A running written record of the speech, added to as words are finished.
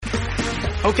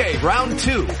Okay, round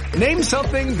two. Name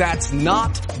something that's not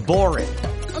boring.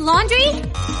 A laundry?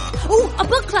 Ooh, a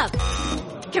book club.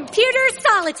 Computer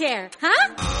solitaire,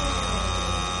 huh?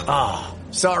 Ah,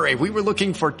 sorry, we were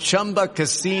looking for Chumba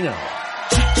Casino.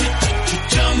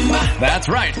 That's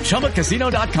right.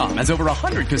 ChumbaCasino.com has over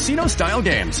 100 casino-style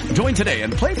games. Join today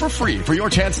and play for free for your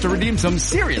chance to redeem some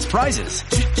serious prizes.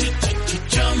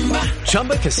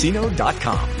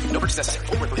 ChumbaCasino.com. No purchase necessary.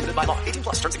 Void where prohibited by law. 18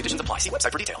 plus. Terms and conditions apply. See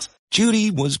website for details.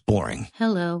 Judy was boring.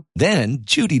 Hello. Then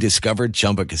Judy discovered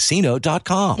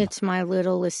ChumbaCasino.com. It's my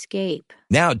little escape.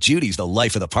 Now Judy's the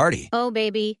life of the party. Oh,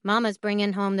 baby, mama's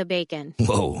bringing home the bacon.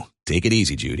 Whoa, take it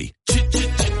easy, Judy.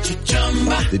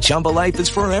 The Chumba life is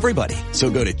for everybody. So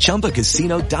go to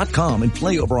ChumbaCasino.com and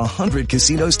play over 100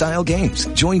 casino-style games.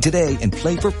 Join today and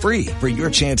play for free for your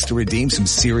chance to redeem some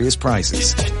serious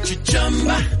prizes.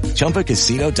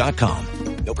 ChumbaCasino.com.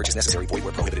 No purchase necessary. Void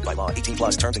where prohibited by law. 18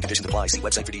 plus terms and conditions apply. See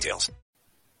website for details.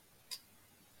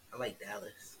 I like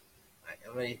Dallas.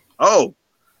 I'm ready. Oh.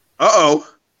 Uh-oh.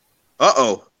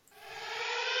 Uh-oh.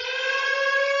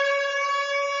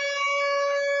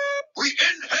 We in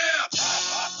here.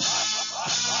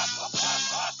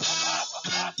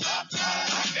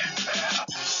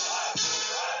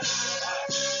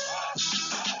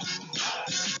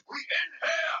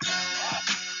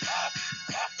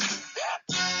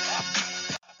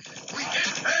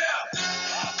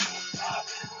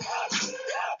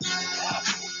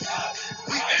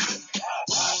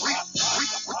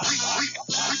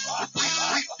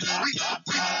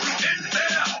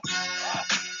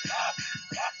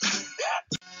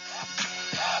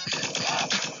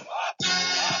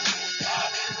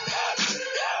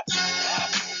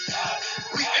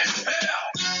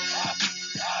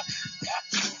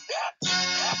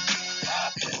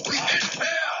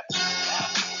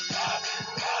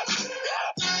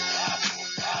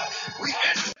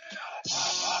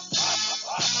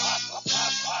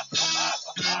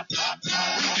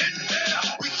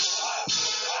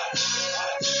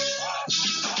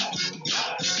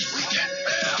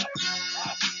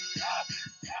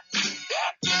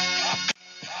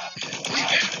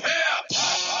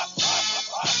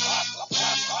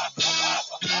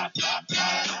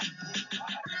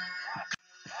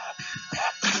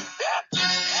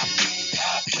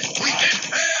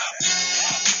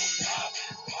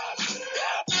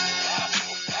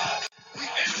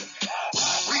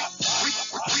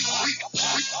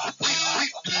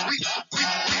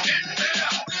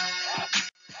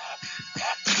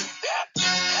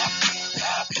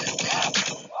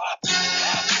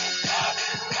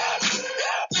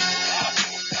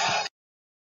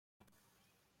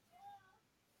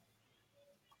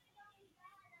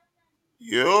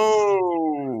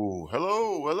 Yo. Hello.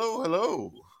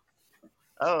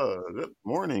 Good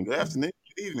morning, good afternoon,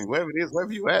 good evening, wherever it is,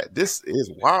 wherever you at. This is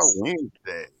Wild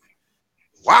Wednesday.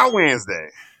 Wild Wednesday.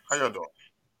 How y'all doing?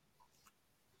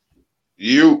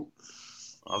 You.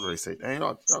 I was ready to say, dang,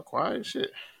 y'all quiet as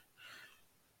shit.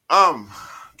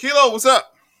 Kilo, what's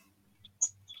up?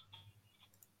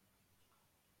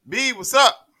 B, what's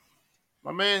up?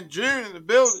 My man June in the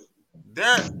building.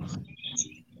 Derek.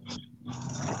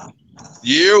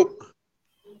 You.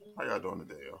 How y'all doing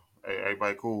today, yo? Hey,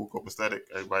 everybody cool, copacetic,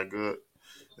 everybody good.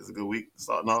 It's a good week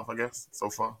starting off, I guess, so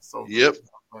far. So Yep.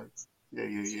 Yeah.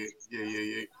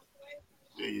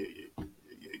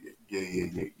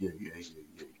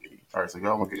 All right, so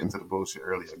y'all want to get into the bullshit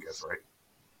early, I guess, right?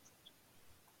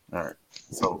 All right,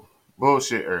 so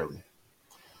bullshit early.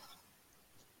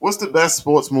 What's the best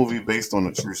sports movie based on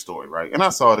a true story, right? And I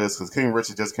saw this because King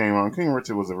Richard just came on. King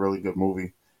Richard was a really good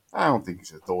movie. I don't think you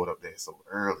should throw it up there so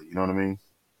early. You know what I mean?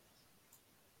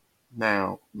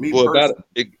 Now, it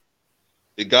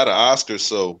got an Oscar,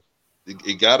 so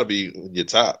it got to be in your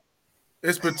top.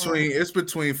 It's between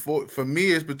for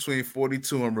me. It's between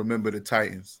 42 and Remember the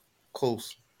Titans.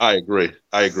 Close. I agree.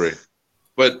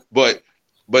 But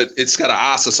it's got an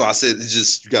Oscar, so I said it's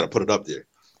just you got to put it up there.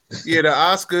 Yeah, the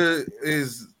Oscar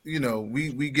is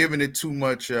we giving it too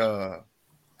much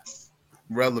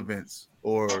relevance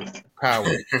or power.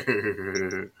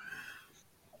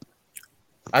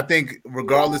 I think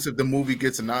regardless if the movie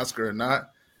gets an Oscar or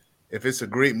not, if it's a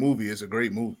great movie, it's a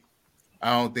great movie.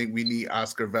 I don't think we need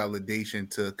Oscar validation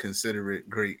to consider it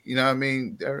great. You know what I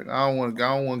mean? I don't want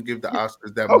to give the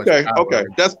Oscars that much power. Okay,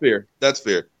 that's fair.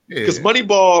 Because Yeah.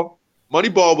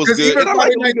 Moneyball was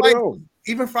good.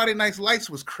 Even Friday Night Lights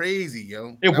was crazy,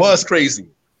 yo. It was crazy.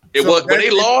 It was when they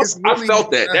lost. Really, I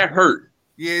felt that. That hurt.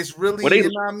 Yeah, it's really. You know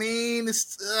what I mean?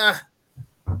 It's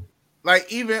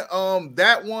like even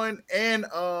that one and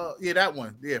that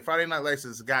one. Yeah, Friday Night Lights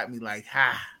has got me like,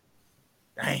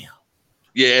 damn.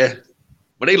 Yeah.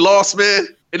 when they lost, man,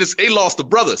 they lost the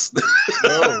brothers.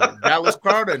 Yo, Dallas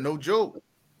Carter, no joke.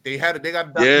 They got a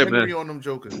documentary on them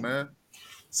jokers, man.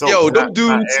 So yo, them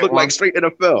dudes look like straight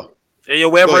NFL. Hey, yo,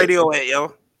 where radio at,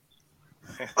 yo?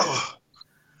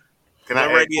 Can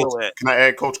I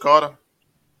add Coach Carter?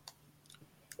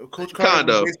 Coach Carter Kind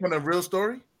of. was based on a real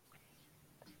story?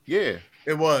 Yeah,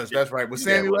 it was. That's right. With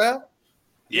Samuel L?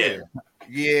 Yeah.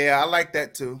 Yeah, I like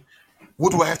that too.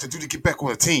 What do I have to do to get back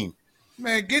on the team?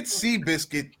 Man, get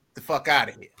Seabiscuit the fuck out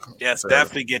of here. Yes,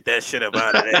 definitely get that shit up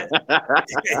out of there.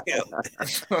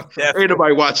 Ain't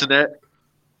nobody watching that.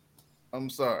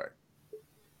 I'm sorry.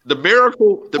 The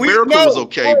miracle was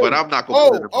okay, but I'm not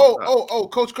going to.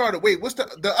 Coach Carter. Wait, what's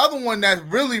the other one that's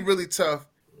really, really tough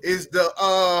is the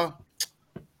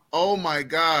oh my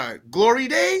God, Glory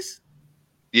Days?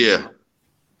 Yeah.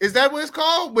 Is that what it's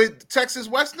called with Texas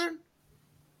Western?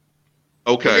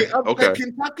 Okay. Okay.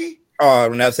 Kentucky? Oh,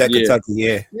 when that's at Kentucky,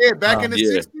 yeah. Yeah, back in the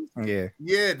 60s? Yeah.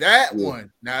 Yeah, that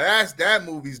one. Now that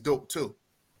movie's dope too.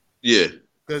 Yeah.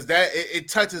 Because it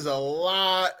touches a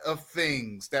lot of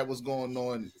things that was going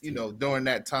on, during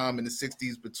that time in the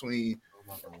 60s between,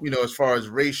 as far as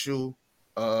racial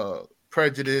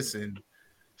prejudice and,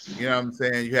 you know what I'm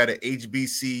saying? You had an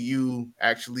HBCU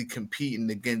actually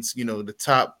competing against, the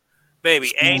top.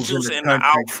 Baby, Angels in the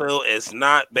Outfield is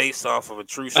not based off of a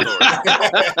true story.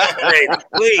 Baby,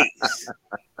 please.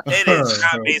 It is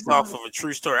not based off of a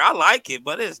true story. I like it,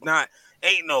 but it's not.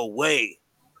 Ain't no way.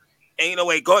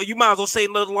 Go. You might as well say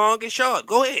the longest yard.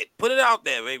 Go ahead. Put it out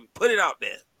there, baby. Put it out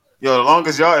there. Yo, the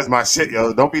longest yard is my shit,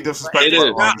 yo. Don't be disrespectful. It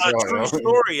is not a true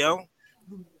story, yo.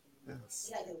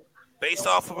 Based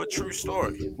off of a true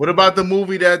story. What about the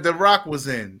movie that The Rock was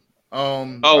in?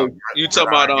 You talking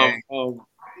about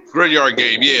Gridiron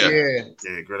Game? Yeah,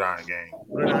 Gridiron Game.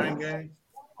 Gridiron Game.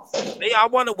 Hey, I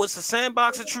wonder, was the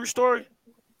Sandbox a true story?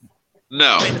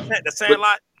 No, the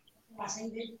Sandlot.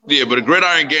 Yeah, but the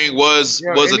Gridiron Gang was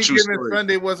a true story.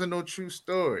 Sunday wasn't no true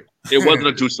story. It wasn't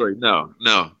a true story. No.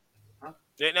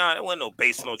 It wasn't no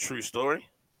based on no true story.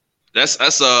 That's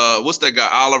what's that guy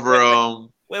Oliver?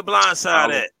 Where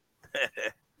Blindside at?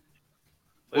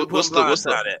 What's the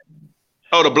at?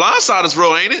 Oh, the Blind Side is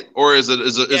real, ain't it? Or is it?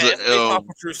 It's based off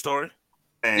a true story.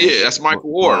 Yeah, that's Michael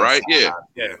Ward, right? Yeah.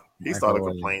 He started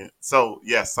complaining. So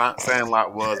yes,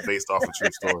 Sandlot was based off a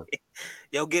true story.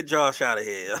 Yo, get Josh out of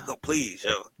here, yo. Please,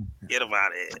 yo, get him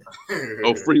out of here.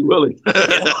 Oh, Free Willy. So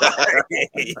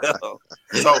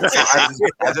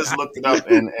I just looked it up,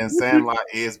 and Sandlot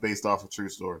is based off a true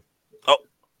story. Oh,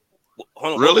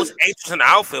 hold on. Really? What was Angels in the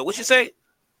Outfield? What you say,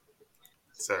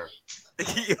 sir?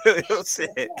 You said,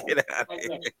 get out of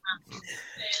here.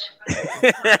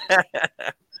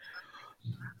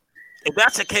 If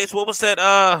that's the case, what was that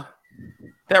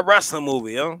wrestling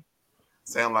movie, yo?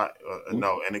 Sandlot,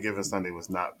 no, Any Given Sunday was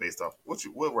not based off. What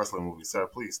wrestling movie, sir?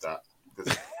 Please stop.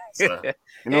 Sir,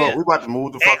 we about to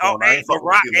move the fuck on.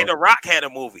 The Rock had a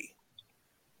movie.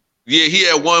 Yeah, he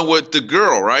had one with the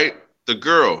girl, right? The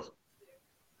girl.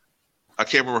 I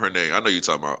can't remember her name. I know you're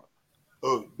talking about.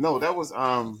 Oh no, that was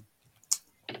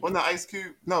wasn't that Ice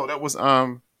Cube? No, that was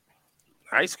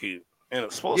Ice Cube. In a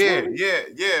sports movie?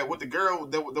 Yeah. With the girl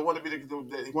that wanted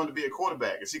to be a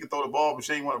quarterback, and she could throw the ball, but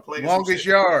she didn't want to play. Longest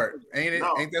Yard, ain't it?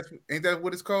 No. Ain't that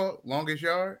what it's called? Longest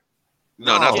Yard?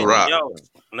 No, not The Rock.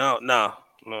 No.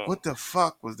 What the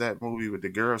fuck was that movie with the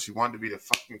girl? She wanted to be the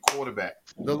fucking quarterback.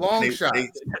 The Long Shot. They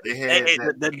had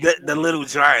the Little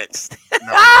Giants.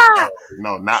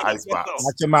 No, not Icebox.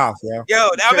 Watch your mouth, yo. Yo,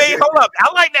 I mean, hold up. I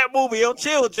like that movie. Yo,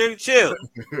 chill.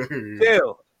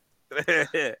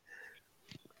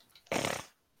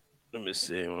 Let me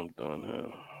see what I'm doing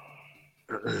here.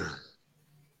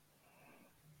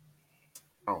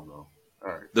 I don't know. All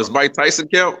right. Does Mike Tyson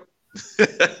count?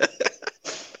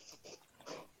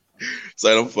 So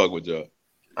I don't fuck with y'all.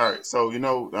 All right. So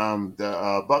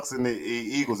the Bucks and the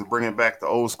Eagles are bringing back the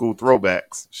old school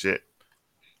throwbacks. Shit.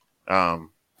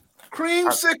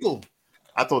 Creamsicle.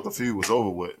 I thought the feud was over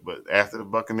with, but after the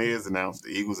Buccaneers announced,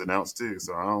 the Eagles announced too.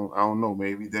 So I don't know.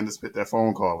 Maybe Dennis put that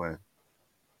phone call in.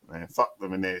 Man, fuck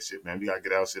them and that shit, man. We gotta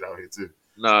get our shit out here too.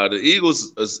 Nah, the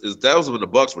Eagles that was when the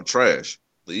Bucks were trash.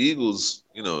 The Eagles,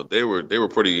 they were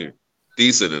pretty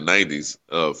decent in the 90s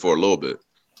for a little bit.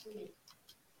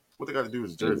 What they got to do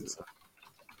is jerseys.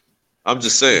 I'm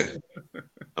just saying.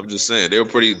 They were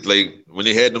pretty when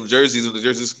they had them jerseys and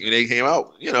they came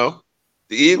out. The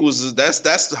Eagles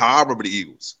that's how I remember the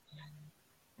Eagles.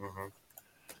 Mm-hmm.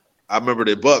 I remember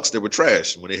the Bucks. They were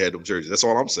trash when they had them jerseys. That's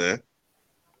all I'm saying.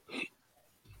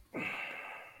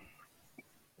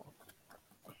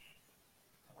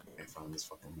 This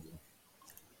fucking movie.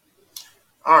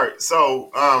 All right, so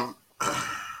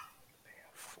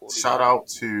Shout out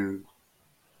to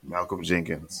Malcolm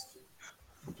Jenkins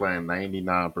for playing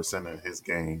 99% of his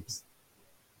games.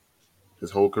 His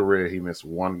whole career, he missed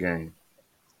one game.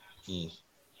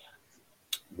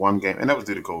 One game, and that was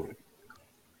due to COVID.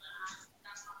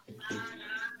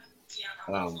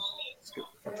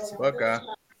 Okay.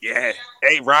 Yeah.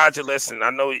 Hey, Roger, listen, I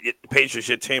know the Patriots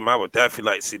your team. I would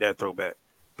definitely like to see that throwback.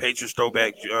 Patriots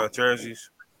throwback jerseys.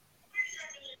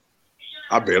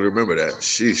 I barely remember that.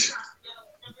 Sheesh.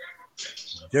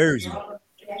 Jersey.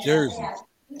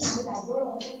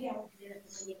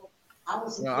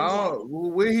 No,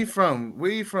 where he from?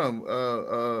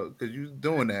 Because you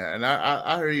doing that, and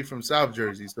I heard he from South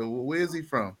Jersey. So where is he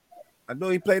from? I know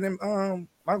he played in.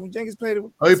 Michael Jenkins played it.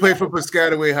 Oh, he played for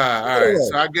Piscataway High. All right,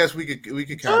 so I guess we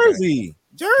could count Jersey.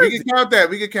 that. We can count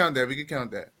that. We can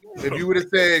count that. If you would have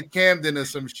said Camden or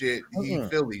some shit, he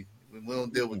Philly. We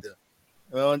don't deal with them.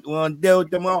 We don't deal with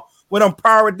them. We don't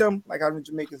power with them. Like how the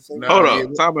Jamaicans say. Hold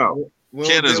on, time out.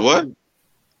 Camden is what?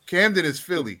 Camden is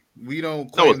Philly. We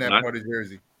don't claim that part of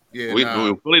Jersey. Yeah, we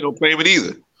Philly don't claim it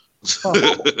either.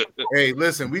 Hey,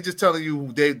 listen, we just telling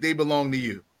you they belong to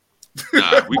you.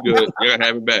 Nah, we good. You gotta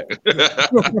have it back.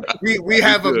 we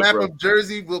have a map of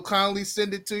Jersey. We'll kindly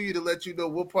send it to you to let you know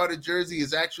what part of Jersey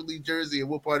is actually Jersey and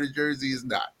what part of Jersey is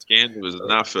not. Camden is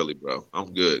not Philly, bro.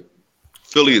 I'm good.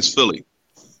 Philly is Philly.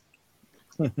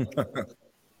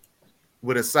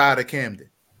 With a side of Camden.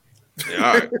 Yeah,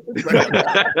 all right.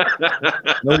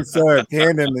 No, sir.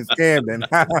 Camden is Camden.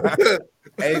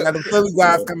 Hey, got the Philly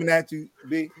guys coming at you,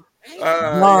 B.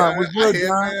 What's good,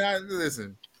 John?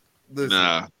 Listen.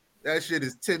 Nah. That shit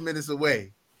is 10 minutes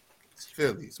away. It's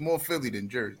Philly. It's more Philly than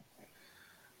Jersey.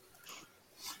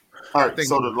 All right,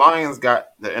 so the Lions got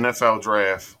the NFL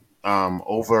draft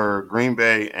over Green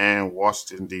Bay and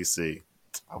Washington, D.C.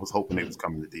 I was hoping they was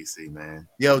coming to D.C., man.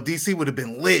 Yo, D.C. would have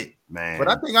been lit, man. But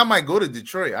I think I might go to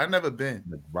Detroit. I've never been.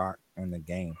 The Rock in the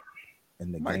game. I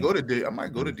might go to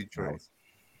Detroit.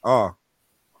 Oh.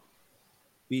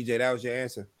 BJ, that was your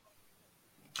answer.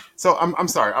 So I'm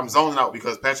sorry, I'm zoning out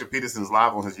because Patrick Peterson's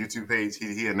live on his YouTube page.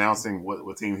 He announcing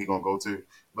what team he gonna go to,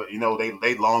 but you know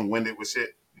they long winded with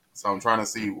shit. So I'm trying to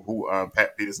see who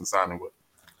Pat Peterson signing with,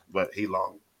 but he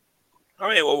long.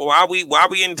 I mean, why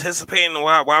we anticipating?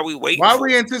 Why we waiting? Why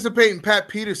we anticipating Pat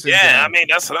Peterson? Yeah, I mean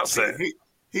that's what I'm saying.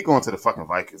 He going to the fucking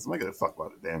Vikings. Make it a fuck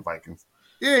about the damn Vikings.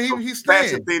 Yeah, he's staying.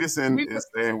 Patrick Peterson is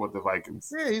staying with the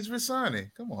Vikings. Yeah, he's resigning.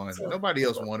 Come on, nobody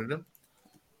else wanted him.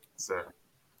 Sir.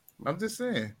 I'm just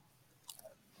saying.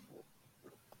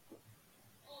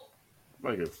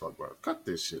 I give a fuck about it. Cut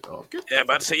this shit off.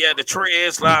 About to say, Detroit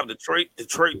is live.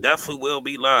 Detroit definitely will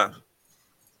be live.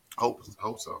 Hope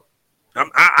so.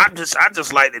 I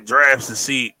just like the drafts to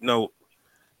see,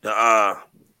 their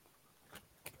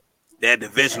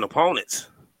division opponents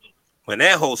when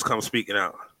that host comes speaking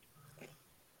out.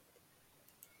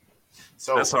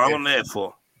 So that's all I'm there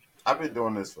for. I've been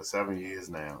doing this for 7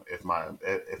 years now. If my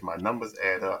numbers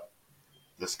add up,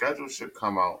 the schedule should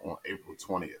come out on April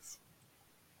 20th.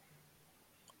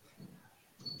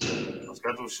 The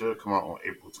schedule should come out on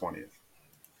April 20th.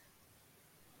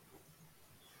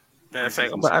 Matter of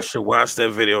fact, I should watch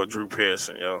that video of Drew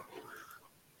Pearson, yo.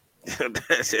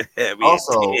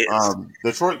 Also,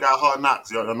 Detroit got Hard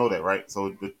Knocks. Y'all know that, right? So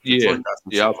Detroit got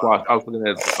some I was looking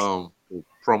at the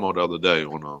promo the other day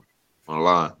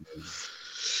online.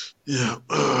 Yeah,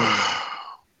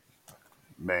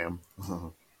 ma'am.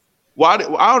 Why?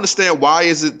 I understand why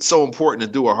is it so important to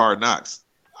do a Hard Knocks.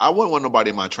 I wouldn't want nobody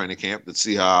in my training camp to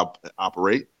see how I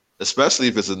operate, especially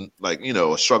if it's a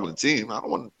struggling team. I don't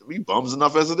want to be bums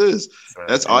enough as it is.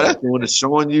 That's all that's doing is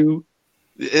showing you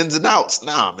the ins and outs.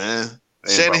 Nah, man.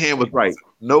 Shanahan was right.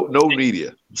 No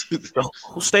media.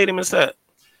 Whose stadium is that?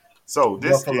 So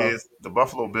this is the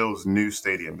Buffalo Bills' new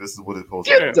stadium. This is what it's supposed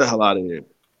to be. Get the hell out of here.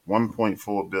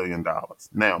 $1.4 billion.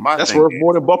 Now, that's worth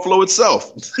more than Buffalo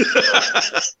itself.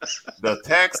 The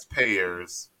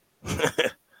taxpayers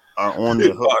are on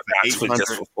the hook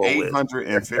for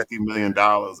 $850 million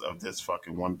of this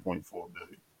fucking $1.4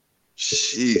 billion.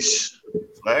 Sheesh.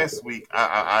 Last week,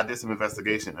 I did some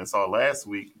investigation and saw last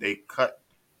week they cut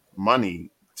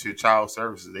money to child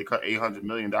services. They cut $800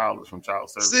 million from child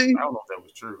services. See? I don't know if that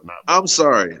was true or not. I'm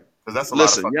sorry. That's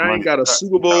y'all ain't got a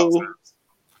Super Bowl.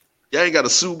 Y'all ain't got a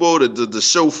Super Bowl to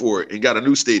show for it and got a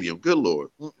new stadium. Good Lord.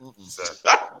 The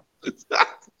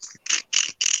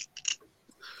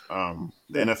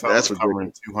NFL is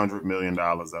covering $200 million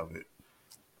of it.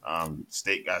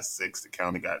 State got 6, the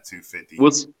county got 250.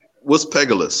 What's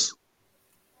Pegasus?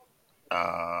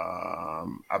 I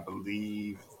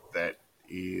believe that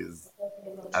is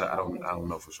I don't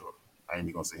know for sure. I ain't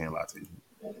even gonna sit here and lie to you.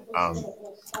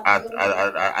 I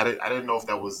didn't know if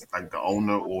that was like the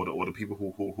owner or the people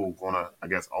who gonna, I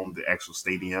guess, own the actual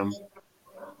stadium.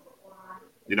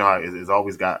 You know how it's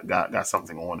always got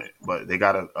something on it, but they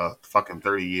got a fucking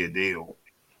 30-year deal.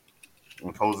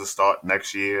 We're supposed to start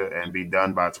next year and be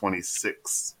done by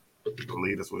 26. I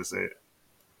believe that's what it said.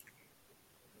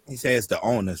 He says it's the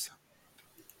owners.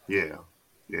 Yeah.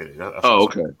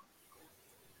 Okay.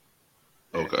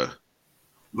 Okay.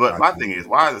 But my thing is,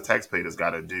 why the taxpayers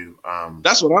got to do?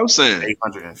 That's what I'm saying.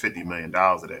 $850 million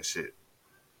of that shit,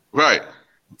 right,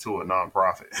 to a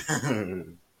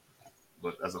nonprofit.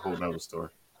 But that's a whole nother story.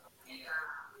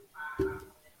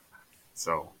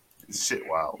 So this shit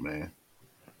wild, man.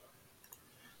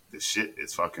 This shit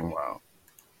is fucking wild.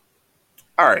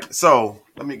 All right, so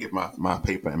let me get my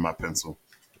paper and my pencil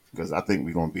because I think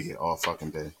we're gonna be here all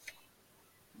fucking day.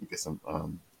 Let me get some.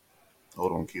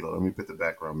 Hold on, Kilo. Let me put the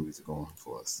background music on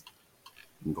for us.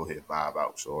 You can go ahead and vibe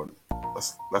out, Jordan.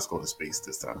 Let's go to space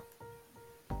this time.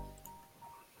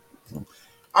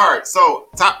 All right, so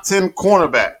top 10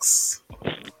 cornerbacks.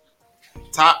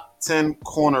 Top 10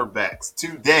 cornerbacks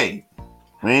today.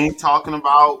 We ain't talking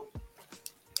about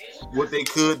what they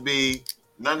could be.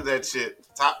 None of that shit.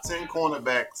 Top 10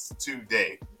 cornerbacks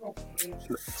today.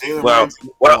 Well,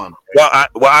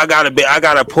 I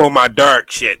gotta pull my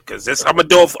dark shit because this. I'm gonna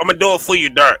do it for you,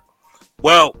 dark.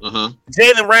 Well,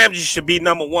 Jalen Ramsey should be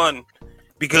number one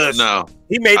because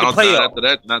he made the playoff. After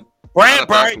that, Brad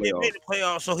Bryant didn't make the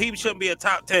playoff, so he shouldn't be a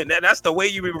top 10. That's the way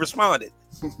you responded.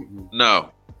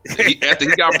 No, after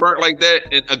he got burnt like that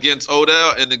against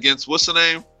Odell and against what's the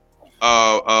name?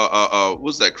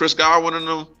 What's that? Chris Godwin and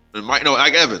them and Mike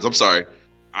Evans. I'm sorry.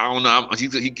 I don't know.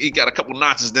 He got a couple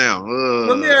notches down.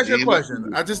 Let me ask you a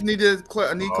question. I just need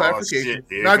clarification.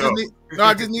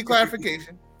 I just need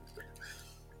clarification.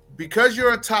 Because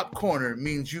you're a top corner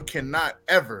means you cannot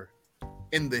ever,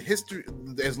 in the history,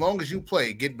 as long as you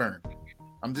play, get burned.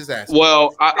 I'm just asking.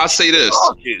 Well, I say this: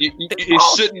 it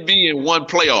shouldn't be in one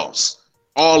playoffs.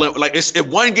 If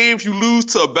one game if you lose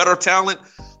to a better talent,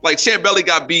 like Champ Bailey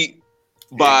got beat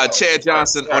by Chad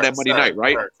Johnson on that Monday night,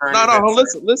 right? No,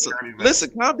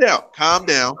 listen, calm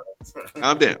down.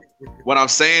 What I'm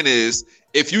saying is,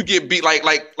 if you get beat,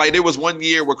 like there was one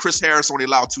year where Chris Harris only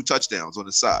allowed 2 touchdowns on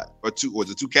the side, or 2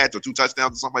 catch or 2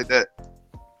 touchdowns or something like that.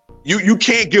 You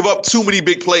can't give up too many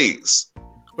big plays.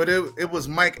 But it was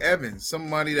Mike Evans,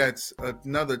 somebody that's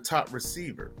another top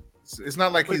receiver. It's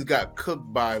not like he's got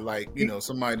cooked by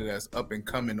somebody that's up and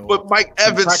coming. But Mike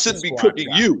Evans shouldn't be cooking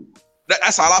you.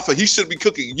 That's how I feel. He shouldn't be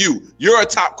cooking you. You're a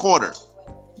top corner.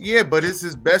 Yeah, but it's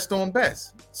his best on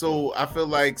best. So I feel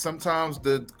like sometimes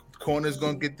the corner's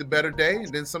gonna get the better day,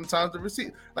 and then sometimes the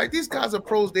receiver. Like these guys are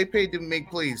pros. They paid to make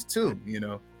plays too.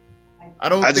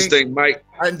 I just think Mike.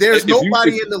 And there's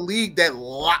nobody in the league that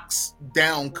locks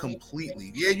down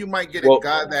completely. Yeah, you might get a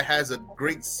guy that has a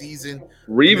great season.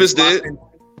 Reeves did.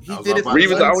 He did it.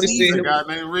 Reeves, I only see him. A guy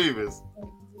named Reeves.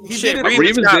 Reeves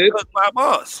did. My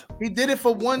boss. He did it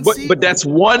for one season. But that's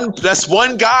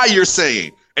one guy you're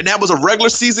saying, and that was a regular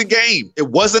season game. It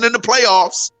wasn't in the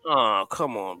playoffs. Oh,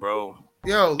 come on, bro.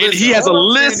 Yo, listen, and he has a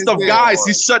list of guys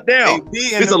he shut down.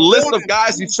 There's a list of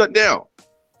guys he shut down.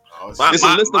 There's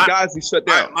a list of guys he shut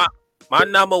down. My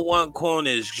number one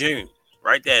corner is June,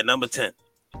 right there, number 10.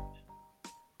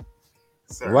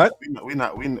 Sir, what? We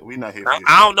not here.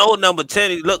 I don't know number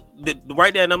 10. Look,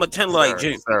 right there, number 10, like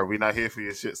June. Sir, we not here for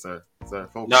your shit, sir. Sir,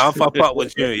 focus. No, I'm fucked up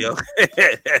with June, yo.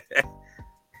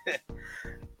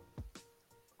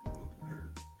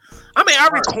 I mean,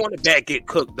 every cornerback get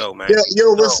cooked though, man. Yeah,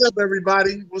 yo, what's up,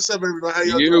 everybody? How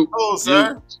y'all doing? Oh,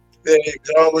 sir. Yeah,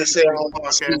 you always say I don't know.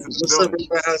 What's up,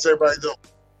 everybody? How's everybody doing?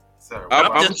 Sir,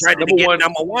 I'm just trying to get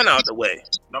number one out the way.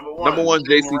 Number one,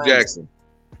 J.C. Jackson.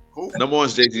 Who? Number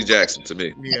one's J.C. Jackson to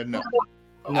me. Yeah, no.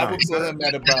 I would put him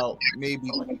at about maybe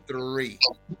 3.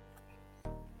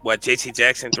 What, J.C.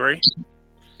 Jackson 3?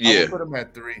 Yeah. I would put him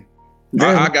at 3.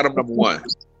 I got him number 1.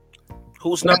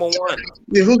 Who's number 1?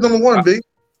 Yeah, who's number 1, B?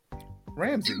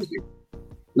 Ramsey.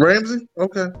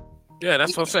 Okay. Yeah,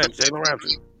 that's what I'm saying. Jalen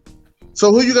Ramsey.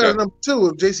 So who you got at number 2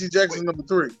 if J.C. Jackson number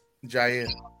 3? Jair.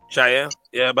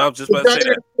 Yeah, but I was just about to say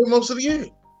that. Most of the year.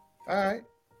 All right.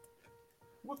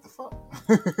 What the fuck?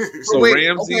 So wait,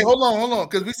 Ramsey. Okay, hold on,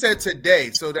 because we said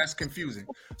today, so that's confusing.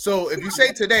 So if you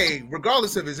say today,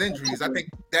 regardless of his injuries, I think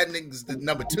that nigga's the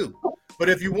number 2. But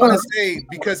if you want to say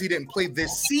because he didn't play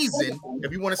this season,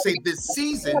 if you want to say this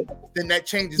season, then that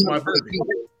changes my verbiage.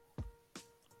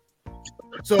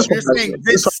 So if you're saying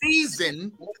this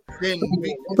season, then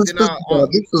this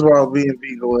is why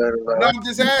B&B go at it. Right? No, I'm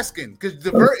just asking because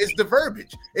it's the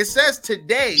verbiage. It says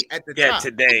today at the top. Yeah,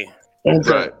 today.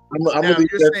 Okay. Right. I'm Now, gonna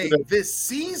if you're saying this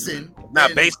season, Not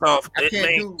then based off I it can't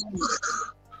ain't do.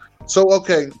 So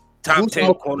okay, top who's 10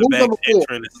 number- who's cornerback number four?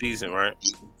 entering the season, right?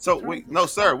 So no,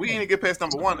 sir, we didn't get past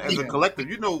number one as a collective.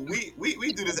 You know, we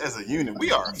do this as a unit.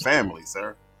 We are a family,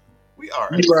 sir. We are.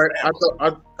 You right.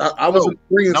 I was in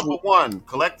agreement. Number one,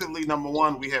 collectively, number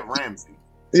one, we have Ramsey.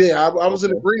 Yeah, I was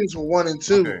in agreement with 1 and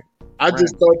 2. Okay. I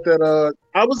just thought that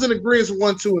I was in agreement with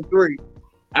 1, 2, and 3.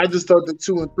 I just thought that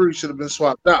 2 and 3 should have been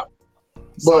swapped out.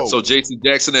 But So J.C.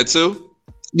 Jackson at 2?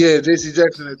 yeah, J.C.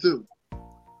 Jackson at 2.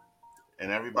 And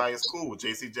everybody is cool with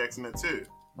J.C. Jackson at 2,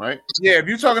 right? Yeah, if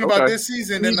you're talking about Okay. this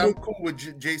season, then I'm cool with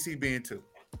JC being 2.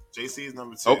 JC is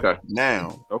number 2. Okay.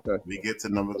 Now, Okay. we get to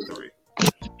number 3.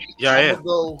 Yeah,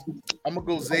 I'm gonna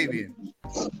go Xavier.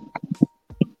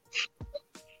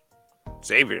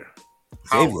 Xavier.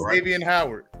 Howard, right? Xavier and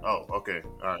Howard. Oh, okay.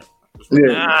 All right.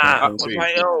 Yeah.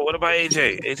 What about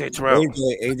AJ? AJ Terrell.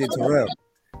 AJ Terrell.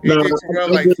 No, AJ Terrell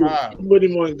I'm like with him. 5. I'm with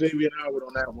him on Xavier and Howard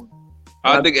on that one.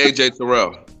 I think AJ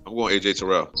Terrell. I'm going AJ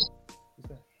Terrell.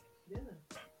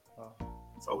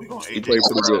 So we going He played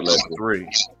pretty good last year. 3.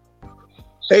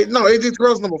 Hey, no, AJ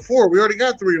Terrell's number 4. We already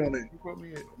got 3 on it.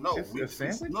 No, It's we a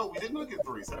sandwich? no, we did not get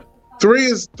 3, sir. 3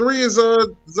 is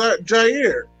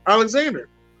Jair Alexander.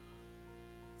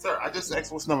 Sir, I just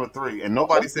asked what's number 3, and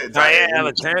nobody said Jair Jair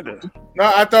Alexander. No,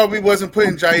 I thought we wasn't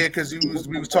putting Jair because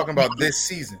we was talking about this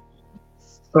season.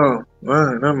 Oh, all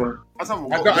right, never mind. That's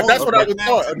That's what I would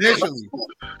thought initially.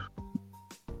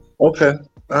 Okay. All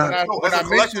When right. I, No, when as I a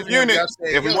collective mentioned him, unit, y'all said,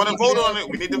 if we yo, want to vote man. on it,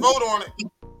 we need to vote on it.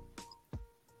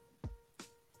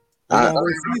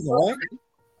 Season, right?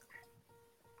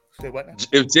 Say what now?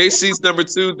 If JC's number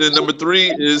 2, then number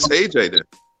 3 is AJ then.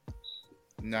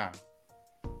 Nah.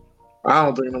 I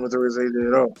don't think number 3 is AJ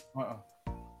at all.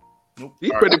 He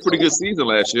played a pretty good season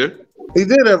last year. He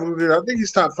did have a good. I think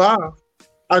he's top 5.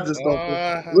 I just don't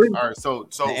think. All right, so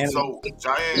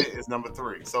Jair is number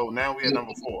 3. So now we at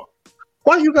number 4.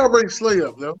 Why you gotta bring Slay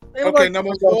up, yo? Ain't nobody number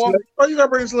talking about 4. Slay. Why you gotta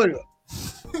bring Slay up?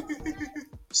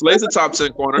 Slay's a top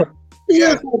 10 corner.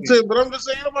 Yeah, top 10, but I'm just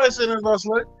saying nobody saying anything about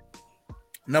Slay.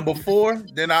 Number 4,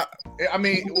 then I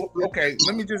mean, okay,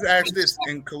 let me just ask this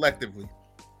and collectively.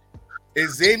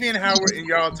 Is Xavier Howard in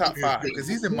y'all top 5? Because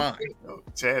he's in mine. Yo,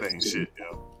 Chad ain't shit,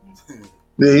 yo.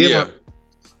 Yeah.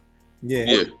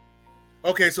 Yeah.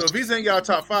 Okay, so if he's in y'all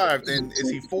top 5, then is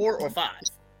he 4 or 5?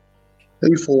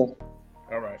 He's 4.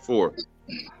 All right. 4.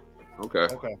 Okay.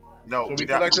 Okay. No, So we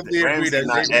collectively agree that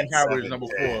Xavier Howard is number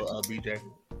 4, BJ.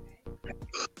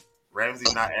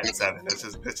 Ramsey not at 7. That's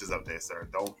just pictures up there, sir.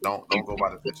 Don't go by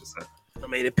the pictures, sir. I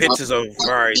mean, the pictures are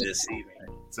varied this season.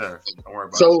 Sir, don't worry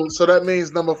about it. So that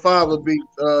means number 5 would be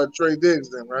Trey Diggs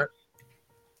then, right?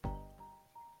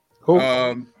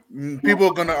 People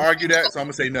are gonna argue that, so I'm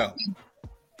gonna say no.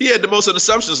 He had the most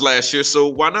interceptions last year, so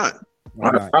why not?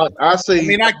 I say. I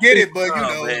mean, I get it, but you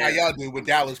know man. how y'all do with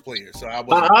Dallas players. So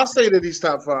I say that he's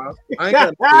top 5. I ain't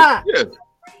got Yeah.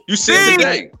 You said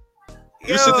today.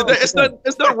 You said today. It's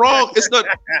not wrong.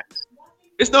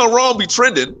 It's not wrong be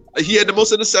trending. He had the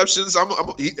most interceptions.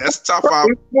 That's top 5.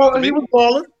 Well, he was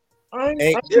balling.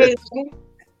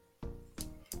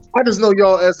 I just know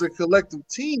y'all as a collective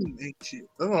team ain't shit.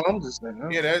 That's all I'm just saying.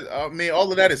 Yeah, I mean, all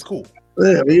of that is cool.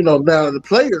 Yeah, but, you know, now the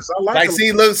players, I like them.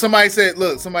 See, look, somebody said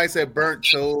burnt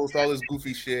toast, all this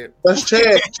goofy shit. That's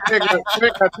Chad. Chad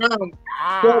got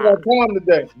time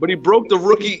today. But he broke the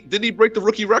rookie. Didn't he break the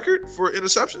rookie record for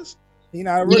interceptions? He's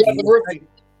not a rookie.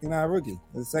 He's not a rookie.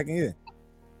 It's the second year.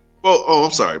 Well,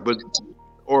 I'm sorry, but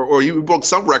or he broke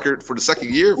some record for the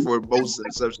second year for most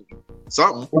interceptions.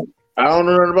 Something. I don't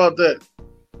know nothing about that.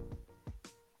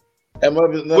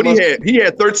 What he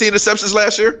had 13 interceptions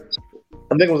last year?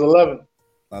 I think it was 11.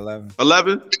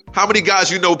 11? How many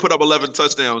guys you know put up 11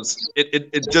 touchdowns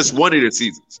in just one of their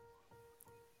seasons?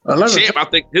 11. Champ, I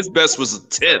think his best was a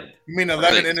 10. You mean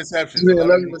 11 interceptions? Yeah,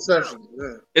 11 interceptions.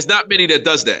 Yeah. It's not many that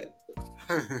does that.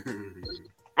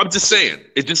 I'm just saying.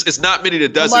 It's not many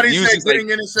that does Somebody it. said Usually, getting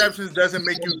interceptions doesn't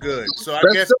make you good. So I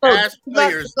That's guess as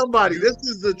players, somebody. This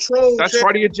is the troll. that's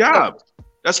part of your job.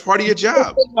 That's part of your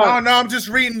job. No, I'm just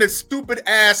reading the stupid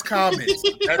ass comments.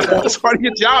 That's part of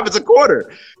your job as a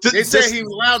quarter. They said he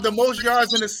allowed the most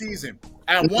yards in the season.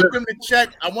 I want them to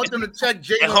check. Jalen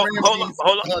Ramsey's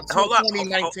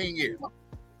 2019 year.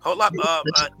 Hold up,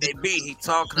 AB. He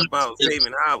talking about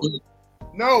Xavier Howard.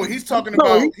 No, he's talking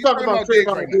about Diggs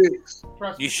right now. Diggs.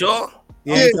 You sure?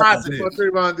 Yeah, positive.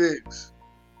 Trayvon Diggs.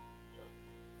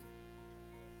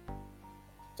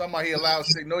 Talking about he allowed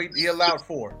 6. No, he allowed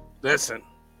 4. Listen,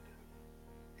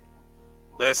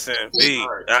 B. This is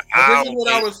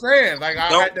what I was saying. Like I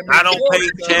don't pay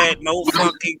Chad no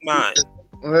fucking mind.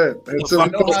 Right. Until he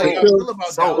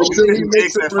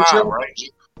makes it at 5, right?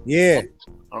 Yeah.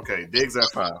 Okay, Diggs at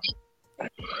 5.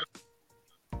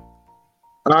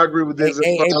 I agree with this.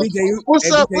 Hey, BJ,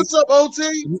 what's up, OT?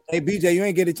 Hey, BJ, you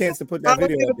ain't get a chance to put that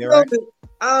video up there, right?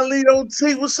 I lead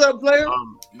OT. What's up, player?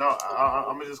 No,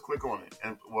 I'm gonna just click on it.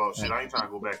 And I ain't trying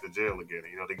to go back to jail again.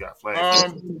 You know they got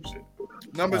flags.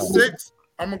 Number 6,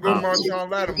 I'm gonna go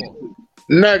Marshawn Lattimore.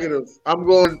 Negative. I'm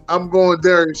going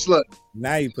Darius Slay.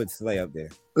 Now you put Slay up there.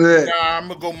 Yeah. Nah, I'm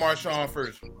gonna go Marshawn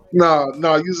first. No,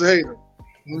 you're a hater.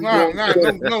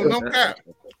 No cap.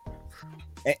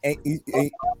 Hey,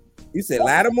 you said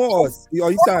Lattimore or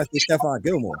you trying to say Stephon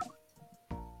Gilmore?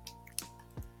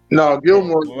 No,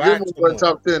 Gilmore ain't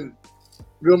top 10.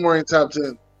 Gilmore ain't top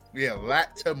 10. Yeah,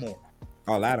 Lattimore.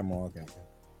 Oh, Lattimore, okay.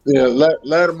 Yeah,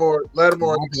 Lattimore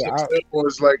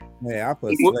is like. Yeah, I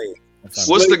put Slay.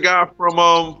 What's the guy from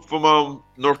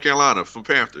North Carolina from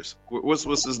Panthers? What's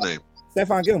his name?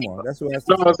 Stephon Gilmore. That's what I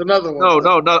said. No, it's another one.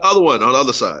 No, the other one on the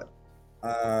other side.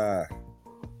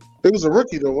 He was a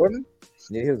rookie though, wasn't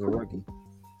he? Yeah, he was a rookie.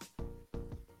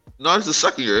 No, it's the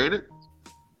second year, ain't it?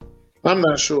 I'm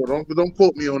not sure. Don't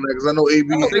quote me on that because I know AB.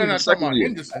 They're not talking about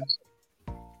Henderson.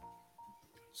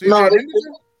 No,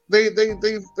 they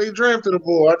drafted a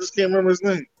boy. I just can't remember his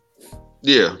name.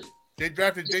 Yeah, they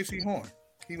drafted J.C. Horn.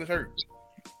 He was hurt.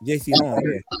 J.C. Horn,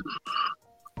 yeah.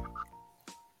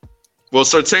 Well,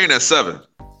 Surtain at 7.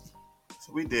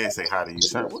 So we did say hi to you,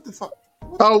 son. What the fuck?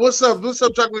 Oh, what's up? What's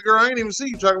up, Chocolate Girl? I ain't even see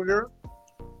you, Chocolate Girl.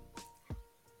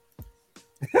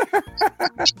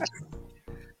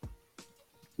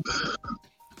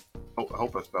 I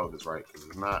hope I spelled this right because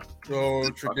it's not. So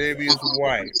Tre'Davious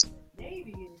White.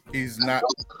 He's not.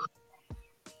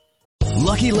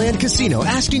 Lucky Land Casino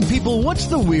asking people, what's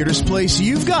the weirdest place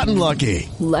you've gotten lucky?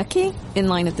 Lucky? In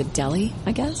line at the deli,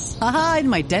 I guess? Aha, in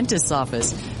my dentist's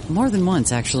office. More than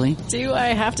once, actually. Do I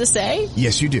have to say?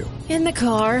 Yes, you do. In the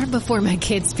car before my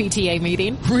kids' PTA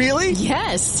meeting. Really?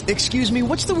 Yes. Excuse me,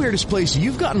 what's the weirdest place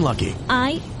you've gotten lucky?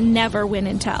 I never win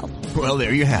and tell. Well,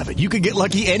 there you have it. You can get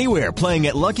lucky anywhere, playing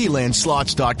at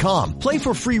LuckyLandSlots.com. Play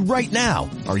for free right now.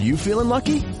 Are you feeling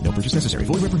lucky? No purchase necessary.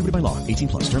 Void where prohibited by law.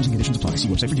 18+. Terms and conditions apply. See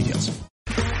website for details.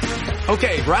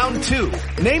 Okay, round 2.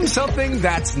 Name something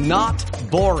that's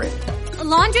not boring. A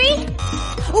laundry?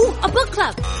 Ooh, a book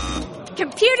club.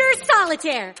 Computer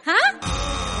solitaire, huh?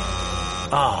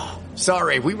 Ah,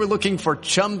 sorry. We were looking for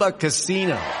Chumba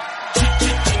Casino.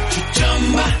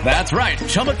 That's right.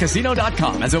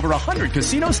 ChumbaCasino.com has over 100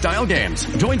 casino-style games.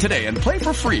 Join today and play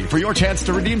for free for your chance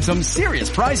to redeem some serious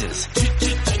prizes.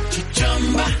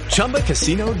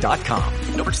 ChumbaCasino.com.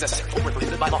 No purchase necessary. Void where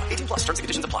prohibited by law. 18+. Terms and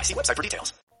conditions apply. See website for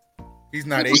details. He's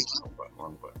not 8. Slow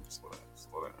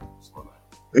down.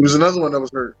 It was another one that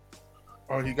was hurt.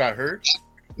 Oh, he got hurt?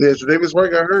 Yeah, Tre'Davious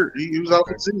White got hurt. He was out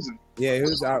for the season. Yeah, he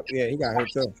was out. Yeah, he got hurt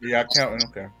too. Yeah, counting.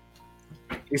 Okay.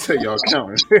 He said y'all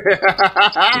counting.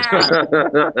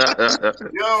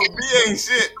 Yo, B ain't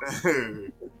shit.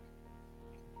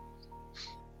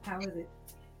 How is it?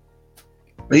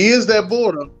 He is that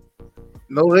bull, though.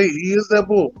 No, he is that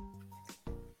bull.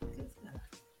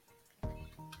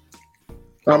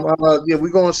 Yeah, we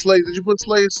going Slay. Did you put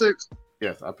Slay at 6?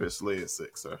 Yes, I put Slay at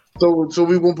 6, sir. So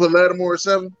we gonna put Lattimore at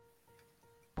 7?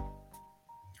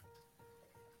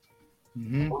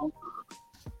 Mm-hmm.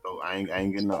 So I ain't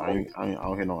getting no. I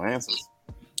don't hear no answers.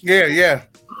 Yeah.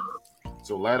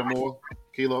 So Lattimore,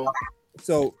 Kilo.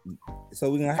 So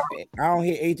we gonna. I don't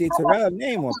hear AJ Terrell's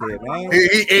name up there, man.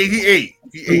 He ate.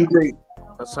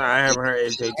 That's why I haven't heard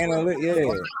AJ.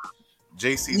 Yeah.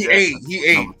 JC. He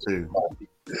ate. Number 2.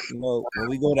 You know, when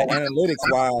we go to analytics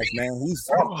wise, man,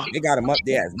 they got him up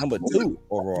there as number 2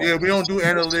 overall. Yeah, we don't do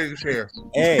analytics here.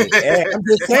 Hey, I'm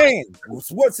just saying,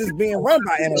 Sports is being run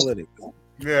by analytics.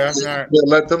 Yeah, that's not. Yeah,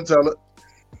 let them tell it.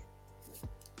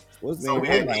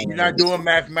 We're not doing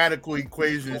mathematical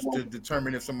equations to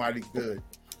determine if somebody's good.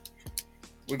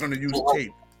 We're going to use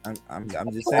tape. I'm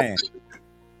just saying.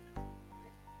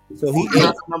 So he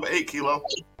ate number 8, Kilo.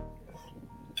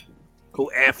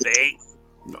 Who after 8?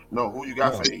 No, who you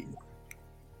got for 8?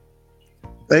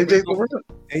 AJ Terrell.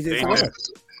 AJ Terrell.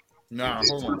 Nah,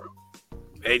 hold on.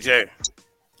 AJ.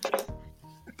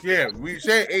 Yeah, we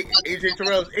said AJ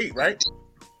Terrell's 8, right?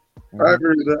 I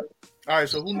agree with that. All right,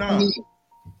 so who 9?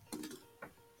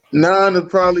 9 would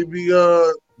probably be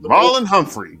Marlon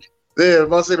Humphrey. Yeah,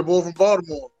 if I say the boy from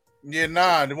Baltimore. Yeah,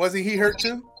 9. Wasn't he hurt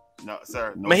too? No,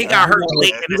 sir. No, but he got hurt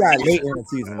late in the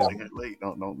season. Late.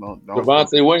 No.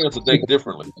 Devontae Williams will think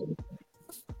differently.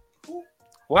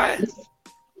 What?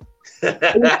 Who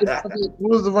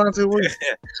was Devontae Williams?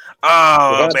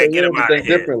 Oh, man, get him out of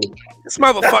here. This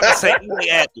motherfucker said you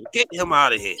ain't acting. Get him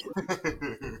out of here.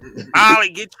 Ollie,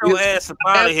 get your ass up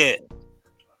out of here.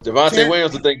 Javonte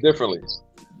Williams will think differently.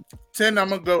 10, I'm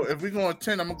gonna go. If we go on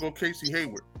 10, I'm gonna go Casey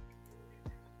Hayward.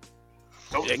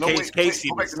 Casey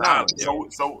was solid.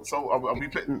 So are we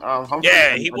putting Humphrey?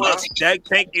 Yeah, he was.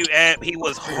 Thank you, Ab. He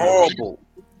was horrible.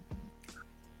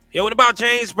 Yeah, what about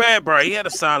James Bradbury? He had a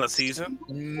solid season.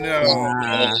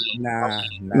 Nah.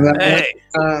 Hey.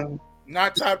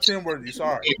 Not top 10 worthy.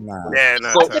 Sorry. Yeah,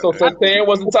 so Surtain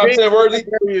wasn't top 10 worthy.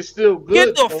 Is still good.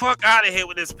 Get the fuck out of here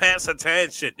with this Pat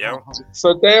Surtain shit, yo.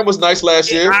 Surtain was nice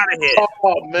last year. Get out of here.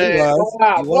 Oh man,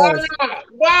 He was.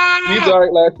 He's all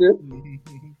right last year.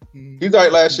 He's all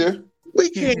right last year. We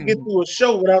can't get through a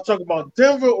show without talking about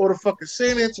Denver or the fucking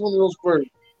San Antonio Spurs.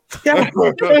 It's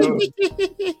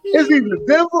either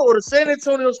Denver or the San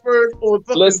Antonio Spurs or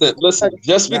the Listen.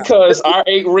 Just because our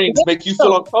 8 rings make you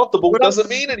feel uncomfortable doesn't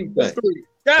mean anything.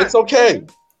 It's okay.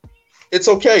 It's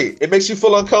okay. It makes you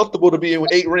feel uncomfortable to be in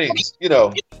 8 rings.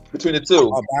 Between the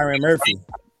two. Oh, Byron Murphy.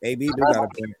 AB do got a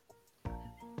point.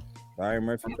 Byron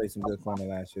Murphy played some good corner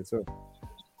last year too.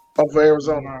 Oh, for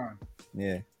Arizona.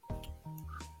 Yeah.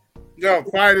 Yo,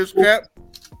 quiet as kept.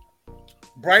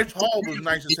 Bryce Hall was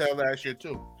nice as hell last year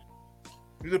too.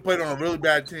 He could played on a really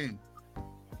bad team.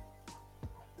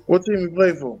 What team he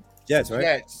played for? Jets,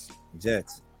 right?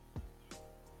 Jets.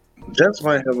 Jets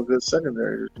might have a good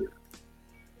secondary this year.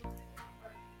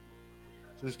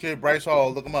 This kid Bryce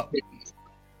Hall, look him up.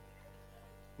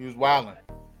 He was wilding.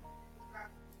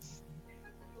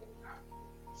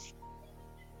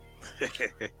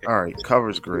 All right,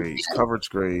 coverage grades.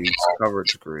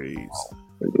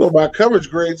 You go by coverage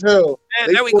grades, hell.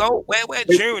 Man, there we go. Where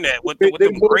June at with the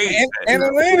grades?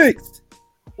 Analytics.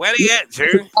 Where they at,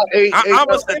 June? I'm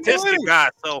a statistic guy,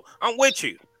 so I'm with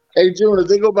you. Hey, June, if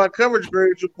they go by coverage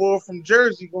grades, your boy from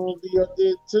Jersey going to be up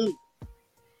there too.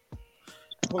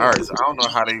 All right, so I don't know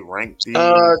how they rank these.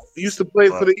 Used to play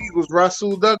for the Eagles,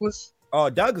 Rasul Douglas. Oh,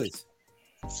 Douglas.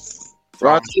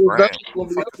 Rasul Douglas will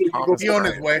be on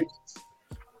his way.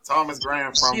 Thomas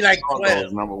Graham from Chicago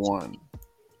is number 1.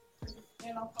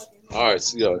 All right,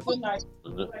 see ya.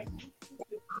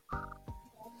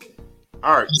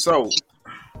 All right, so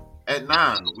at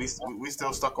 9, we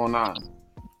still stuck on 9.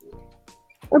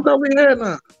 I thought we had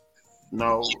 9.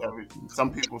 No,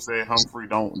 some people say Humphrey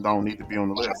don't need to be on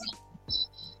the list.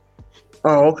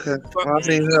 Oh, okay. I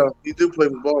mean, hell, he did play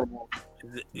with Baltimore.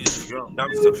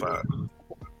 Dumpster fire.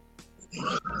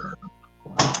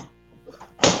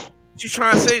 What you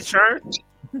trying to say, Chern?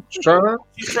 Chern?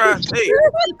 You trying to say?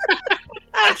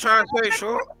 I'm trying to say,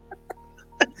 sure.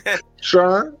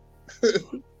 Chern?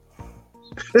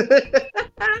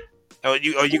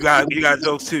 you got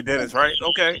jokes too, Dennis, right?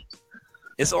 Okay.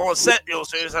 It's on set, yo,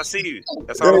 soon as I see you.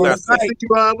 That's all I say.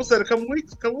 What's that, a couple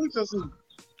weeks I see you.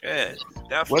 Yeah,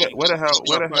 definitely. What the hell? As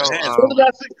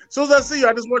soon as I see you,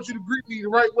 I just want you to greet me the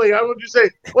right way. I want you to say,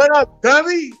 "What up,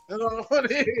 dummy?"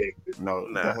 No,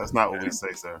 that's not what we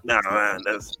say, sir. No,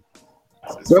 that's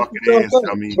fuck it is,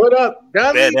 dummy. What up,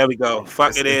 dummy? Yeah, there we go.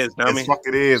 Fuck it is, dummy. Fuck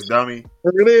it is, dummy.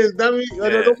 Fuck it is, dummy.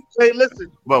 Yeah. Hey,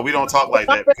 listen. But we don't talk like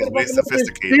that because we're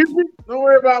sophisticated. Don't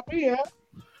worry about me, huh?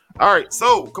 All right,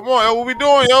 so come on, yo. What we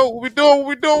doing, yo? What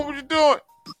you doing?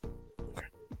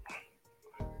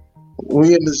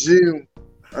 We in the gym.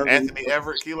 Anthony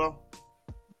Everett, Kilo.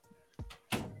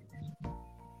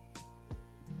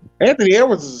 Anthony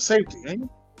Edwards is a safety, ain't he?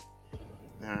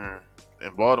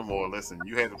 In Baltimore, listen,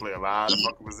 you had to play a lot of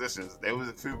fucking positions. There was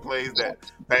a few plays that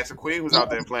Patrick Queen was out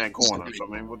there playing corner. So, I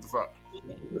mean, what the fuck?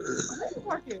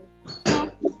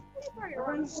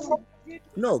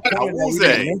 No, corner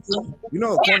that mentioned?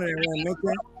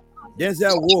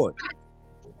 Denzel Ward.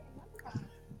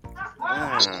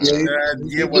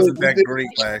 It wasn't that great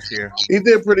last year. He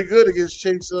did pretty good against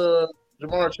Chase,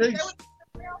 Jamar Chase.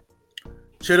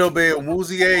 Chidobe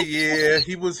Awuzie, yeah,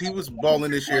 he was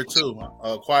balling this year too,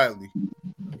 quietly.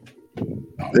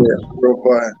 Yeah, real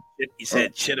quiet. You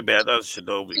said Chidobe, I thought it was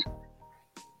Chidobe.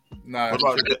 Nah, what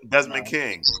about Desmond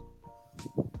King?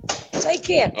 Take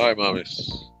care. All right, mommy.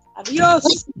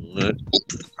 Adios.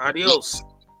 Adios.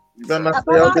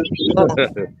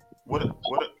 What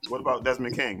about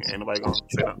Desmond King? Ain't nobody gonna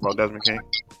say nothing about Desmond King?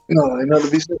 No, ain't nothing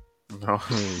to be said. No.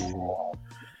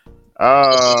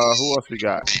 Who else we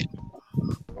got?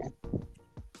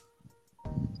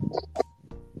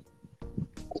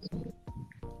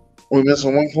 We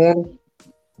missing one corner?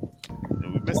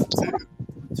 We missing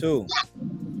 2.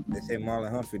 They say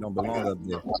Marlon Humphrey don't belong up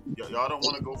there. Y'all don't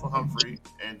want to go for Humphrey,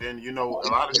 and then a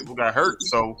lot of people got hurt.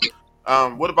 So,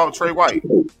 what about Trey White?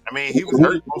 I mean, he was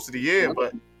hurt most of the year,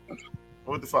 but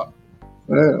what the fuck?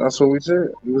 Yeah, that's what we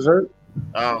said. He was hurt.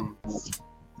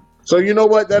 So you know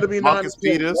what? That'll be Marcus 9 to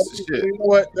 10. Peters. You know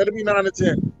what? That'll be 9 to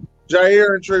 10.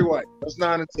 Jair and Trey White. That's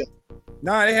 9 and 10.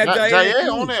 Nah, they had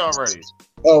Jair on there already.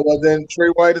 Oh, well then Trey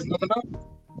White is number 9.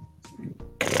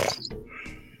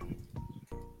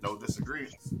 No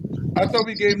disagreements. I thought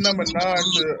we gave number 9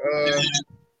 to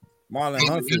Marlon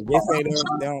Humphrey. They say they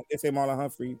don't. They say Marlon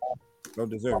Humphrey don't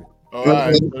deserve it. All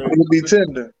right. It'll be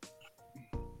 10 then.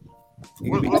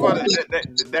 What about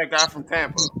that guy from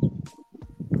Tampa?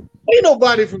 Ain't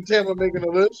nobody from Tampa making a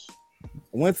list.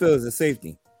 Winfield is a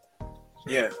safety.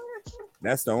 Yeah.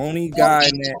 That's the only guy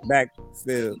in that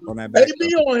backfield on that back. Hey,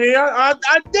 be on here. I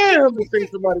dare him to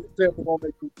think somebody from Tampa gonna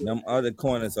make it. Them other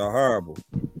corners are horrible.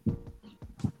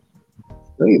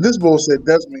 Hey, this bull said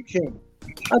Desmond King.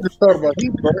 I just thought about he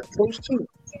burnt close too.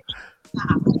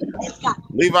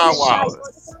 Levi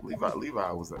Wallace.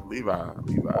 Levi was a Levi.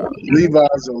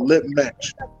 Levi's a lip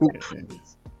match.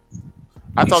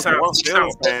 I thought there were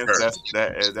Steelers fans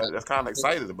that's kind of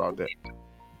excited about that.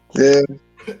 Yeah,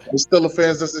 the Steelers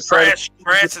fans that's excited.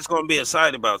 Trash is going to be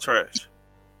excited about trash.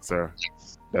 Sir,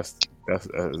 that's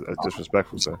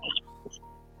disrespectful, sir.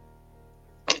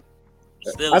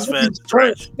 Steelers fans are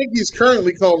trash. I think he's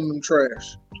currently calling them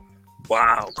trash.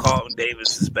 Wow, Carlton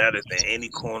Davis is better than any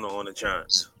corner on the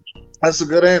Giants. That's a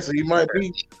good answer. He might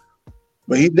be,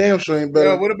 but he damn sure ain't better.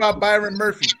 Yeah, what about Byron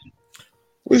Murphy?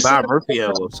 Byron Murphy had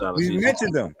a little solid We season.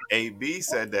 mentioned them. AB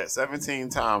said that 17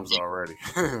 times already.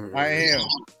 I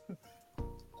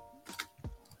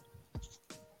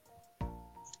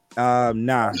am.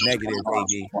 Nah, negative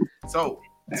AB. So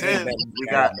 10, we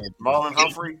got Marlon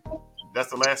Humphrey. That's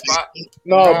the last spot.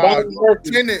 No, Byron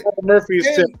Murphy. 10 Murphy is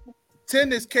 10.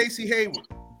 10 is Casey Hayward.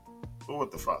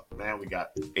 What the fuck, man? We got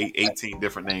 18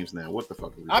 different names now. What the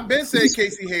fuck? I've been saying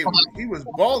Casey Hayward. He was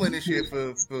balling this year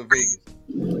for Vegas.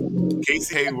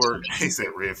 Casey Hayward. He said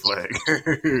red flag.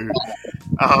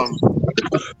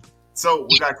 So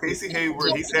we got Casey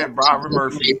Hayward. He said Byron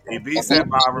Murphy. AB said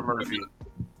Byron Murphy.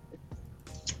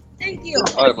 Thank you.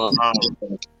 All right, Mom.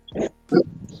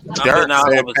 Derek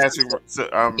said Patrick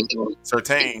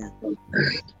Surtain.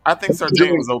 I think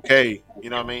Surtain was okay. You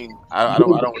know what I mean? I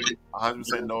don't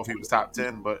 100% know if he was top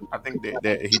 10, but I think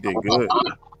that he did good.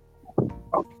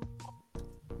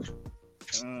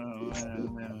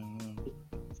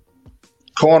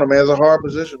 Corner, man, it's a hard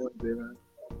position right there, man.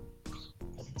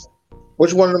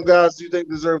 Which one of them guys do you think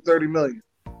deserve $30 million?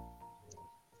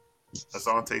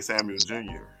 Asante Samuel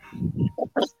Jr.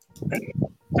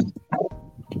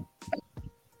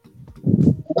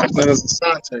 That is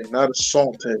Asante, not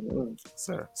Asante.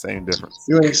 Sir, same difference.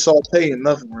 You ain't sauteing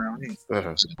nothing around here.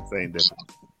 Same difference.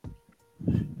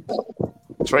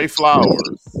 Trey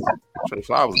Flowers. Trey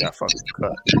Flowers got fucking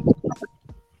cut.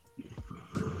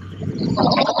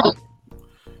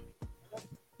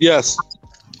 Yes.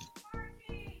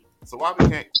 So why we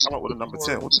can't come up with a number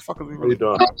 10? What the fuck are we really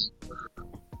doing?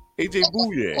 AJ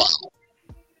Bouye.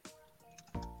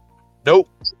 Nope.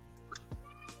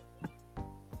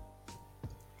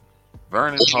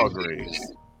 Vernon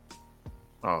Hargreaves.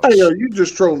 Oh, Hey, yo, you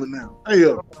just trolling now. Hey,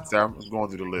 yo. sir, I'm going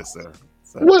through the list, sir.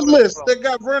 What list that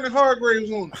got Vernon Hargreaves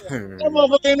on it? That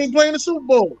motherfucker ain't even playing the Super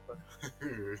Bowl.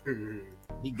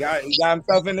 He got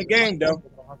himself in the game though.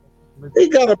 He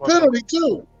got a penalty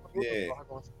too. Yeah.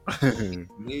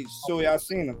 Need to show y'all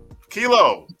seen him.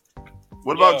 Kilo.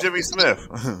 What about Jimmy Smith?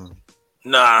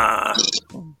 Nah.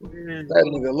 That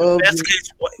nigga loves Best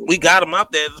case, we got him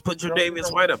up there. Let's put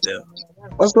Tre'Davious White up there.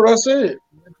 That's what I said.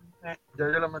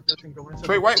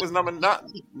 Trey White was number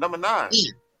 9.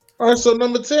 All right, so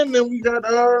number 10, then we got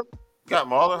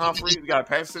Marlon Humphrey, we got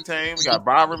Patrick Surtain, we got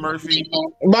Byron Murphy.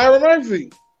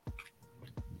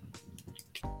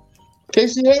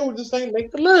 Casey Hayward just ain't make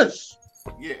the list.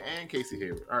 Yeah, and Casey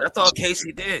Hayward. Right. That's all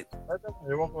Casey did. No,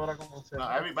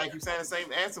 everybody keeps saying the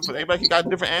same answer, but everybody got a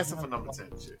different answer for number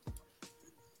 10. Shit.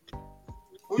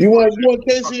 You want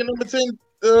Casey at number 10,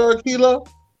 Kilo?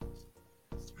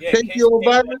 Yeah, Casey over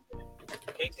Byron?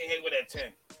 Casey Hayward at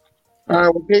 10. All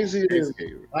right, well, Casey is.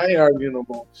 I ain't arguing no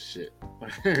more. Shit.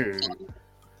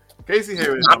 Casey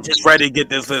Hayward. I'm just ready to get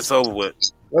this list over with.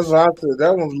 That's what I said.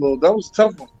 That was a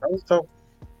tough one. That was tough.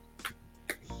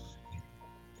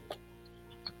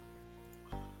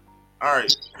 All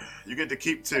right, you get to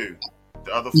keep 2.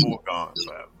 The other 4 gone.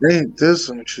 Ain't this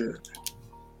some shit?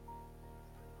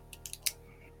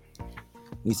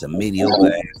 Need some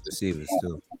mediocre ass receivers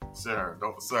too. Sir,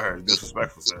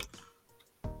 disrespectful, sir.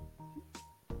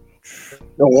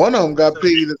 No, one of them got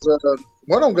paid.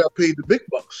 One of them got paid the big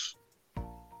bucks.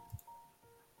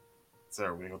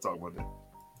 Sir, we ain't gonna talk about that.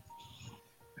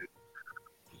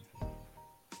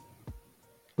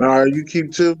 All right, you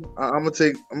keep 2. I'm gonna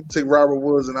take Robert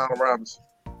Woods and Allen Robinson.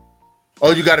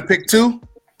 Oh, you got to pick 2?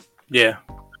 Yeah.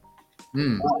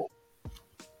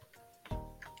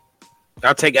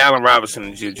 I'll take Allen Robinson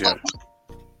and Juju.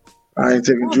 I ain't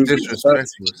taking Juju.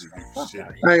 Disrespectful.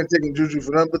 I ain't taking Juju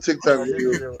for nothing but TikTok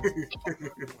videos.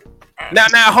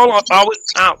 Now, hold on. I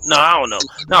don't know.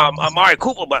 No, Amari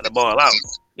Cooper about to ball out.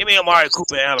 Give me Amari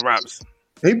Cooper and Allen Robinson.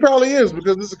 He probably is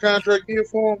because this is a contract year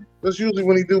for him. That's usually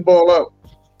when he do ball out.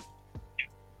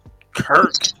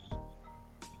 Kirk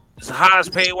is the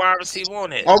highest paid wide receiver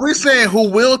on it. Are we saying who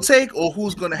will take or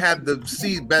who's going to have the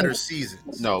better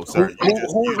seasons? No, sir.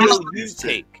 Who will you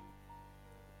take?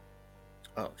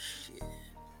 Oh, shit.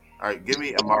 All right, give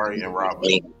me Amari and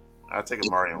Robinson. I'll take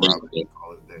Amari and Robinson.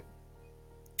 Call it a day.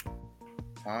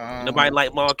 Nobody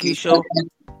like Marquise Show?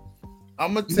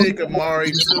 I'm going to take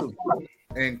Amari, too.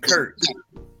 And Kirk.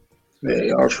 Yeah,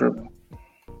 y'all tripping.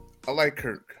 I like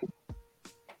Kirk.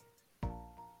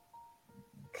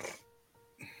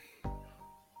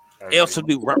 Also,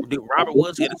 do Robert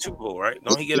Woods get a Super Bowl, right?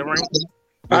 Don't he get a ring?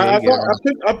 I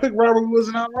picked Robert Woods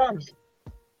and Allen Robinson.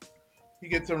 He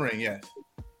gets a ring, yes.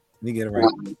 You get it right.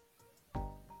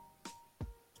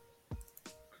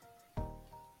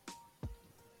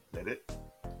 That it?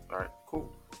 All right,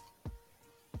 cool.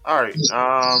 All right,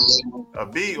 a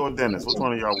B or Dennis? Which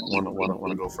one of y'all want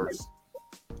to go first?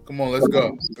 Come on, let's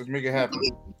go. Let's make it happen.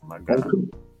 My God.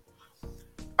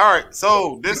 All right,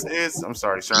 so this is. I'm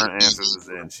sorry, Sharon answers is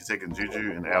in. She's taking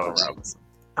Juju and Allen Robinson.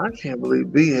 I can't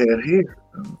believe B had here.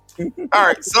 All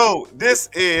right, so this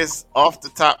is Off the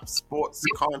Top Sports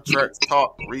Contracts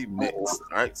Talk Remix. All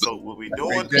right, so what we're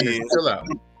doing is chill out.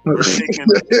 We're taking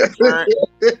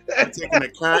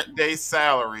the current day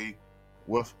salary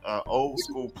with an old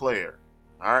school player.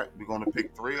 All right, we're going to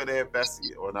pick three of their best,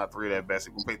 or not three of their best.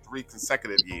 We're going to pick 3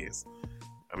 consecutive years,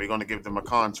 and we're going to give them a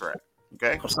contract.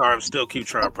 Okay. I'm sorry, I'm still keep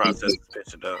trying to process this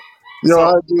picture, though. Yo,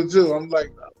 I do too. I'm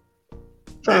like,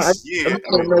 this year,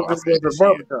 this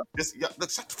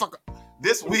shut the fuck up.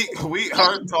 This week we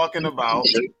are talking about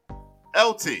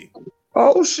LT.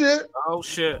 Oh shit!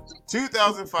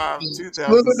 2005,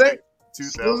 2006,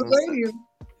 2007.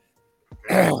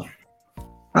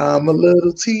 I'm a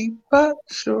little teapot,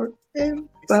 short and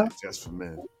fat. Just for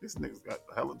men. This nigga's got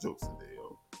a hella jokes in there,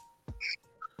 yo.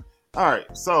 All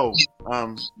right, so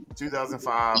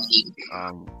 2005,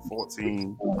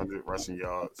 1,400 rushing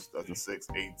yards. 2006,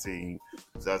 18.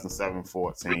 2007,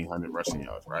 1,400 rushing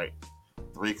yards. Right,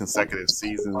 3 consecutive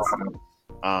seasons.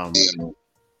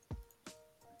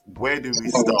 Where do we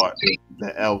start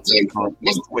the LT?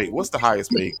 What's the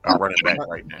highest paid running back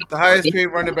right now? The highest paid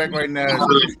running back right now is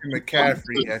Christian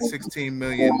McCaffrey at $16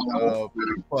 million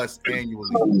plus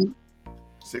annually.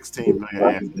 16 million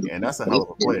annually, and that's a hell of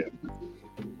a player.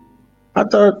 I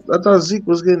thought Zeke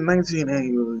was getting 19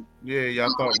 annually. Yeah,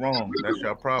 y'all thought wrong. That's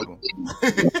your problem.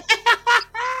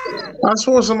 I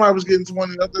swore somebody was getting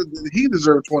 20. I thought he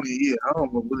deserved 20 a year. I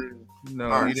don't know what it is. No,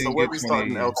 right, he didn't so where get we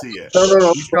 20 starting LT at?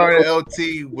 No. We started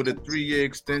LT with a 3-year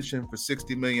extension for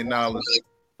 $60 million,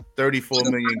 $34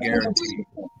 million guaranteed.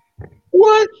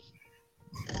 What?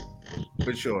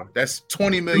 For sure. That's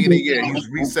 $20 million a year. He's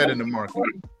resetting the market.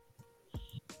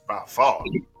 By far.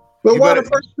 But why the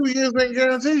first 2 years ain't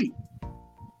guaranteed?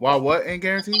 Why what ain't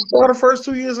guaranteed? Why the first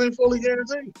 2 years ain't fully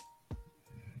guaranteed?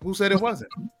 Who said it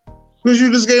wasn't? Because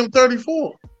you just gave him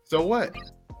 34. So what?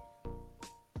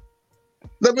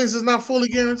 That means it's not fully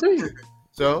guaranteed.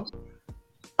 So?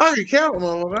 I can count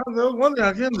on that. That's one thing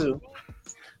I can do.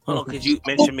 Hold on, could you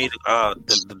mention me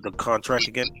the contract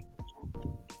again?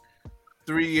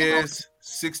 3 years,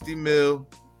 60 mil,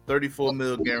 34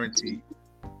 mil guaranteed.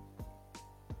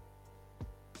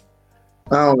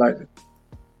 I don't like it.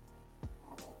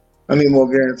 I need more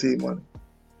guaranteed money.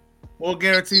 More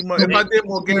guaranteed money. If I did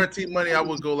more guaranteed money, I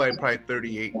would go like probably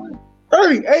 38.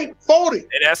 38, 40.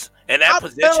 And that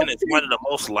position is one of the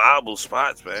most liable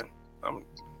spots, man.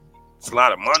 It's a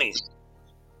lot of money.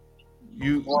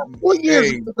 You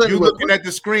looking at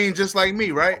the screen just like me,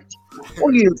 right?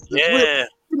 What years? Yeah.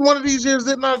 One of these years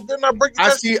did not break.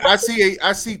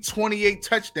 I see 28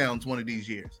 touchdowns one of these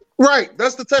years. Right,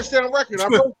 that's the touchdown record.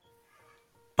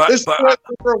 But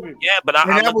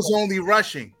that was only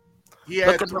rushing. He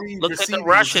had look at the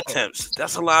rush attempts.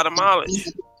 That's a lot of mileage.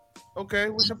 Okay,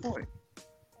 what's your point?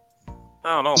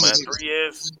 I don't know, man. 3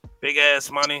 years, big ass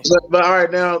money. But all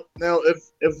right, now if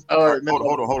all right,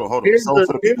 hold on. So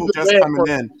for the people just coming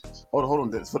in, hold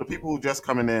on. For the people who just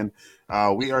coming in,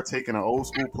 we are taking an old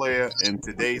school player in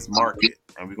today's market,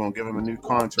 and we're gonna give him a new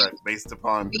contract based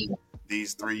upon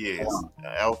these 3 years.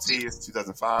 LT is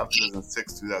 2005,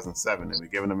 2006, 2007, and we're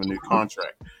giving him a new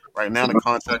contract. Right now, the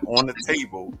contract on the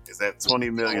table is at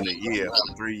 $20 million a year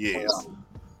for 3 years.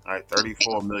 All right,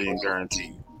 $34 million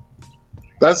guaranteed.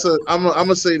 I'm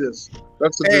gonna say this.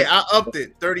 I upped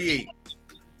it, 38.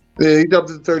 Yeah, he jumped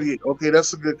to 38. Okay,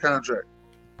 that's a good contract.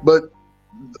 But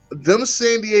them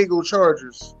San Diego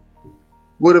Chargers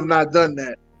would have not done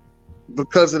that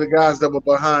because of the guys that were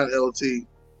behind LT,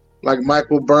 like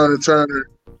Michael Turner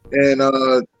and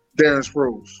Darren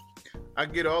Sproles. I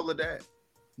get all of that.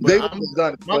 They would have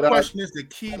done it. My question is the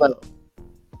key, though.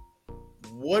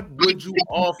 What would you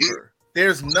offer?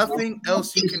 There's nothing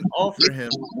else you can offer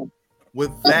him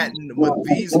with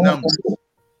these numbers.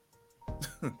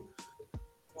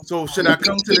 So should I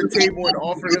come to the table and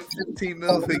offer him $15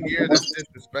 million a year? That's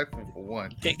disrespectful for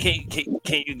one. Can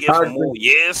you give him more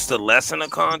years to lessen the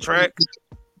contract?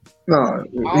 No,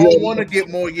 I don't want to get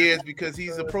more years because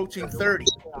he's approaching 30.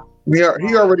 He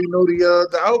already know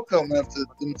the outcome after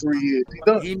them 3 years.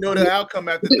 He know the outcome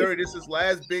after 30. This is his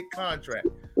last big contract.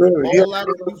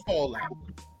 Fall out.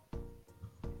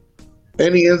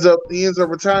 And he ends up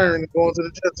retiring and going to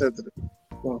the Jets after that.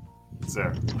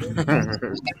 Sir.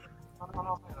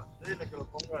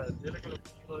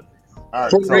 All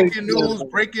right,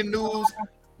 breaking news.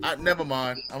 Never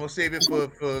mind. I'm gonna save it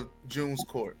for June's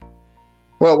court.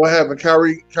 Well, what happened?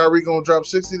 Kyrie gonna drop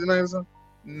 60 tonight or something?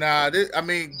 Nah,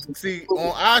 see,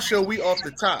 on our show we off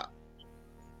the top.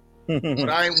 But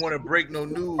I ain't want to break no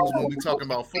news when we talking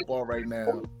about football right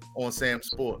now on Sam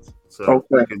Sports. So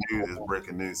breaking news is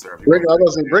breaking news, sir. I was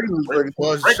gonna say breaking news.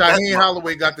 Well, Shaheen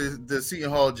Holloway got the Seton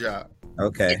Hall job.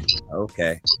 Okay.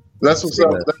 That's what's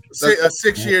up. A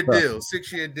 6-year deal.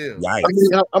 6-year deal. Yikes. I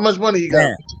mean, how much money you got?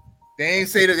 Damn. They ain't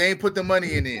say that they ain't put the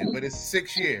money in there, but it's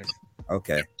 6 years.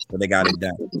 Okay, so they got it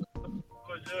done.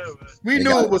 We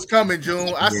knew it was coming,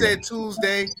 June. I said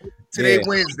Tuesday, today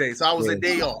Wednesday, so I was a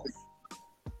day off.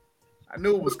 I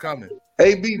knew it was coming.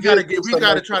 Hey, we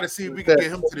gotta try to see if we can get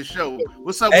him to the show.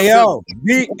 What's up? Hey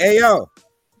yo.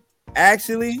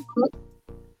 Actually,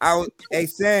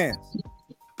 Sam,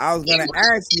 I was gonna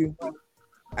ask you.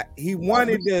 He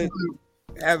wanted to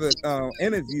have an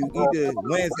interview either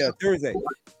Wednesday or Thursday.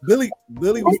 Billy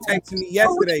was texting me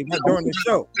yesterday during the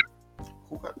show.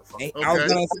 I was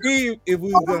gonna see if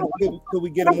we was gonna could we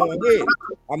get him on here.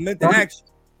 I meant to ask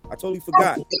you. I totally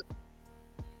forgot.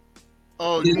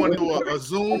 Oh, you want to do a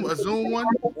Zoom one?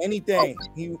 Anything.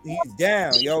 He's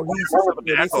down, yo. They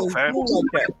say he's cool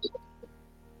like that.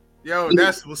 Yo,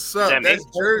 that's what's up. That's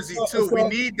Jersey too. We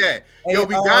need that. Yo,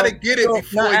 we gotta get it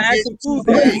before it gets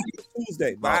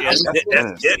Tuesday. That's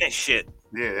Dennis shit.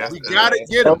 Yeah, we gotta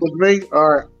get him. All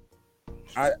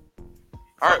right.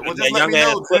 All right, well, just let me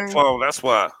know. That's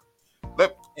why.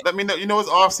 Let me know. You know it's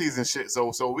off season shit,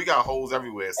 so we got holes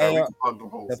everywhere. So we can plug them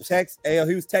holes.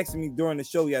 He was texting me during the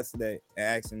show yesterday and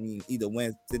asking me either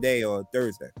Wednesday today or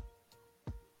Thursday.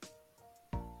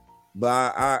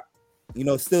 But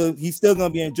he's still gonna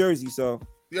be in Jersey, so.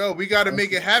 Yo, we gotta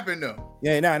make it happen though.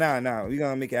 Yeah, no. We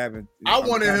gonna make it happen. I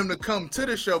wanted him to come to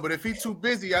the show, but if he's too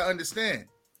busy, I understand.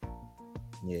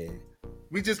 Yeah.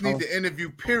 We just need the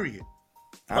interview, period.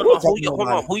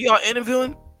 Who y'all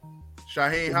interviewing?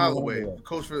 Shaheen Holloway,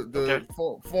 coach for the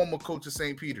former coach of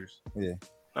St. Peter's. Yeah.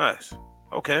 Nice.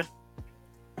 Okay.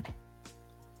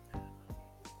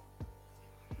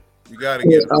 You gotta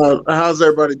get how's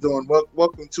everybody doing?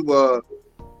 Welcome to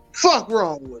fuck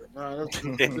wrong with it.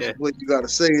 That's what you gotta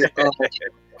say.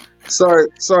 Sorry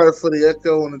for the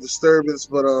echo and the disturbance,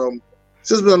 but it's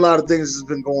just been a lot of things that's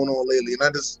been going on lately, and I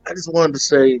just wanted to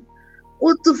say,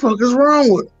 what the fuck is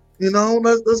wrong with it?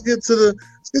 Let's get to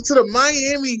the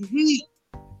Miami Heat.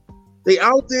 They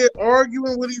out there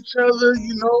arguing with each other.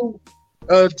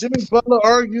 Jimmy Butler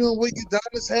arguing with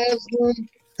Udonis Haslem.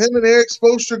 Him and Eric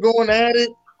Spoelstra going at it.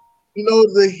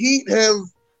 The Heat have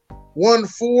won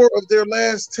 4 of their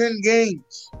last 10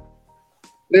 games.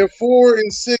 They're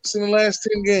 4-6 in the last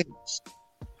 10 games.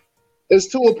 It's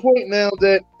to a point now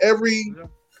that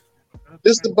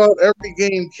just about every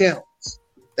game counts.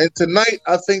 And tonight,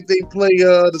 I think they play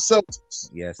the Celtics.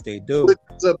 Yes, they do.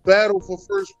 It's a battle for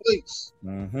first place.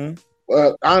 Mm-hmm.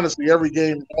 Honestly, every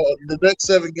game, the next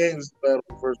 7 games is a battle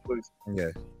for first place.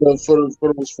 Yeah. For those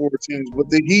 4 teams. But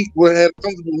the Heat will have a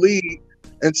comfortable lead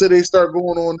until they start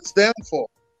going on this downfall.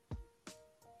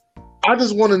 I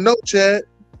just want to know, Chad,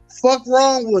 fuck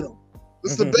wrong with them.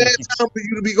 It's a bad time for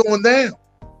you to be going down.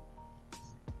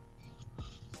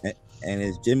 And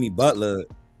it's Jimmy Butler,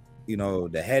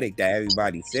 the headache that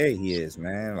everybody say he is,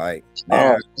 man. Like,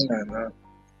 man,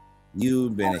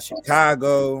 you've been in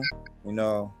Chicago,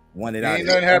 wanted out. Ain't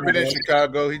nothing happened in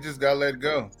Chicago. He just got let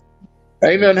go.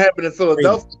 Ain't nothing happened in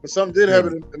Philadelphia, but something did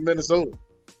happen in Minnesota.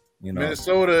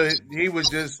 Minnesota, he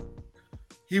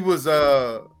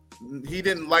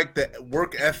didn't like the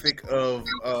work ethic of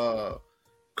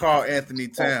Karl Anthony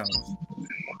Towns.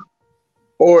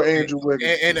 Or Andrew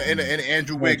Wiggins. And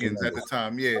Andrew Wiggins at the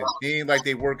time. Yeah, he ain't like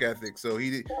they work ethic, so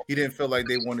he didn't feel like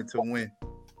they wanted to win.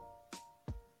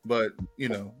 But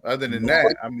other than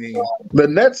that, I mean, the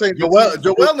Nets ain't Joel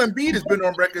Embiid has been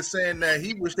on record saying that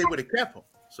he wished they would have kept him.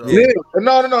 So yeah,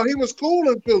 no, he was cool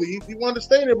in Philly. He wanted to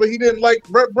stay there, but he didn't like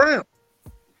Brett Brown.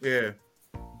 Yeah.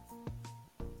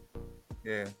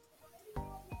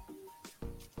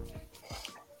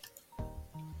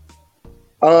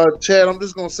 Chad, I'm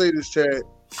just gonna say this, Chad.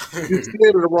 You're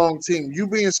scared of the wrong team. You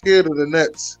being scared of the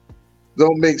Nets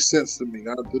don't make sense to me.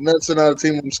 The Nets are not a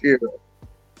team I'm scared of.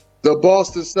 The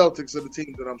Boston Celtics are the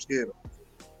team that I'm scared of.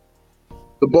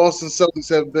 The Boston Celtics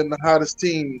have been the hottest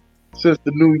team since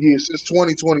the new year, since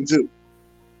 2022.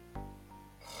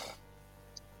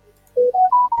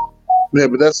 Yeah,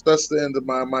 but that's the end of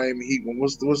my Miami Heat one.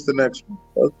 What's the next one?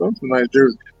 That's a nice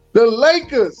jersey. The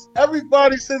Lakers.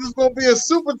 Everybody said it's going to be a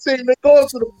super team. They're going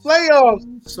to the playoffs.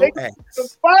 They go to the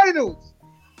finals.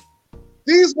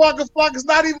 These Waka Flockas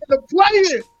not even the playing.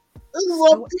 This is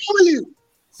what I'm telling you.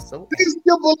 These are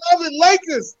your beloved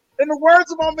Lakers. In the words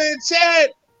of my man Chad,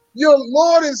 your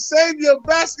Lord and Savior of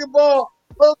basketball,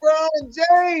 LeBron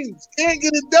James, can't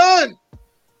get it done.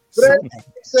 But everybody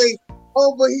say,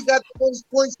 oh, but he got the most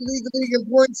points to lead the league in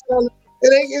points.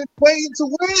 It ain't playing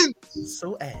to win.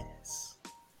 So ass.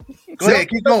 Go ahead,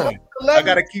 keep going. I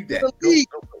gotta keep that. Go.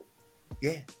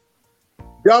 Yeah.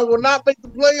 Y'all will not make the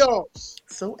playoffs.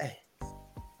 So ass.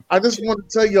 I just want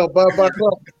to tell y'all bye-bye.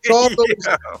 To all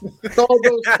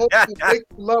those Lake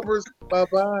lovers,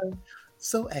 bye-bye.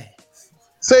 So ass.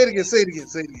 Say it again.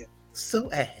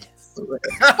 So ass.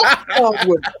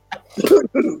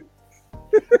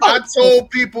 I told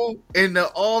people in the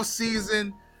off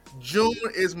season, June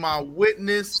is my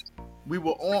witness. We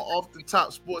were on Off the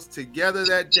Top Sports together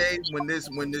that day when this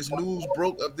news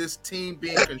broke of this team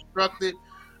being constructed.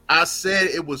 I said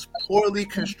it was poorly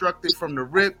constructed from the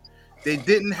rip. They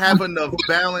didn't have enough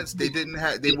balance. They didn't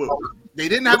have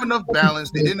enough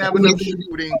balance. They didn't have enough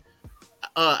shooting,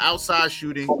 outside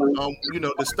shooting.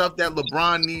 The stuff that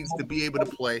LeBron needs to be able to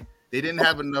play. They didn't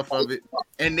have enough of it,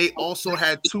 and they also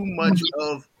had too much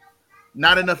of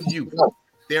not enough youth.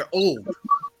 They're old,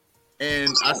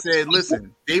 and I said,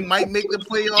 listen, they might make the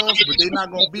playoffs, but they're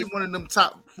not going to be one of them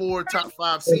top 4, top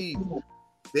 5 seeds.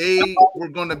 They were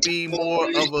going to be more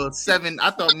of a 7. I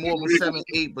thought more of a 7,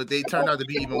 8, but they turned out to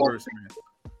be even worse, man.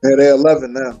 Yeah, they're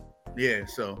 11 now. Yeah,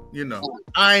 so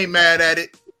I ain't mad at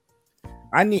it.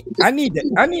 I need the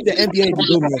NBA to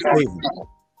do me a favor.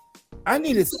 They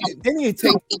need to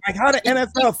take like how the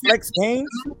NFL flex games.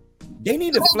 They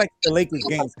need to flex the Lakers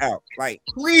games out. Like,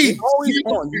 please, always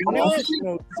on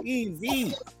national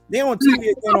TV. They're on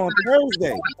TV again on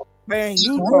Thursday. Man,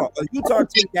 Utah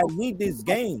team that need this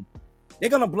game. They're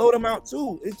gonna blow them out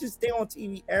too. It's just they're on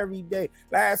TV every day.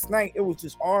 Last night it was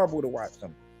just horrible to watch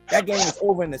them. That game was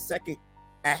over in the second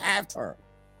at halftime.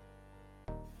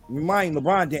 Remind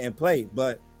LeBron didn't play,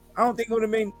 but I don't think it would have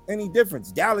made any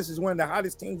difference. Dallas is one of the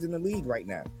hottest teams in the league right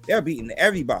now. They're beating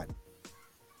everybody.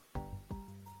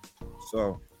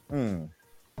 So, and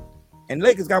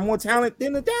Lakers got more talent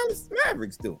than the Dallas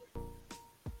Mavericks do.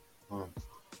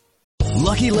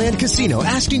 Lucky Land Casino,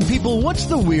 asking people, what's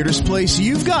the weirdest place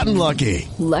you've gotten lucky?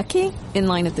 Lucky? In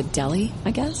line at the deli,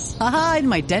 I guess? Aha, in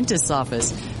my dentist's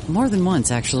office. More than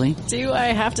once, actually. Do I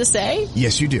have to say?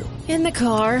 Yes, you do. In the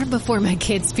car before my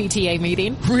kids' PTA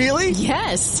meeting. Really?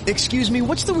 Yes. Excuse me,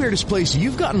 what's the weirdest place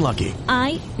you've gotten lucky?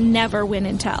 I never win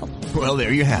and tell. Well,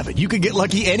 there you have it. You can get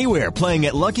lucky anywhere, playing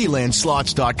at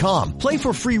LuckyLandSlots.com. Play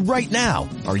for free right now.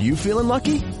 Are you feeling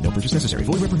lucky? No purchase necessary.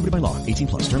 Void where prohibited by law.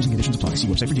 18+. Terms and conditions apply. See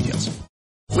website for details.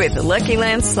 With the Lucky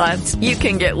Land Slots, you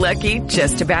can get lucky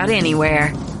just about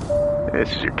anywhere.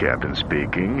 This is your captain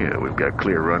speaking. We've got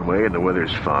clear runway and the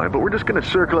weather's fine, but we're just going to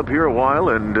circle up here a while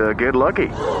and get lucky.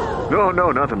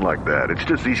 No, nothing like that. It's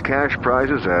just these cash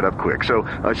prizes add up quick. So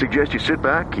I suggest you sit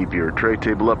back, keep your tray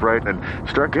table upright, and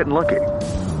start getting lucky.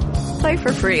 Play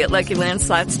for free at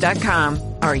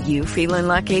LuckyLandSlots.com. Are you feeling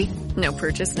lucky? No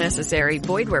purchase necessary.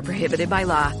 Void where prohibited by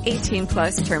law.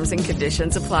 18+ terms and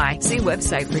conditions apply. See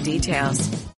website for details.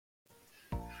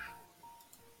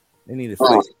 They need to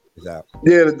flex this out.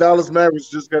 Yeah, the Dallas Mavericks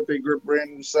just got their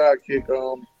brand new sidekick,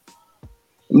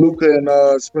 Luka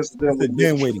and Spencer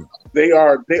Dinwiddie. They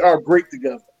are great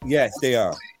together. Yes, they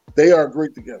are. They are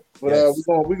great together. But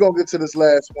we're gonna get to this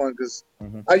last one because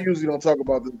I usually don't talk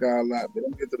about this guy a lot, but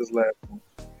I'm gonna get to this last one.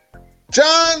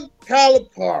 John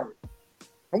Calipari.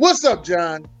 And what's up,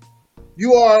 John?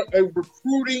 You are a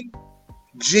recruiting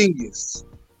genius.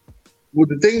 With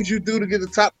the things you do to get the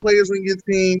top players on your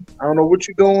team, I don't know what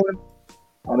you're doing.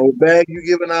 I don't know what bag you're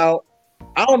giving out.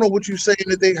 I don't know what you're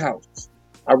saying at their house.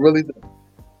 I really don't.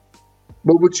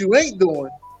 But what you ain't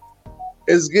doing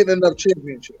is getting enough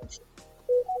championships.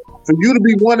 For you to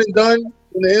be one and done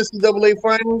in the NCAA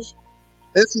finals,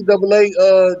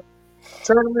 NCAA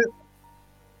tournament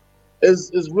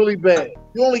is really bad.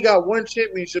 You only got one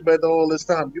championship at all this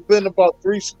time. You've been about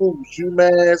 3 schools,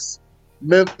 UMass,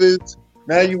 Memphis,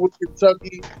 now you with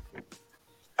Kentucky.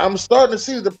 I'm starting to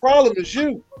see the problem is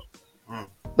you.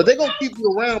 But they're going to keep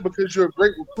you around because you're a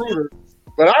great recruiter.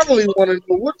 But I really want to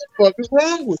know what the fuck is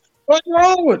wrong with you? What's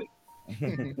wrong with it?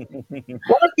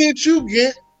 Why can't you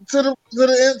get to the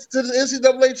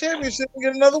NCAA championship and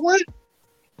get another win?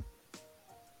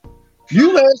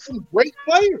 You had some great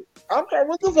players. I'm like,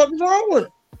 what the fuck is wrong with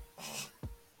it?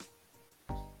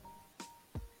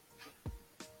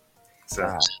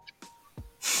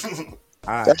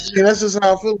 That's just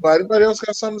how I feel about it. Anybody else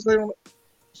got something to say on it?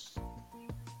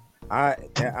 I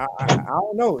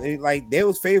don't know. Like they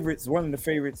was favorites, one of the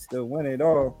favorites to win it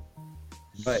all,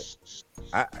 but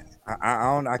I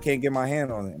don't. I can't get my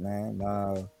hand on it, man.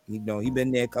 He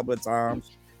been there a couple of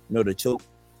times. The choke.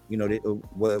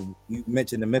 Well, you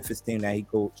mentioned the Memphis team that he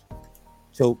coached,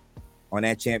 choke on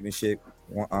that championship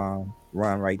run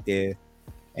right there,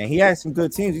 and he had some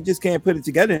good teams. He just can't put it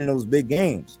together in those big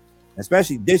games,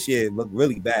 especially this year. It looked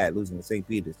really bad losing to St.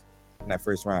 Peter's in that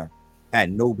first round.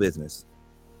 Had no business.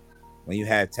 When you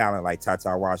have talent like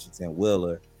Tata Washington,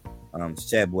 Wheeler,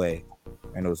 Shebway,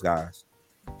 and those guys,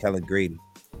 Kellen Grady,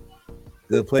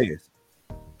 good players.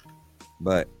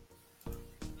 But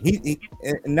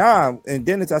and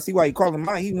Dennis, I see why you call him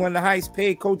out. He's one of the highest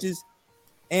paid coaches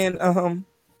in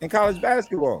college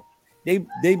basketball. They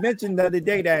mentioned the other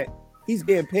day that he's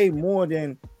getting paid more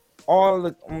than all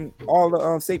the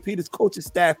St. Peter's coaching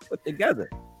staff put together.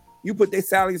 You put their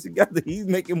salaries together, he's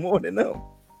making more than them.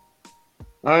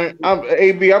 I'm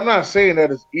AB. I'm not saying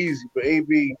that it's easy, but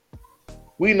AB,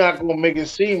 we not gonna make it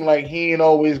seem like he ain't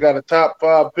always got a top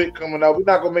 5 pick coming out. We're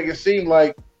not gonna make it seem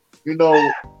like he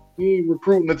ain't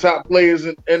recruiting the top players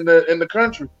in the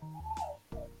country.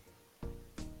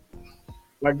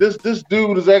 Like this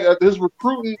dude is his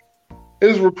recruiting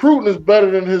is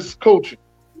better than his coaching.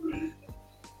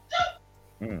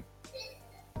 I'm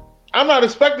not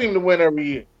expecting him to win every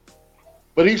year,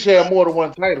 but he should have more than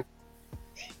one title.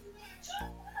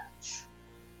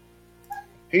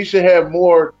 He should have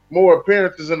more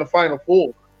appearances in the Final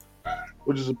Four,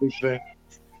 which is a big thing.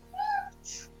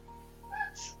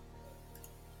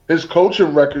 His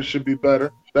coaching record should be better.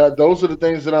 Those are the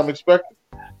things that I'm expecting.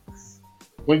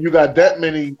 When you got that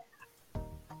many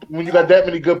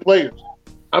good players.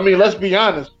 I mean, let's be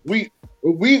honest. We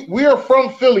are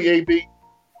from Philly, AB,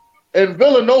 and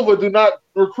Villanova do not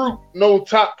recruit no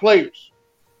top players.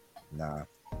 Nah,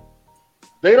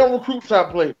 they don't recruit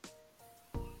top players.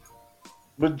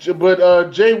 But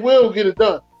Jay will get it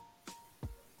done.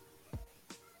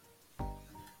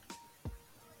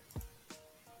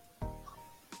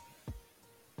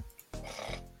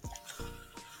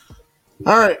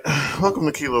 All right, welcome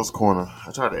to Kilo's Corner.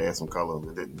 I tried to add some color, but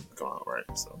it didn't come out right.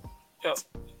 So, yo,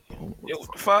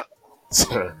 what the fuck?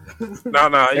 Sir.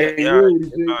 No,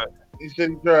 he said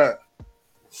he tried.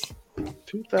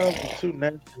 2002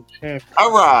 national champion.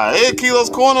 All right, hey, Kilo's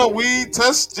Corner. We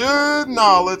test your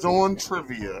knowledge on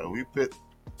trivia. We put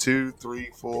 2,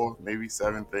 3, 4, maybe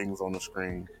 7 things on the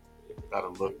screen. Gotta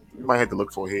look. You might have to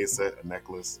look for a headset, a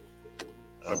necklace.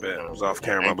 I bet it was off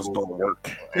camera. I was doing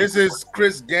work. This is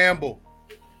Chris Gamble.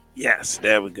 Yes,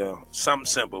 there we go. Something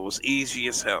simple. It was easy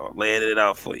as hell. Laying it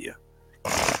out for you.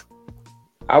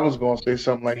 I was going to say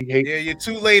something like he hates. Yeah, you're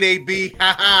too late, AB.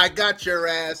 I got your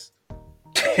ass.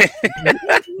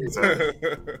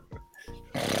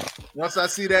 Once I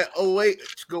see that 08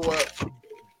 go up.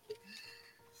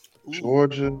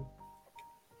 Georgia,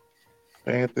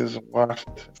 Panthers, and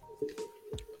Washington.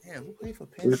 Damn, who played for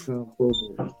Panthers?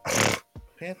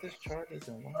 Panthers, Chargers,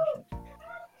 and Washington.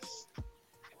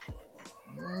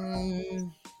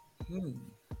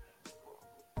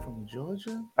 From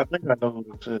Georgia? I think I know who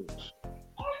this is.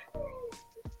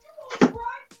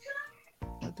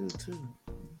 I do too.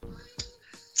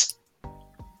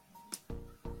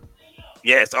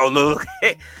 Yes. Oh, look.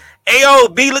 Hey, yo,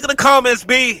 B, look at the comments,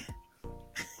 B.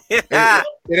 It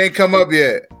ain't come up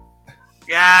yet.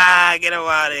 Yeah, get him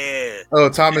out of here. Oh,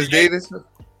 Thomas Davis?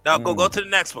 No, go to the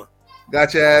next one.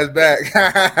 Got your ass back.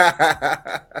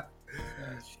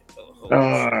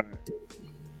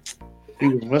 He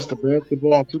was Mr.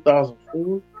 Basketball in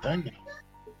 2004. Dang it.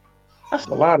 That's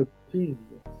a lot of teams.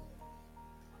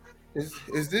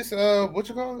 Is this what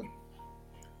you call it?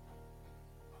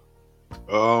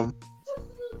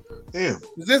 Damn.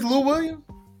 Is this Lou Williams?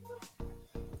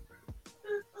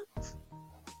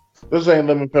 This ain't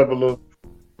Lemon Pepper Lou.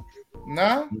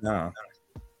 Nah. No.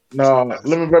 No,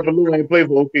 Lemon Pepper Lou ain't played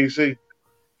for OKC.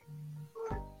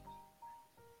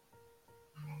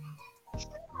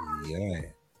 Yeah.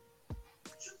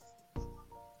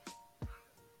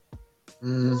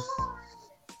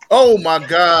 Oh my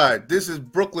God, this is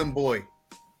Brooklyn boy,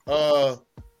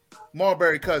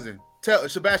 Marbury cousin,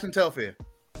 Sebastian Telfair.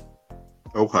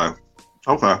 Okay,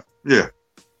 yeah.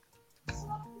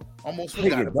 Almost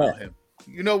forgot about him.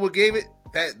 You know what gave it?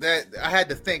 That I had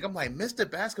to think. I'm like, Mr.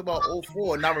 Basketball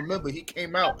 04, and I remember he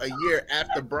came out a year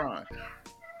after Bron.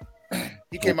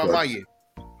 He came out my year.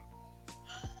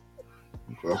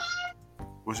 Okay.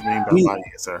 What you mean by my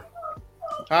year, sir?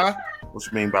 Huh? What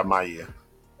you mean by my year?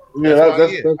 Yeah,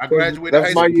 that's I graduated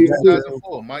high school in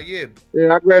 2004. My year.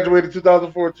 Yeah, I graduated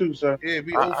 2004 too, sir. Yeah,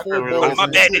 we 04 boys. My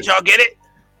bad. Did y'all get it?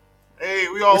 Hey,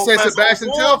 we all said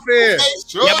Sebastian Telfair.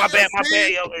 Yeah, my bad.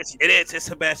 Yo, it's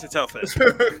Sebastian Telfair.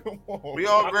 We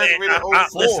all graduated 04.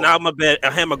 Listen, I'm a bad.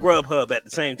 I had my Grubhub at the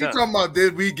same time. You talking about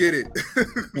did we get it?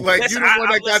 Like Listen, you the one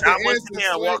that got the I went answer.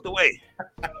 there and walked away.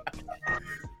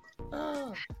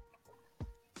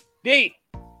 D.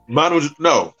 Mine was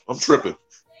no. I'm tripping.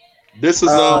 This is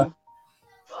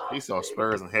He saw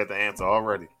Spurs and had the answer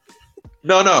already.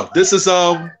 No. This is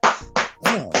Oh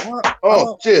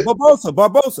shit.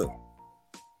 Barbosa.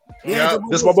 Yeah,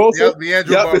 this Barbosa.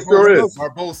 Leandro Yep, it sure is.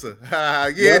 Barbosa.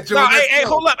 Yeah, Joe. No, hey,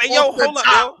 hold up. Hey, yo, hold up,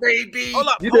 yo. Baby. Hold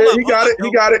up. He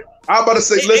got it. I'm about to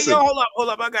say, listen. Hey, yo, hold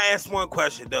up. I gotta ask one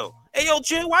question though. Hey, yo,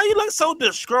 Jim, why you look so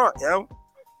distraught, yo?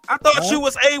 I thought you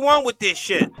was A1 with this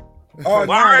shit. Oh,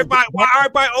 why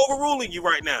everybody overruling you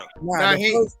right now?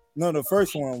 The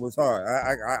first one was hard.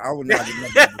 I would not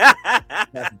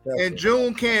remember. And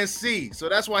June can't see, so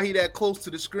that's why he that close to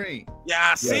the screen.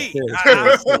 Yeah, I see.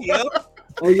 I see, yo.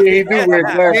 Oh yeah, he do wear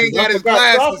glasses. He ain't got his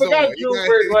glasses on. June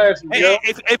wear glasses. Hey,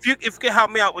 if you can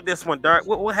help me out with this one, Dark,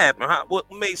 what happened? What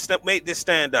made this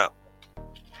stand out?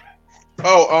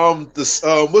 Oh,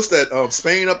 what's that?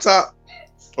 Spain up top,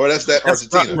 or that's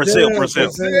Argentina? Brazil.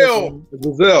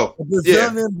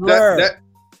 Brazilian blur.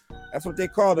 That's what they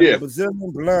call it. Yeah. The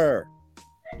Brazilian blur.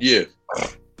 Yeah.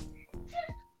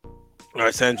 All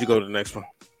right, Sam, you go to the next one.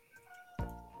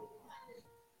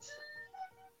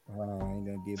 I ain't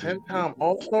gonna give 10-time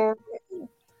All-Star.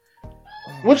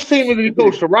 Which team did he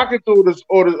coach? The Rockets or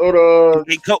the?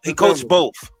 He coached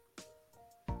both.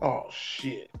 Oh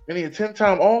shit! And he a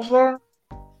 10-time All-Star.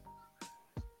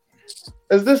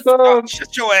 Is this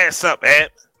shut your ass up,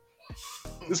 Ed.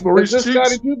 This Maurice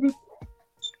Scottie Pippen?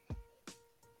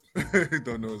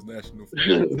 Don't know his national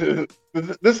football.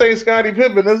 This ain't Scottie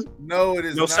Pippen, is it? No, it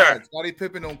is not. Sir. Scottie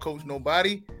Pippen don't coach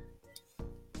nobody.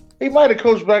 He might have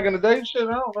coached back in the day. Shit,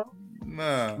 I don't know.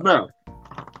 Nah. No.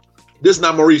 This is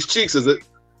not Maurice Cheeks, is it?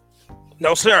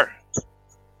 No, sir.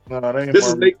 No, that ain't This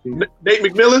is Nate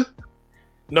McMillan?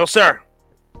 No, sir.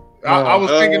 I was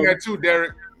thinking that too,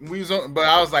 Derek. But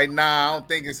I was like, nah, I don't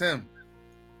think it's him.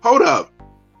 Hold up.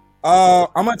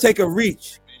 I'm gonna take a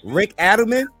reach. Rick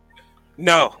Adelman?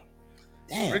 No.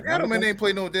 Damn, Rick Adelman ain't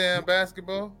play no damn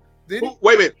basketball. Did he?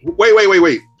 Wait a minute.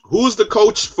 Wait. Who's the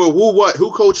coach for who? What?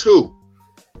 Who coached who?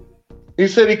 He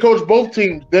said he coached both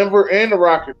teams, Denver and the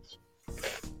Rockets.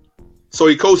 So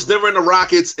he coached Denver and the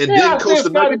Rockets, and then coached the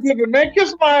Scottie Pippen, man.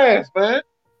 Kiss my ass, man.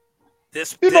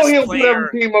 You know he don't put every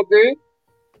team up there.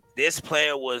 This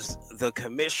player was the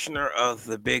commissioner of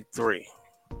the Big Three.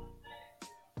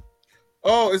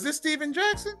 Oh, is this Steven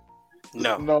Jackson?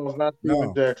 No, it's not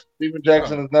Steven Jackson. Steven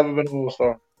Jackson has never been an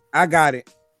All-Star. I got it.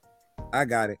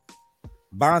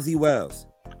 Bonzi Wells.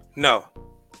 No.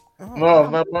 No,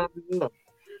 it's not Bonzi Wells.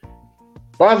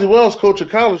 Bonzi Wells coach a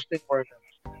college team right now.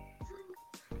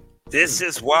 This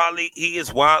is he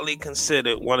is widely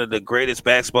considered one of the greatest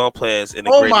basketball players in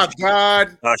the Oh my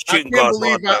God. shooting I can't guards.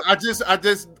 believe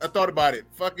I thought about it.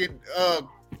 Fucking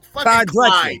Clyde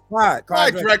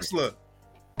Drexler.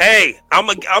 Hey, I'm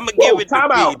gonna give it to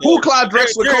B. Who Clyde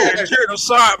Drexler coached? I'm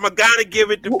sorry, I gotta give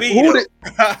it to B.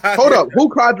 Hold up. Who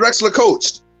Clyde Drexler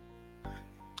coached?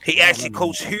 He actually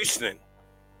coached Houston,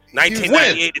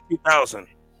 1998 to 2000.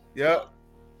 Yep.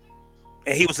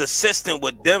 And he was assistant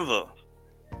with Denver,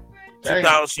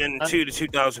 2002 to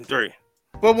 2003.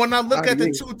 But when I look at the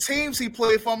two teams he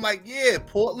played for, I'm like, yeah,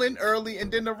 Portland early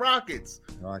and then the Rockets.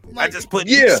 Like, I just put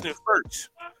Houston first.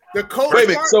 The coach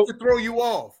starts to throw you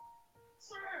off.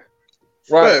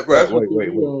 Right.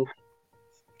 Wait.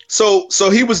 So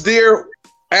he was there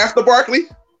after Barkley?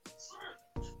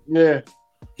 Yeah.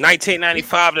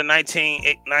 1995 to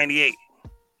 1998.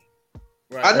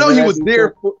 Right. I know he was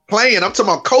there playing. I'm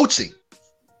talking about coaching.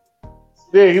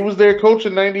 Yeah, he was there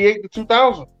coaching 98 to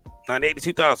 2000. 98 to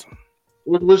 2000.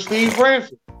 With Steve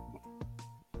Francis.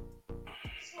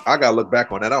 I gotta look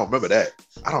back on that. I don't remember that.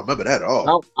 I don't remember that at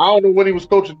all. I don't know when he was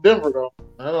coaching Denver though.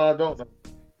 I don't know.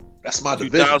 That's my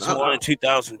division. 2001 and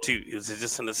 2002. He was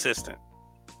just an assistant.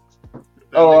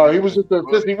 Oh, he was just the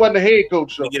assistant. He wasn't the head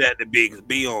coach. Look at that, the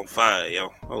be on fire, yo.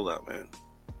 Hold up, man.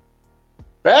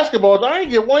 Basketball, I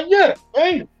ain't get one yet.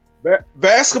 Damn.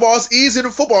 Basketball is easier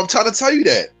than football. I'm trying to tell you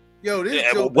that. Yo,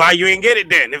 this well, why you ain't get it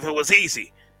then if it was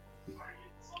easy?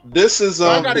 This is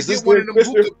I gotta get one of them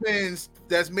hookah pins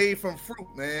that's made from fruit,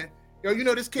 man. Yo, you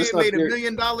know this kid made $1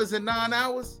 million in 9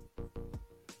 hours.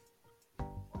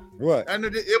 What? I know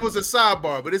it was a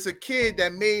sidebar, but it's a kid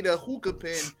that made a hookah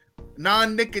pin,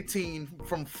 non-nicotine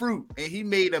from fruit, and he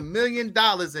made $1 million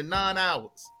in 9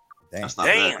 hours. That's not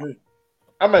bad.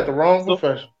 I'm at the wrong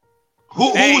profession.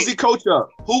 Who was he coach of?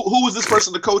 Who was this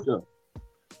person to coach of?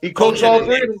 He coached all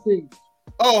three of them teams.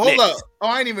 Oh, hold up. Oh,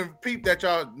 I ain't even peeped that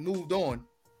y'all moved on.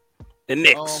 The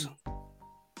Knicks.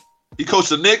 He coached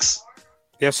the Knicks?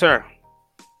 Yes, sir.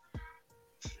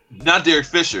 Not Derek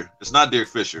Fisher. It's not Derek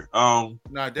Fisher. Nah,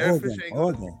 Derek Fisher ain't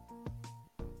Oregon.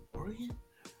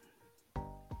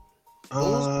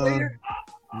 Player?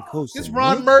 It's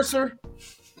Ron Mercer.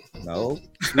 No.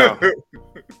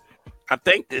 I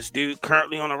think this dude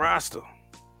currently on the roster.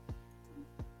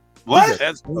 What?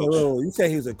 You say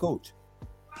he's a coach.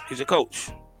 He's a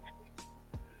coach.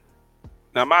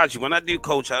 Now, mind you, when I do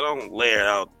coach, I don't lay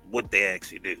out what they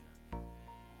actually do.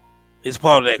 It's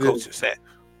part of that coaching staff.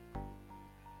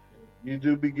 You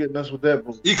do be getting us with that.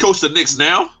 He coached the Knicks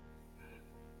now?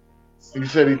 He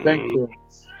said he thanked you.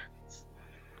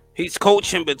 He's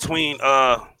coaching between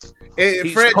Fred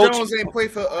Jones ain't play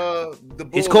for the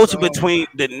Bulls. He's coaching between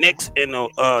the Knicks and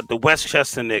the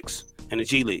Westchester Knicks in the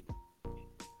G League.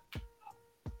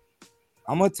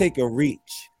 I'm gonna take a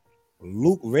reach.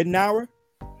 Luke Ridnour?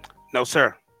 No,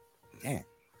 sir. Damn.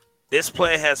 This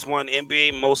player has won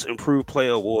NBA Most Improved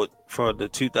Player Award for the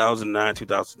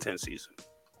 2009-2010 season.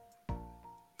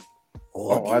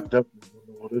 Oh, I definitely don't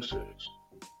know what this is.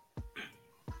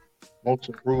 Most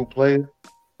improved player.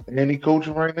 And he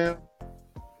coaching right now?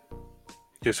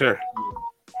 Yes, sir.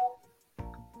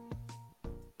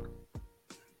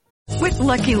 With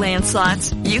Lucky Land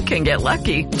Slots, you can get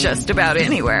lucky just about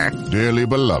anywhere. Dearly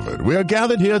beloved, we are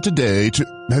gathered here today to...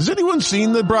 Has anyone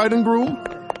seen the bride and groom?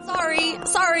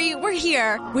 Sorry, we're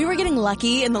here. We were getting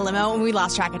lucky in the limo and we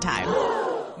lost track of time.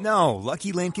 No,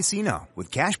 Lucky Land Casino,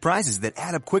 with cash prizes that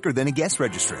add up quicker than a guest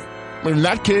registry. In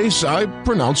that case, I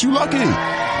pronounce you lucky.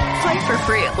 Play for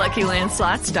free at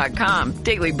LuckyLandSlots.com.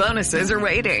 Daily bonuses are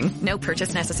waiting. No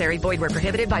purchase necessary. Void where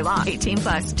prohibited by law.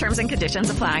 18+. Terms and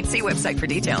conditions apply. See website for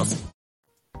details.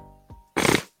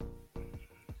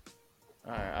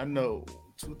 All right, I know.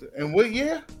 And what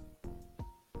year?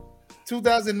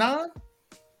 2009?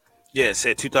 Yeah, it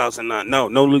said 2009.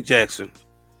 No Luke Jackson.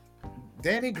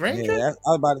 Danny Granger? Yeah, I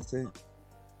was about to say.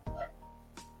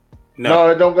 No,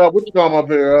 it don't got what you call him up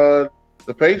here.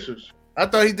 The Pacers. I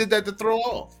thought he did that to throw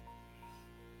off.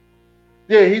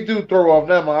 Yeah, he do throw off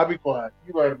that, man. I'll be quiet.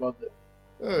 You right about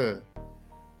that.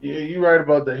 Yeah, you right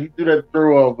about that. He do that to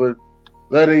throw off, but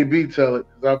let AB tell it,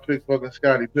 because I picked fucking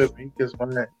Scottie Pippen. He kissed my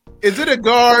neck. Is it a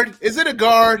guard?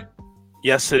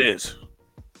 Yes, it is.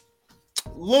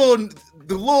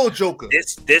 The little Joker.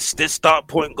 This start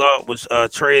point guard was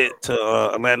traded to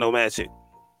Orlando Magic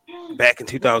back in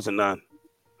 2009.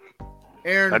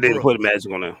 Aaron I didn't Brooks. put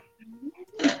Magic on there.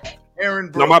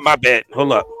 Aaron Brooks. No, my bad.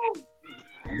 Hold up.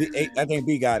 I think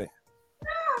B got it.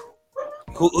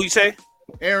 Who you say?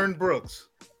 Aaron Brooks.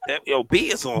 Yo,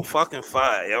 B is on fucking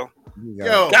fire, yo.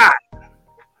 Yo, God.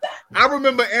 I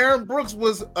remember Aaron Brooks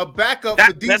was a backup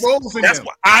for D Rose and That's them.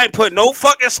 why I ain't put no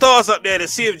fucking stars up there to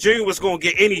see if Junior was gonna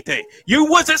get anything. You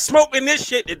wasn't smoking this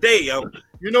shit today, yo.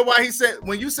 You know why he said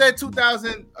when you said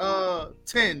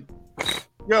 2010,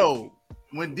 yo,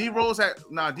 when D Rose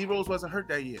wasn't hurt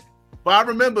that year. But I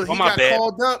remember he got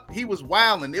called up. He was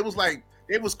wilding. It was like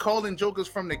they was calling jokers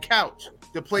from the couch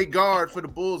to play guard for the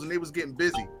Bulls, and they was getting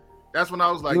busy. That's when I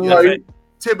was like,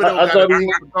 Thibodeau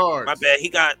got to guard. My bad. He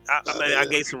got. I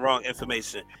gave some wrong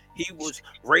information.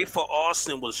 Ray for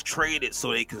Austin was traded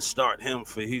so they can start him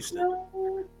for Houston.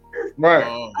 Right.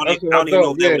 I don't even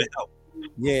know if that would help.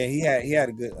 Yeah, he had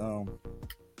a good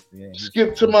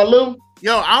Skip to my Lou.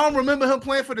 Yo, I don't remember him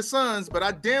playing for the Suns, but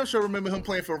I damn sure remember him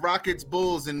playing for Rockets,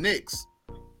 Bulls, and Knicks.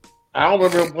 I don't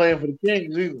remember him playing for the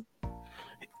Kings either.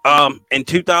 In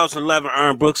 2011,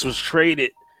 Aaron Brooks was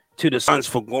traded to the Suns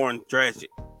for Goran Dragic.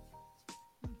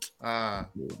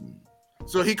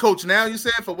 So he coached now, you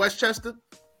said, for Westchester?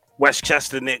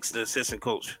 Westchester Knicks, the assistant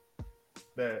coach.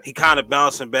 Bad. He kind of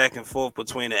bouncing back and forth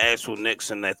between the actual Knicks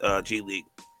and that G League.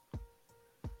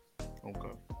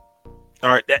 Okay. All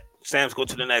right, Sam's go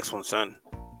to the next one, son.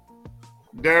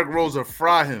 Derrick Rose will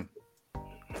fry him.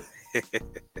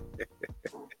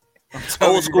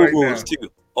 Old school rules too.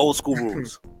 Old school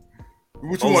rules.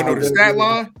 What you want to know? The stat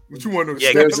line? What you want to know?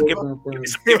 Yeah,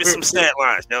 give me some stat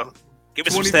lines, yo. Give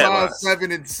me some stat lines.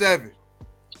 25, 7-7.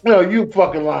 No, you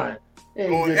fucking lying.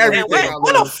 On everything.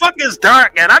 What the fuck is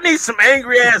Dirk, man? I need some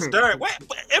angry ass Dirk.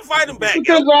 Invite him back.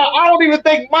 Because I don't even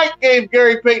think Mike gave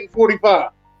Gary Payton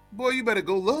 45. Boy, you better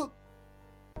go look.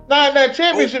 Nah, in that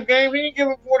championship game, he didn't give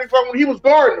him 45 when he was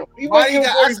guarding him. He wasn't giving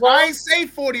 45. I ain't say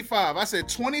 45. I said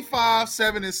 25,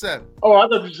 7-7. Oh, I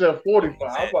thought you said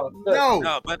 45. No,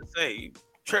 about to say you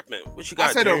tripping. What you got?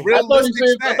 I said Jerry? a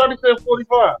realistic I thought he said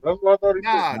 45. That's what I thought he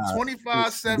said. Nah, 25,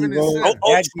 7-7.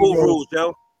 Old school rules,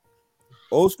 yo.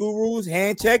 Old school rules,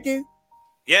 hand checking.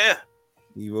 Yeah.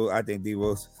 I think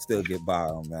D-Rose still get by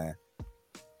on, man.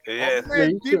 Yeah.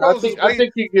 I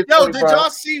think he gets. Yo,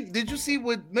 25. did you see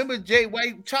what? Remember Jay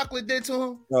White Chocolate did to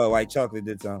him? Oh, White Chocolate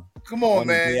did to him. Come on,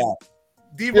 man.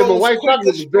 Yeah, but White Chocolate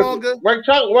was stronger. White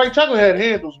Chocolate had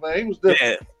handles, man. He was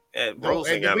different. Yeah, Rose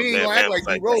ain't got he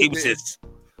was just.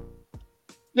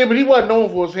 Yeah, but he wasn't known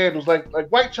for his handles. Like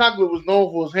White Chocolate was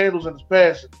known for his handles and his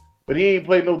passing, but he ain't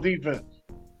played no defense.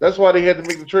 That's why they had to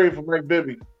make the trade for Mike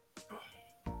Bibby.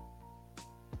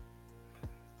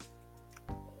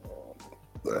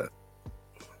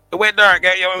 Wait, Dark,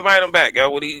 yo, invite him back, yo.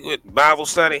 What Bible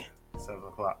study? 7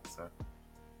 o'clock, sir.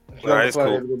 All right, it's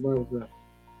cool.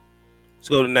 Let's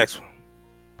go to the next one.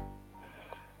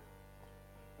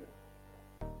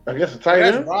 I guess a tight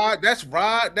end. That's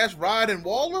Rod and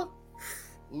Waller.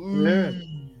 Yeah.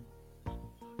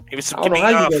 Give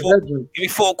me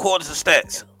 4 quarters of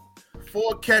stats.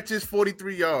 4 catches,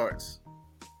 43 yards.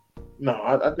 No,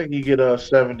 I think he get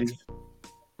 70.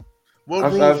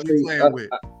 What rules are you playing with?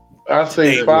 I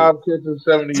say 5 catches,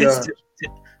 70 yards.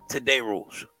 Today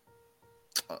rules.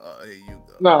 There you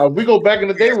go. No, if we go back in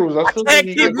the day rules, I still think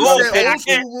he get old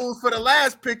school rules for the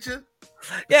last picture.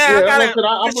 Yeah,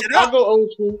 I go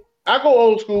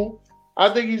old school.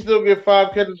 I think he still get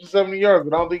 5 catches for 70 yards,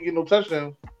 but I don't think he get no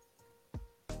touchdowns.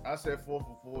 I said 4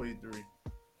 for 43.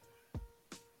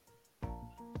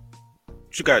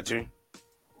 What you got, G?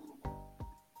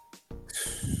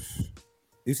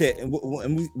 You said,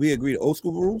 and we agreed old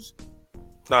school rules?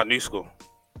 Not new school.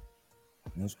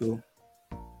 New school?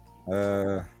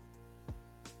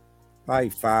 Probably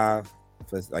 5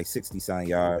 for like 60-something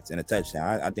yards and a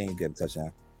touchdown. I think he get a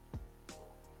touchdown.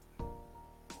 All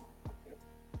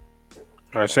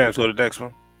right, Sam, go to the next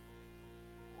one.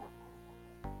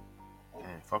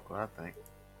 Man, fuck what I think.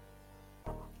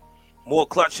 More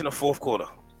clutch in the fourth quarter.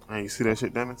 Man, you see that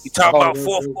shit, Dennis? You talk about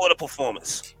fourth quarter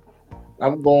performance.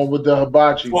 I'm going with the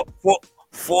Hibachi.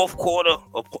 Fourth quarter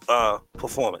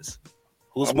performance.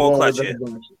 Who's more clutch here?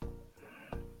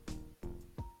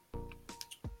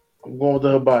 I'm going with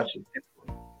the Hibachi.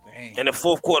 In the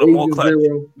fourth quarter, more clutch.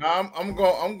 No, I'm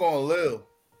going Lil.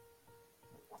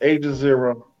 Age of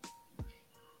 0.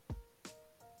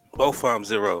 Both of them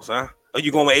zeros, huh? Are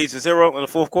you going with age of 0 in the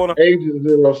fourth quarter? Age of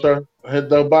 0, sir. I had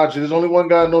the Hibachi. There's only one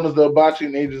guy known as the Hibachi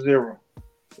in age of 0.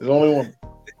 There's only one.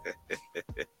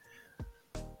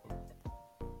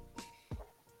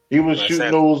 He was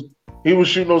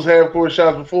shooting those half-court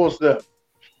shots before step.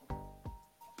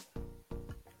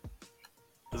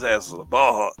 His ass was a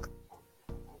ball hawk.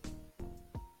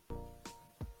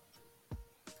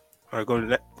 All right, go to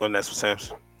the next one,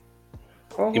 Samson.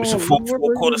 Give me some fourth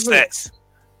quarter stats.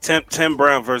 Tim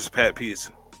Brown versus Pat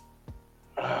Peterson.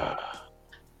 I'm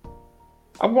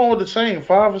going with the same.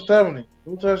 5 for 70.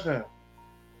 No touchdown.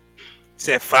 You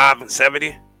said 5 and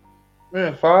 70?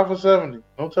 Man, 5 for 70.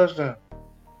 No touchdown.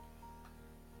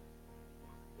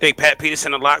 Think Pat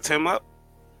Peterson locked him up?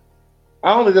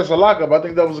 I don't think that's a lockup. I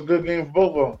think that was a good game for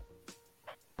both of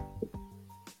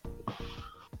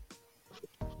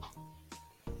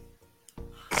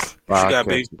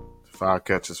them. 5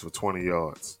 catches for 20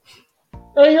 yards.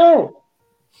 Hey, yo.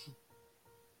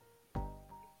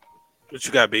 What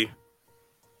you got, B?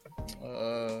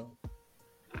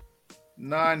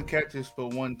 9 catches for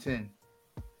 110.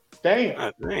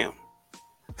 Damn. Damn.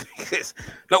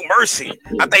 No mercy.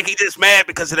 I think he just mad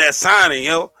because of that signing,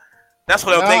 yo. That's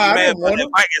what I think he mad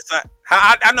about.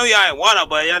 I know y'all ain't want him,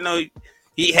 but I know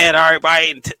he had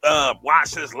everybody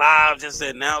watch this live just to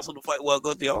announce who the fuck well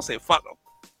go through. I'll say fuck him.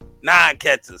 9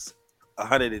 catches,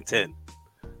 110.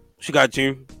 What you got,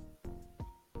 June?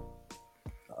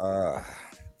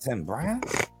 Tim Brown?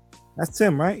 That's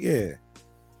Tim, right? Yeah.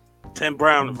 Tim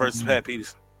Brown versus Pat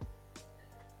Peterson.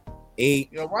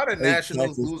 8. Yo, why the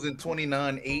Nationals losing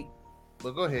 29-8?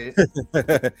 But go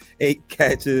ahead. 8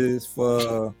 catches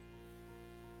for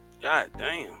God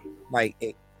damn. Like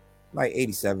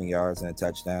 87 yards and a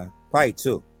touchdown. Probably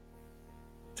 2.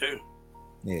 2.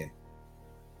 Yeah.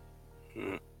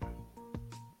 Yes,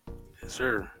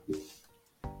 sir.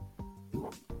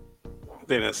 I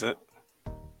think that's it.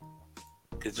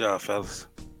 Good job, fellas.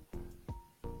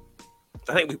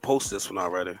 I think we posted this one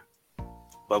already,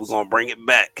 but we're gonna bring it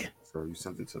back. So you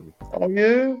sent it to me. Oh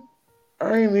yeah,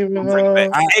 I ain't even.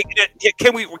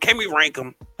 Can we rank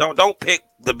them? Don't pick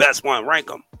the best one. Rank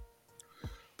them.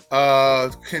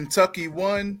 Kentucky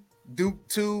 1, Duke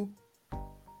 2.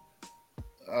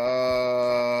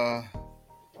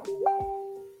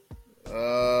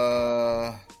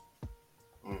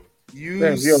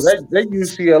 That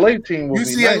UCLA team will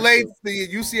UCLA, be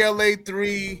nice. UCLA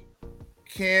 3,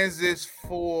 Kansas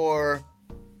 4,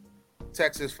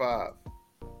 Texas 5.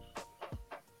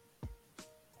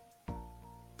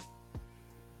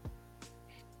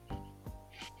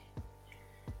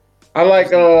 I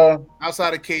like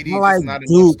outside of KD, I like just not Duke.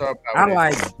 enough star power. I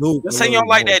like Duke. You saying y'all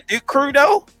like that Duke crew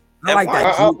though? I like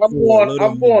that.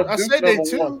 I'm going. I said they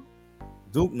too.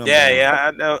 Duke number Yeah,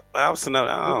 I know. I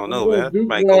don't know, man. Duke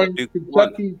Might go 1, Duke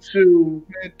Kentucky 2.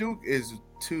 Man, Duke is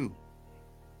 2.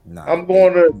 Nah, I'm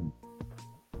going to.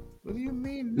 What do you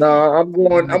mean? Nah, I'm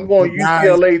going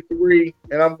UCLA 3,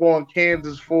 and I'm going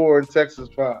Kansas 4 and Texas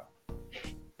 5.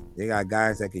 They got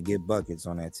guys that could get buckets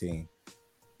on that team.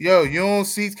 Yo, you don't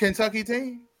see Kentucky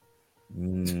team?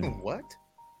 What?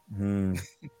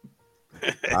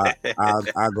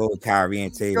 I'll go with Kyrie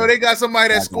and Tatum. Yo, they got somebody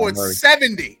that Not scored gonna hurt.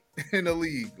 70 in the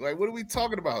league. Like, what are we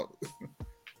talking about?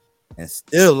 And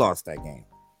still lost that game.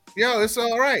 Yo, it's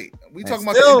all right. We And talking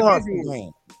about still the lost the individual.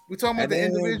 game. We talking about At the the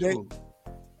end of the individual.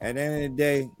 At the end of the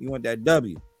day, you want that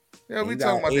W. Yeah, And we you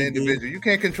talking got about the AD. individual. You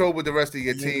can't control what the rest of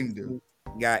your team do.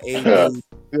 You got AD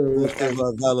who's never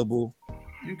available.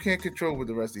 You can't control what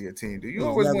the rest of your team do. You Who's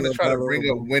always want to never try to bring up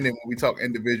available. winning when we talk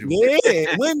individual.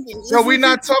 Yeah, win. So we're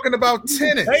not talking about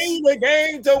tennis. Play the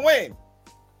game to win.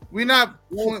 We're not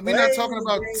play talking the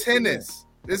about game to tennis.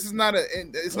 This is not an Herm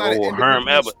individual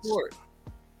Edwards. sport.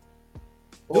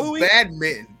 Do Or we?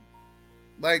 badminton.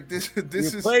 Like this You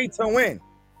is play to win.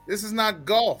 this is not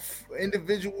golf,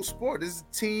 individual sport. This is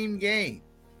a team game.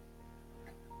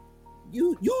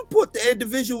 You put the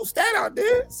individual stat out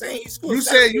there saying you scored. You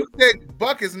 70. said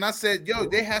buckets, and I said, yo,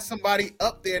 they had somebody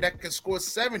up there that can score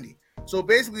 70. So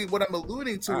basically, what I'm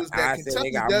alluding to is that I said they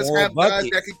Kentucky got does more have guys buckets.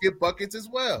 that can get buckets as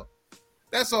well.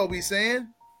 That's all we saying.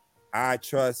 I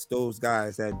trust those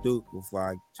guys at Duke before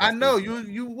I. I know trust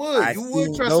you would. I You would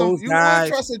seen trust them. those You guys.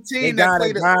 would trust a They team that got a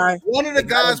played. guy- One of the they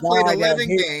got a guys played guy that 11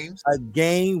 hit games. a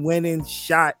game-winning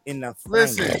shot in the final.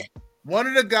 Listen, one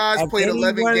of the guys And played any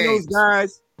 11 one of games. those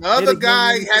guys The other hit a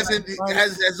guy game-winning shot in hasn't the final.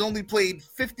 has only played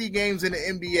 50 games in the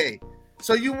NBA.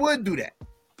 So you would do that.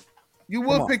 You Come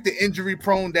would on. pick the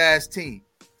injury-prone ass team.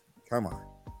 Come on,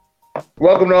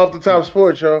 Welcome to Off the Top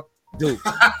Sports, y'all. Duke.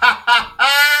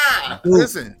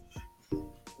 Listen,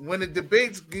 when the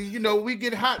debates, we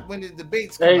get hot when the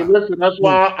debates come Hey, out. listen, that's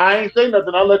why I ain't say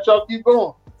nothing. I'll let y'all keep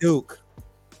going. Duke.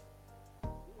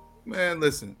 Man,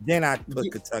 listen. Then I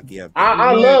put Kentucky up there.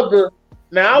 I love the.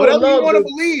 Now I would Whatever you love want to to.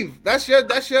 believe, that's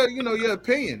your your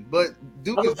opinion. But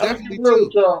Duke is I'm definitely be real too.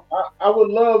 with y'all. I would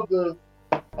love to,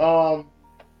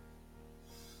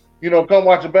 come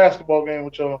watch a basketball game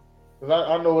with y'all, because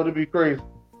I know it'd be crazy.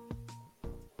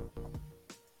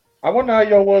 I wonder how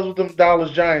y'all was with them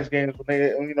Dallas Giants games when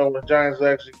the Giants are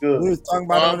actually good. We was talking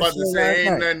about it I'm on the about to show say, last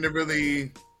ain't night. nothing to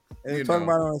really. We were talking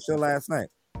about it on the show last night.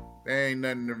 There ain't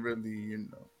nothing to really,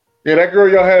 Yeah, that girl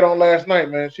y'all had on last night,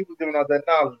 man. She was giving out that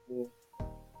knowledge, boy.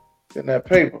 Getting that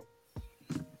paper.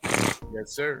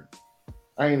 Yes, sir.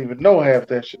 I ain't even know half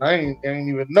that shit. I ain't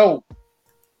even know.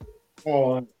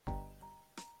 Oh,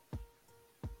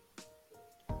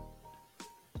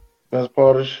 best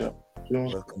part of the show.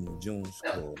 Welcome to June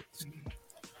Sports.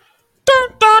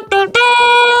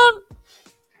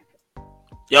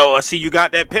 Yo, I see you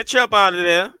got that picture up out of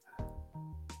there.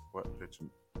 What picture?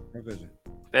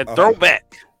 That Oh.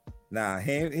 throwback. Nah,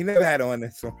 he never had on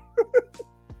this one.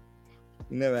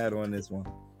 He never had on this one.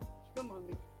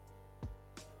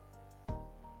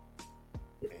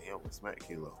 Yeah, he almost smacked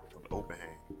Kilo with the open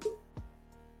hand.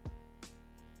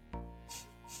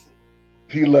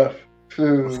 He left.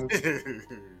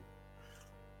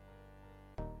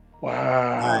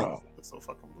 Wow. That's so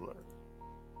fucking blurry.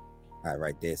 All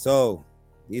right there. So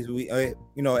these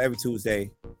every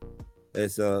Tuesday,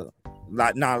 there's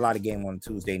not a lot of game on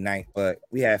Tuesday night, but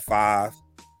we had 5,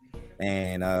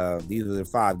 and these are the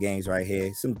 5 games right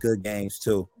here. Some good games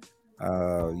too.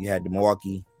 You had the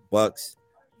Milwaukee Bucks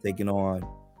taking on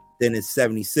Dennis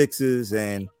 76ers,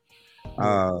 and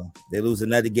they lose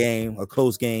another game, a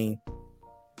close game.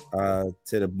 to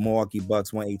the Milwaukee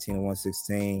Bucks,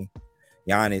 118-116.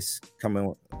 Giannis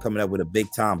coming up with a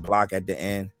big time block at the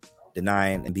end,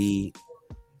 denying Embiid,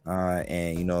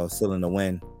 and still in the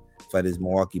win for this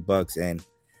Milwaukee Bucks. And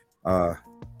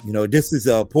this is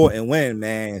an important win,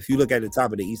 man. If you look at the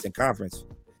top of the Eastern Conference,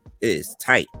 it is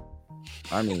tight.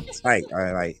 I mean, tight.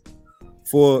 Like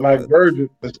Virgil.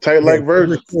 It's tight like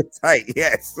Virgil. Tight,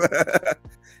 yes.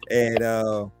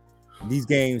 And these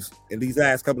games, in these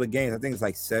last couple of games, I think it's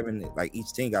like 7. Like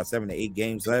each team got 7 to 8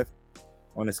 games left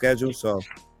on the schedule. So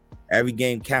every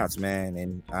game counts, man.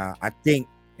 And I think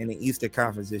in the Eastern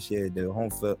Conference this year, the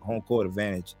home court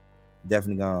advantage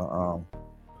definitely gonna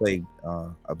play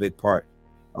a big part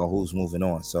of who's moving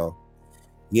on. So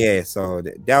yeah, so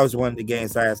that was one of the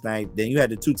games last night. Then you had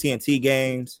the 2 TNT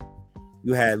games.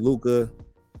 You had Luka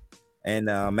and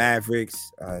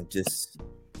Mavericks just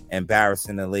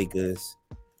embarrassing the Lakers.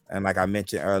 And like I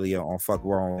mentioned earlier on Fuck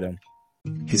Wrong with Him,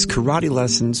 his karate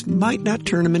lessons might not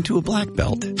turn him into a black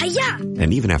belt. Hi-ya!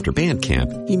 And even after band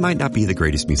camp, he might not be the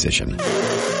greatest musician.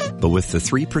 But with the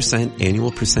 3%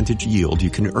 annual percentage yield you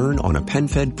can earn on a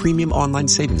PenFed premium online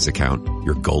savings account,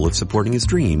 your goal of supporting his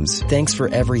dreams... Thanks for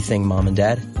everything, Mom and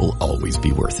Dad. ...will always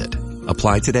be worth it.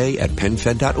 Apply today at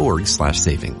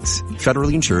PenFed.org/savings.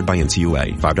 Federally insured by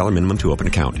NCUA. $5 minimum to open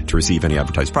account. To receive any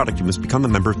advertised product, you must become a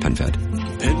member of PenFed.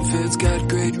 PenFed's got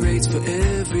great rates for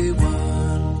everyone.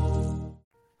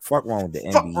 Fuck wrong with the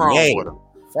NBA.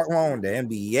 Fuck wrong with the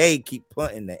NBA. Keep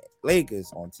putting the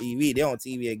Lakers on TV. They're on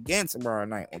TV again tomorrow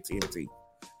night on TNT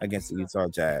against the Utah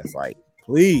Jazz. Like,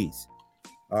 please.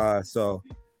 And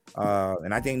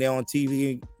I think they're on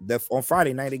TV on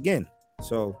Friday night again.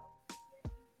 So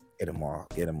get them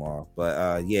all.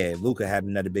 But yeah, Luka had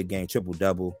another big game,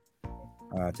 triple-double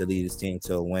to lead his team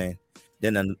to a win.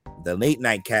 Then the late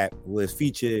night cap was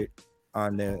featured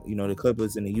on the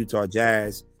Clippers and the Utah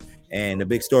Jazz. And the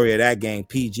big story of that game,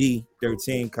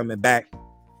 PG-13 coming back.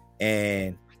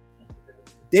 And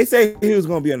they say he was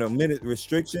going to be on a minute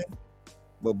restriction.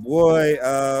 But boy,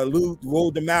 Luke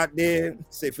rolled them out there.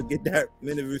 Say, forget that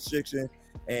minute restriction.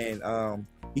 And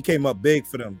he came up big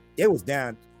for them. They was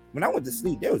down. When I went to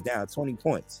sleep, they was down 20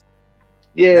 points.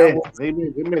 Yeah, they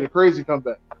made a crazy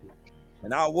comeback.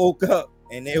 And I woke up,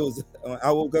 and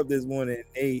I woke up this morning,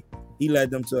 and he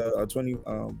led them to a 20.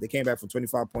 They came back from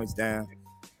 25 points down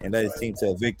and led his team to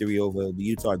a victory over the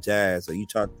Utah Jazz, a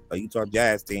Utah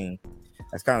Jazz team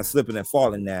that's kind of slipping and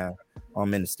falling now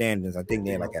in the standings. I think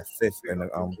they're like at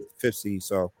fifth seed.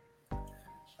 So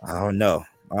I don't know.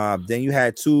 Then you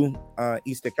had 2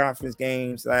 Eastern Conference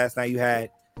games last night. You had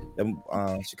the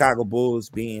Chicago Bulls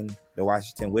beating the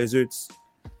Washington Wizards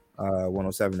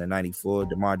 107-94.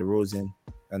 DeMar DeRozan,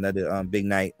 another big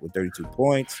night with 32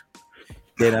 points.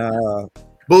 Then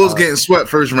Bulls getting swept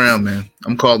first round, man.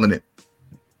 I'm calling it.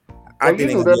 I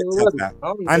think they're gonna be a tough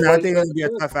out. I think it's gonna be a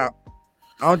tough out.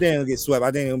 I don't think they're gonna get swept.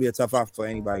 I think it's gonna be a tough out for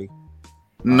anybody.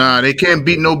 Nah, they can't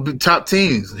beat no top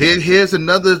teams. Here's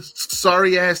another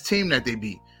sorry ass team that they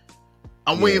beat.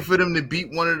 I'm waiting for them to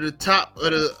beat one of the top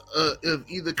of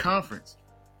either conference.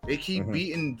 They keep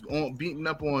beating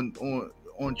up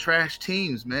on trash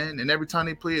teams, man. And every time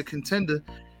they play a contender,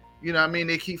 you know what I mean,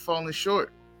 they keep falling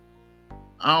short.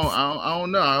 I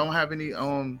don't know. I don't have any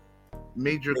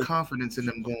major confidence in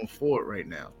them going forward right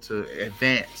now to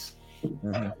advance. Go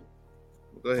ahead.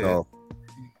 So,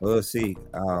 we'll see.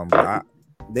 I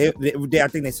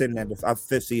think they're sitting at the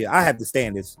 5th seed. I have to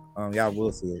stand this. Y'all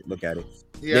will see it. Look at it.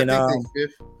 Yeah, I think they're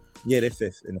 5th. Yeah, they're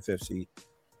 5th in the 5th seed.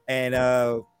 And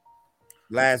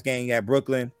last game, you had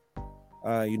Brooklyn.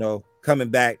 Coming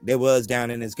back. They was down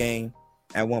in this game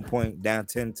at one point, down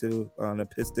 10-2 on the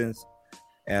Pistons.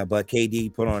 But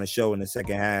KD put on a show in the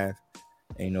second half.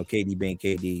 And, KD being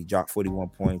KD, dropped 41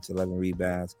 points, 11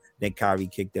 rebounds. Then Kyrie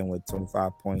kicked in with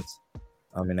 25 points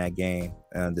in that game.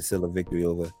 The still a victory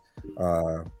over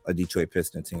a Detroit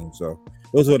Pistons team. So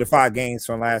those were the 5 games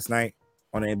from last night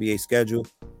on the NBA schedule.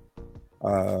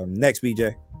 Next,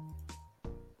 BJ.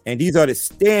 And these are the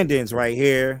standings right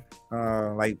here.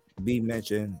 Like B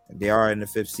mentioned, they are in the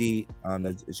 5th seed on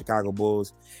the Chicago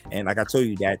Bulls. And like I told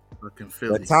you, that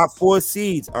the top 4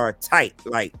 seeds are tight.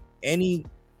 Like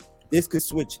this could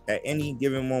switch at any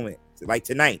given moment. Like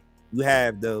tonight, you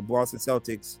have the Boston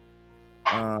Celtics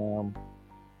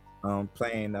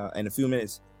playing in a few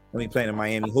minutes. Playing in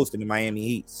Miami, hosting the Miami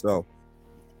Heat. So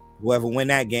whoever win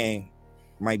that game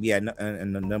might be in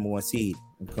the number 1 seed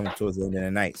and coming towards the end of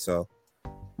the night. So,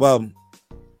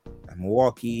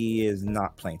 Milwaukee is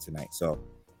not playing tonight. So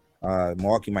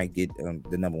Milwaukee might get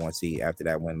the number 1 seed after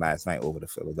that win last night over the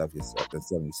Philadelphia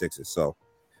 76ers. So,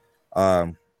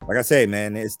 like I said,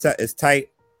 man, it's tight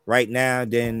right now.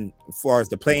 Then as far as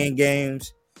the playing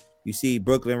games, you see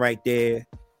Brooklyn right there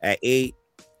at 8,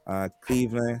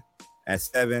 Cleveland at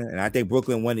 7, and I think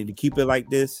Brooklyn wanted to keep it like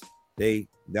this. They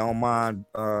don't mind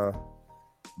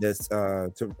this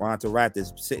Toronto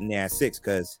Raptors sitting there at 6,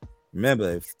 because remember,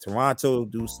 if Toronto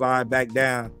do slide back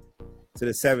down to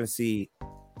the 7th seed,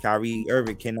 Kyrie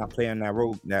Irving cannot play on that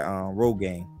road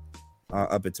game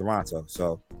up in Toronto.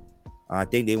 So I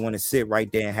think they want to sit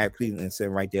right there and have Cleveland sit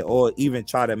right there, or even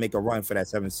try to make a run for that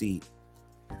 7th seed.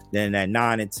 Then at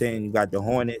 9 and 10, you got the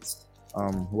Hornets,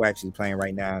 who are actually playing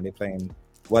right now.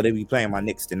 They'll be playing my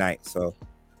Knicks tonight. So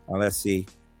let's see.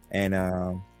 And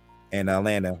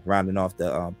Atlanta rounding off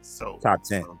the top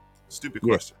 10. Stupid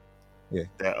question. Yeah.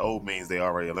 That O means they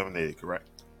already eliminated,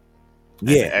 correct? And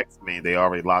Yeah. the X means they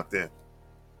already locked in.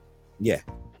 Yeah.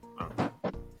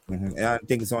 And I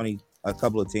think it's only a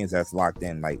couple of teams that's locked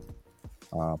in, like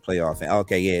playoff.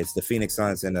 And it's the Phoenix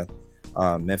Suns and the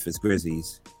Memphis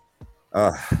Grizzlies.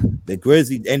 The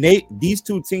Grizzlies, and these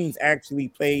two teams actually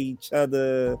play each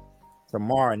other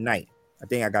tomorrow night. I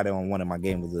think I got it on one of my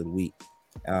games of the week.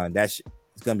 It's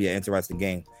gonna be an interesting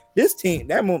game. This team,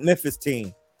 that Memphis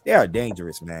team, they are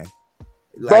dangerous, man.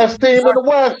 Best team in the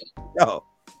West. No,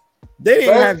 they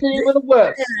didn't Best have team in the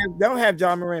West. They don't have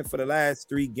John Morant for the last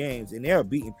 3 games, and they are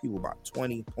beating people about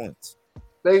 20 points.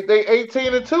 They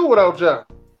 18-2 without John.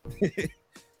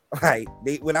 Right?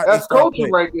 That's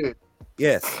coaching right there.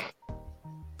 Yes.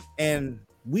 And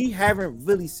we haven't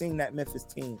really seen that Memphis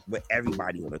team with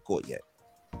everybody on the court yet.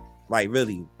 Like,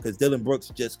 really, because Dylan Brooks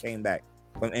just came back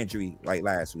from injury like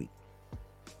last week.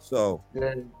 So,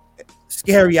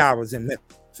 scary hours in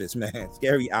Memphis, man.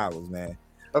 Scary hours, man.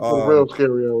 That's what real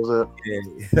scary hours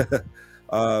at.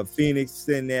 Yeah. Phoenix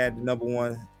sitting there at the number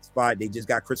 1 spot. They just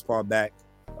got Chris Paul back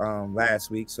last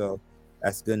week, so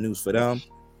that's good news for them.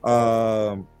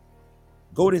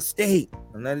 Golden State,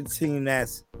 another team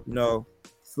that's,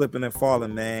 slipping and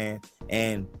falling, man.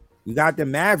 And you got the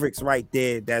Mavericks right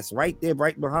there. That's right there,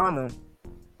 right behind them.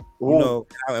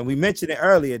 And we mentioned it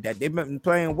earlier that they've been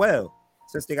playing well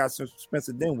since they got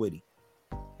Spencer Dinwiddie.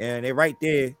 And they're right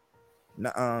there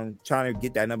trying to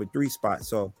get that number 3 spot.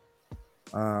 So,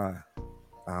 I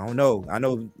don't know. I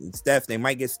know Steph, they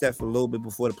might get Steph a little bit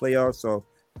before the playoffs, so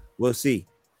we'll see.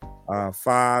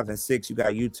 5 and 6, you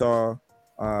got Utah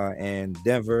and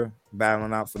Denver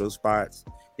battling out for those spots.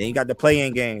 Then you got the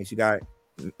play-in games. You got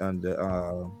the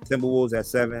Timberwolves at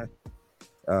 7.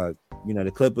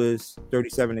 The Clippers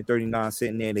 37 and 39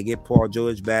 sitting there. They get Paul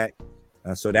George back,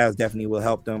 so that definitely will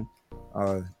help them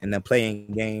in the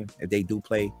play-in game if they do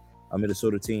play a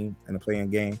Minnesota team in the play-in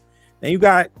game. Then you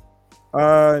got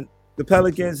the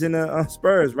Pelicans and the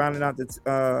Spurs rounding out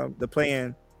the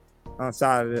play-in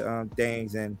side of the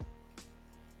things. And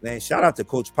man, shout out to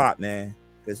Coach Pop, man,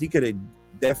 because he could have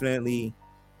definitely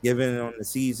given on the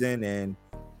season and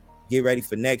get ready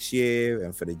for next year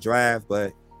and for the draft,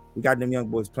 but we got them young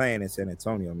boys playing in San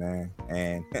Antonio, man.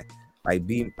 And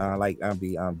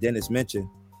Dennis mentioned,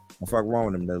 I'm fucking wrong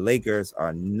with them. The Lakers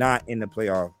are not in the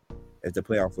playoff if the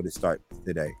playoff would start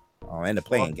today in the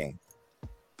playing game,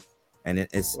 and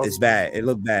it's bad. It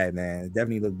looked bad, man. It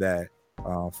definitely looked bad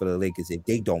for the Lakers if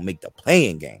they don't make the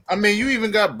playing game. I mean, you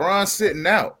even got Bron sitting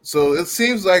out, so it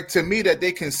seems like to me that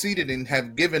they conceded and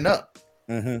have given up.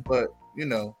 But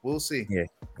we'll see.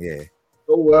 Yeah.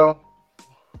 Oh well.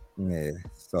 Yeah.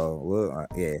 So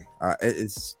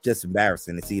it's just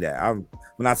embarrassing to see that.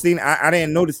 When I seen, I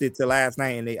didn't notice it till last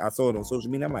night, and I saw it on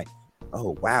social media. I'm like,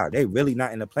 oh wow, they really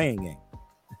not in the playing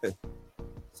game.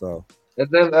 So. And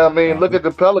then look at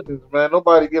the Pelicans, man.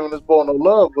 Nobody giving this ball no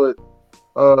love, but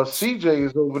CJ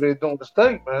is over there doing the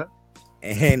thing, man.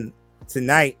 And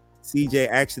tonight, CJ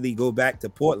actually go back to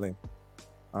Portland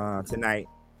tonight.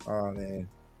 And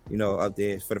up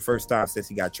there for the first time since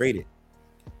he got traded.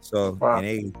 So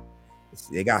and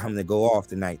they got him to go off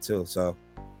tonight too. So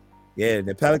yeah,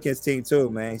 the Pelicans team too,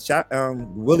 man.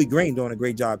 Willie Green doing a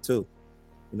great job too.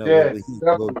 What he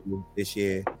go through this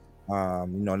year.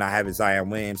 Not having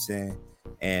Zion Williamson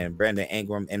and Brandon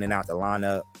Ingram in and out the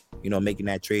lineup. Making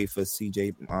that trade for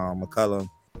CJ McCollum,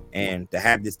 and to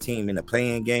have this team in the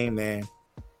playing game, man,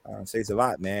 says a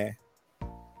lot, man.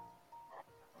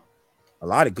 A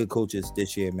lot of good coaches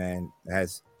this year, man,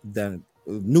 has done.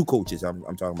 New coaches, I'm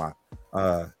talking about,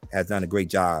 has done a great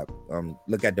job.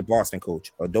 Look at the Boston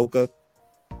coach, Udoka.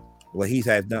 What he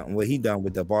done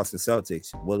with the Boston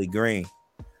Celtics, Willie Green,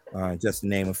 just to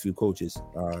name a few coaches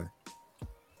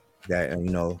that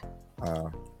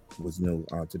was new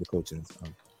to the coaching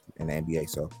in the NBA.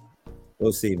 So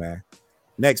we'll see, man.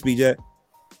 Next, BJ.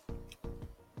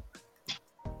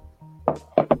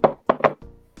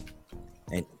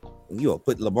 And you'll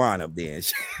put LeBron up there.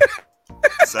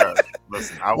 Sir,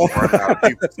 Listen, I was running out of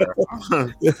people, sir.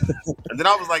 And then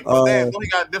I was like, well, damn, don't he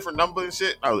got a different number and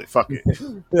shit? I was like, fuck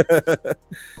it.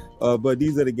 But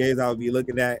these are the games I'll be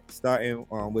looking at, starting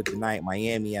with tonight,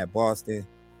 Miami at Boston.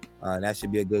 That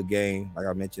should be a good game, like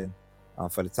I mentioned,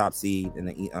 for the top seed in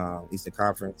the Eastern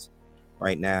Conference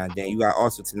right now. Then you got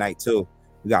also tonight, too,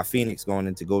 you got Phoenix going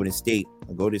into Golden State.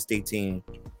 A Golden State team,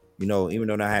 you know, even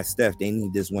though they have Steph, they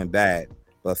need this win bad.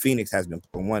 But Phoenix has been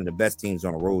one of the best teams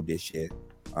on the road this year.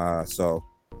 So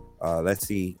let's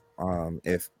see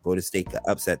if Golden State can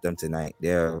upset them tonight.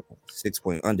 They're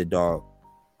 6-point underdog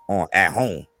at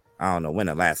home. I don't know when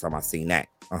the last time I seen that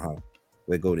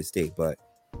with Golden State, but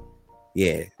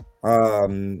yeah.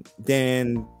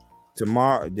 Then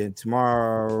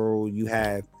tomorrow you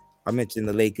have, I mentioned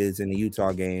the Lakers and the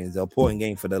Utah games. The important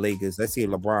game for the Lakers. Let's see if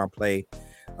LeBron play,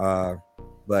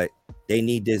 but they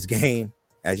need this game.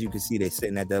 As you can see, they're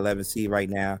sitting at the 11th seed right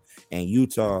now, and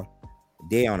Utah,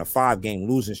 they're on a 5-game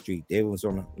losing streak. They went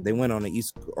on the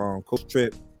East Coast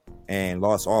trip and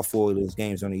lost all 4 of those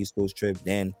games on the East Coast trip.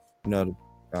 Then, you know,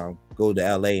 go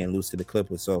to LA and lose to the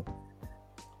Clippers. So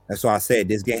that's why I said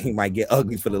this game might get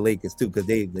ugly for the Lakers too, because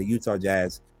the Utah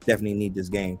Jazz definitely need this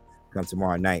game come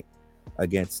tomorrow night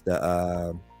against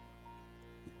the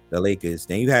Lakers.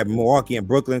 Then you have Milwaukee and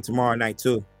Brooklyn tomorrow night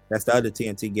too. That's the other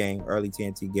TNT game, early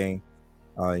TNT game.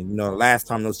 You know, last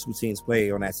time those two teams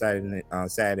played on that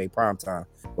Saturday prime time,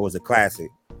 it was a classic.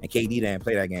 And KD didn't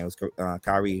play that game. It was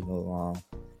Kyrie who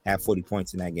had 40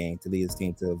 points in that game to lead his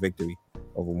team to a victory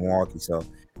over Milwaukee. So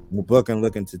Brooklyn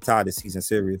looking to tie the season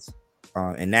series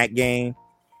in that game.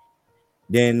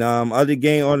 Then other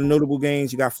notable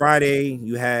games, you got Friday,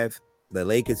 you have the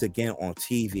Lakers again on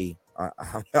TV.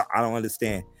 I don't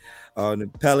understand. The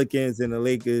Pelicans and the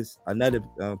Lakers, another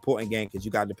important game because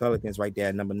you got the Pelicans right there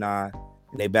at number 9.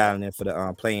 And they battling for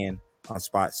the play-in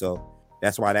spot. So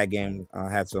that's why that game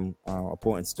had some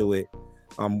importance to it.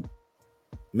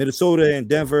 Minnesota and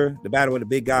Denver, the battle of the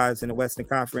big guys in the Western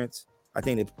Conference. I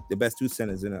think the best 2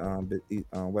 centers in the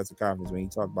Western Conference when you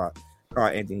talk about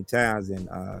Karl Anthony Towns and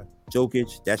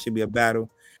Jokic, that should be a battle.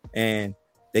 And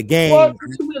the game... What?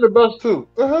 That should be the best 2.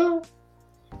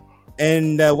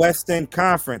 In the Western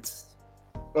Conference.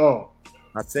 Oh.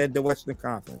 I said the Western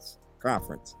Conference.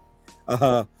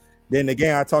 Then the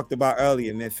game I talked about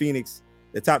earlier, man, Phoenix,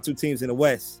 the top 2 teams in the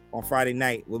West on Friday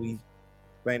night will be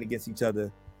playing against each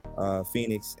other.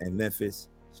 Phoenix and Memphis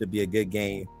should be a good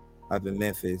game up in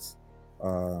Memphis.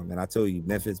 And I told you,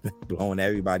 Memphis been blowing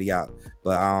everybody out.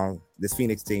 But this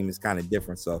Phoenix team is kind of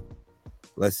different, so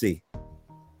let's see.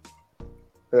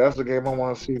 Yeah, that's the game I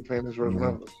want to see, Phoenix versus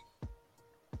Memphis.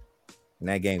 And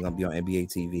that game going to be on NBA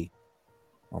TV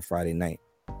on Friday night.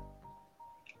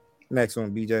 Next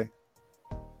one, BJ.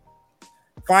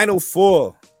 Final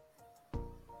 4.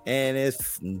 And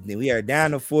we are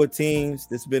down to 4 teams.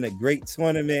 This has been a great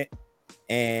tournament.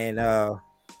 And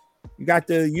you got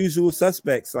the usual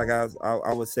suspects, like I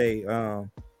would say,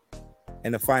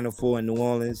 in the Final 4 in New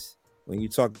Orleans. When you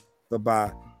talk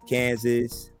about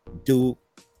Kansas, Duke,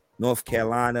 North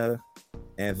Carolina,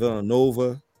 and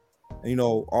Villanova, you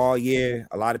know, all year,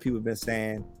 a lot of people have been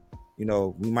saying, you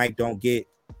know, we might get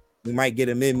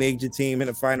a mid-major team in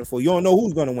the Final 4. You don't know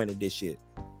who's going to win it this year.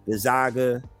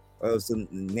 Gonzaga, or some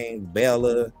name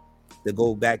Baylor, to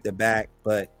go back to back,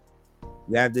 but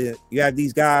you have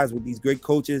these guys with these great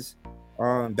coaches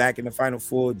back in the Final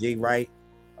 4. Jay Wright,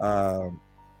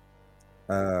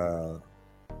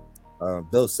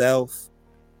 Bill Self,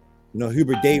 you know,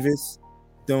 Hubert Davis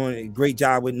doing a great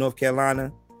job with North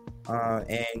Carolina,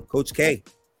 and Coach K,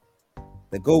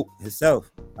 the GOAT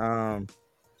himself, and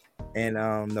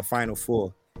the Final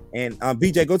 4. And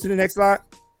BJ, go to the next slide.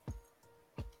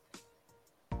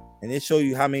 And it show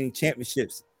you how many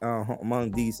championships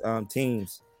among these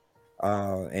teams.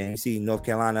 And you see North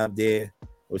Carolina up there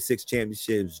with 6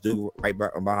 championships, Duke right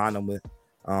behind them with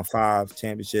 5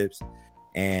 championships,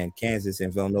 and Kansas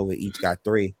and Villanova each got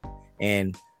 3.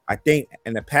 And I think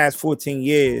in the past 14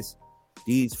 years,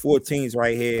 these 4 teams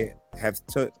right here has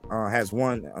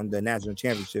won the national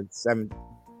championship 7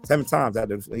 times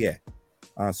out of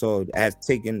so it has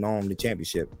taken on the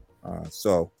championship.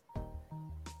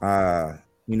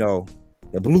 You know,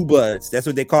 the Blue Bloods, that's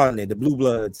what they're calling it, the Blue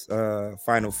Bloods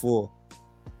Final 4.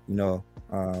 You know,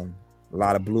 a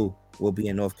lot of blue will be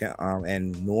in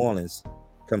and New Orleans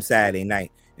come Saturday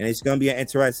night. And it's going to be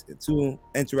two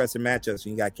interesting matchups.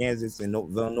 You got Kansas and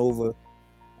Villanova.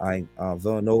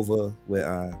 Villanova with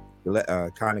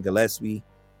Conor Gillespie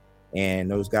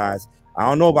and those guys. I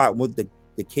don't know about with the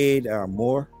kid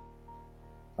Moore.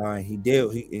 He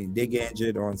did get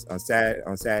injured on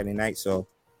Saturday night, so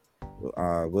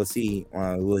we'll see.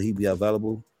 Will he be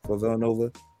available for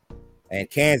Villanova? And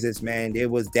Kansas, man,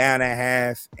 it was down at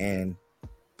half and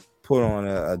put on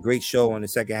a great show on the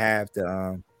second half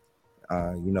to,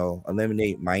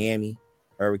 eliminate Miami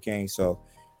Hurricanes. So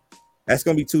that's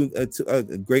going to be a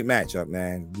great matchup,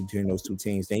 man, between those two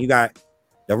teams. Then you got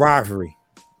the rivalry.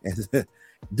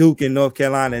 Duke in North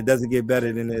Carolina. It doesn't get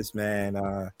better than this, man.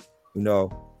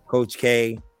 Coach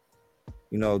K,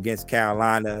 against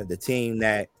Carolina, the team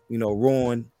that,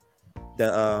 ruined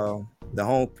the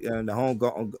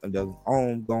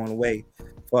home going away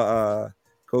for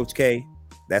Coach K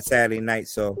that Saturday night.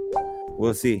 So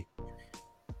we'll see.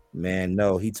 Man,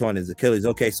 no, he torn his Achilles.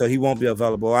 Okay, so he won't be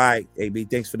available. All right, AB,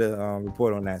 thanks for the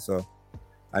report on that. So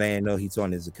I didn't know he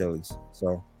torn his Achilles.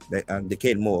 So the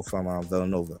kid Moore from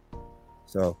Villanova.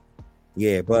 So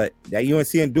yeah, but that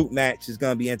UNC and Duke match is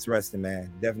gonna be interesting,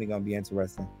 man. Definitely gonna be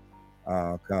interesting.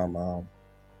 Come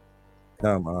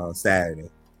Saturday.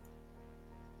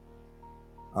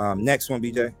 Next one,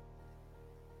 BJ.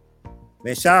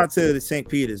 Man, shout out to the St.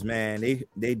 Peter's, man.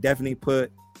 They definitely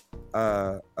put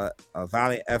a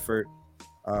valiant effort,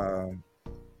 in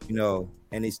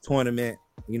this tournament.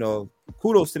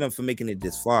 Kudos to them for making it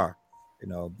this far.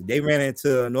 They ran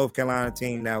into a North Carolina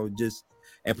team that would just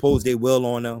impose their will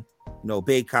on them.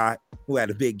 Baycott, who had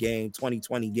a big game,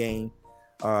 2020 game.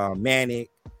 Manic,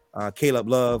 Caleb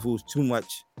Love, who's too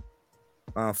much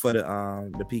for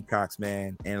the Peacocks,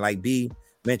 man. And like B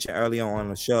mentioned earlier on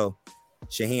the show,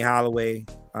 Shaheen Holloway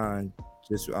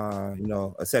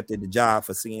accepted the job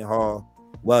for Seton Hall.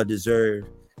 Well deserved.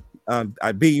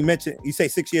 B, you say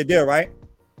 6-year deal, right?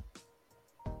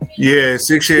 Yeah,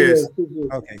 6 years.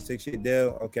 Okay, 6-year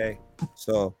deal. Okay.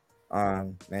 So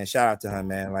man, shout out to her,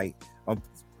 man. Like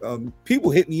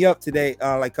people hit me up today,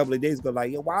 like a couple of days ago,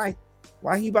 like, yo, why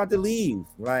he about to leave?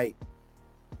 Like,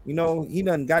 he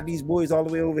done got these boys all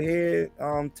the way over here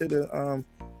to the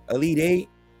Elite Eight.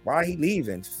 Why he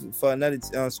leaving for another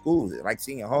school like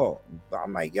Seton Hall?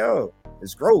 I'm like, yo,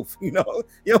 it's growth. You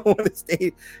don't want to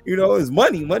stay. It's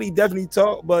money. Money definitely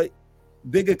talk, but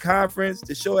bigger conference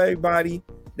to show everybody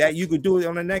that you could do it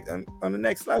on the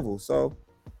next level. So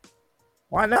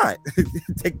why not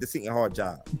take the Seton Hall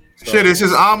job? So, shit, it's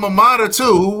his alma mater too.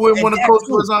 Who wouldn't want to coach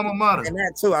for his alma mater? And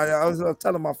that too. I was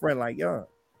telling my friend, like, yo,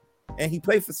 and he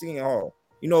played for Seton Hall.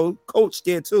 Coached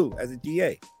there too as a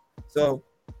GA. So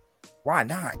why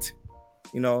not?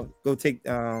 Go take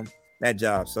that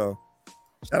job. So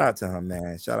shout out to him,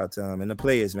 man. Shout out to him. And the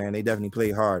players, man, they definitely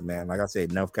played hard, man. Like I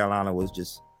said, North Carolina was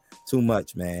just too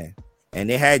much, man. And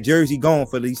they had Jersey going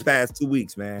for these past 2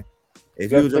 weeks, man.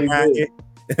 If you was around here,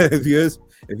 if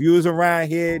you was around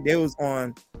here, they was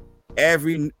on they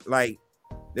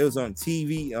was on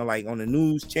TV, like on the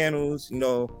news channels.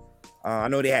 I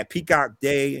know they had Peacock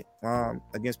Day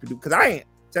against Purdue. Because I ain't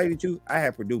tell you the truth, I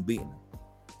had Purdue beating them.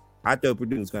 I thought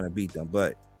Purdue was gonna beat them,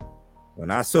 but when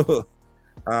I saw,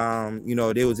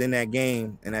 they was in that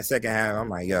game in that second half, I'm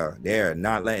like, yo, they're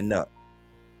not letting up,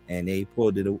 and they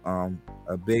pulled it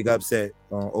a big upset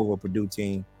over Purdue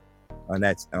team on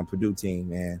that Purdue team,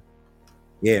 man.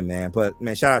 Yeah, man. But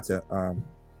man, shout out to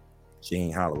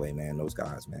Shaheen Holloway, man, those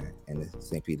guys, man, and the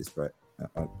St. Peter's Prep.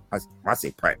 I say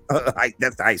Prep,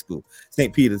 that's the high school,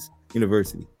 St. Peter's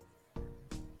University.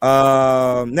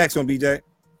 Next one, BJ.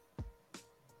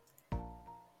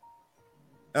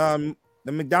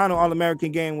 The McDonald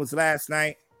All-American game was last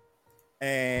night,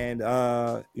 and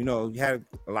you had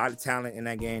a lot of talent in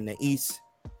that game. The East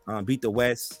beat the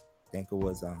West. I think it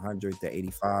was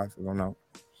 100-85. I don't know,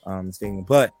 mistaken.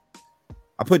 But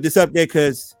I put this up there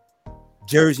because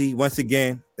Jersey once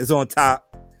again is on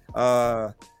top.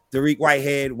 Dariq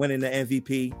Whitehead winning the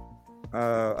MVP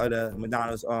of the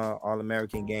McDonald's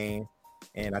All-American game,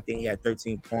 and I think he had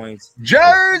 13 points.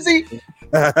 Jersey,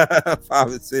 5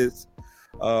 assists.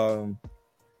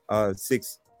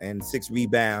 6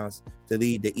 rebounds to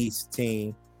lead the East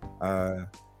team to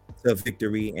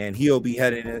victory, and he'll be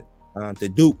heading to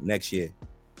Duke next year.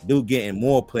 Duke getting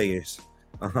more players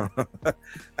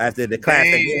after the class.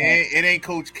 It ain't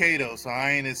Coach K though, so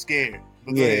I ain't as scared.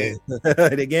 Yeah,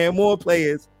 they're getting more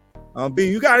players.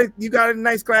 B, you got a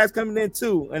nice class coming in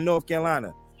too in North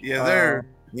Carolina. Yeah, there.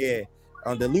 Yeah,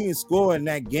 the leading scorer in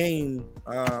that game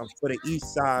for the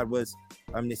East side was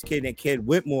this kid named Kid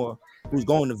Whitmore, who's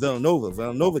going to Villanova.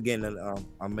 Villanova getting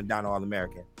a McDonald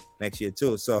All-American next year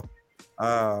too. So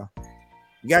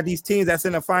you got these teams that's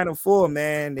in the Final Four,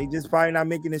 man. They just probably not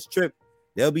making this trip.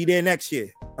 They'll be there next year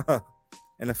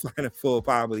in the Final Four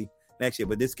probably next year.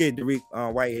 But this kid,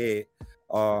 Dariq Whitehead,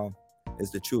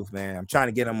 is the truth, man. I'm trying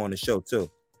to get him on the show too.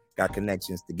 Got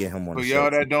connections to get him on the show. For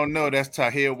y'all that don't know, that's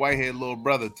Tahir Whitehead, little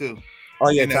brother too. Oh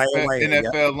yeah, Tahir Whitehead,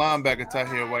 NFL linebacker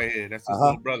Tahir Whitehead. That's his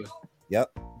little brother.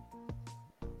 Yep.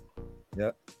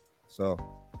 Yep. So,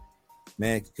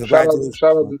 man, Shout congratulations.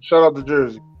 out to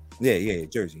Jersey. Yeah,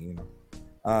 Jersey. You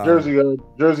know,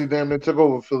 Jersey damn near took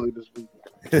over Philly this week.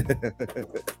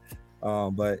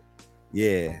 But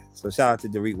yeah, so shout out to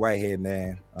Derek Whitehead,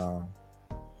 man. You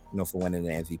know, for winning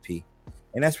the MVP,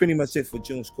 and that's pretty much it for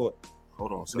June's Court.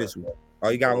 Hold on, sir. This week. Oh,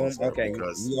 you got one? Sir, Okay.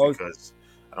 Because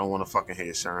I don't want to fucking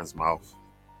hear Sharon's mouth.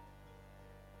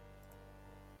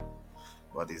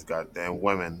 But these goddamn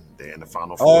women, they're in the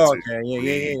Final Four. Oh, okay.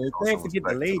 Yeah. Can't forget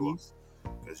the ladies.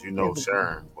 Because you know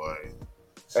Sharon, boy.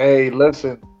 Hey,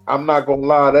 listen, I'm not going to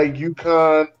lie. That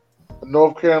UConn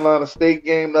North Carolina State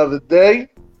game the other day,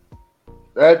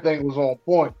 that thing was on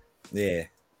point. Yeah.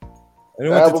 And it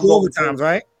went to 2 overtimes,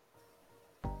 right?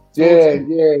 Yeah.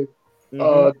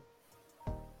 Mm-hmm.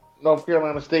 North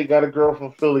Carolina State got a girl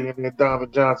from Philly in there, Donovan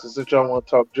Johnson. Since y'all want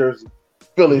to talk Jersey,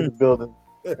 Philly in the building.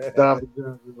 Donovan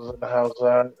Johnson was in the house. You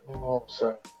know what I'm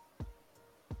saying?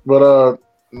 But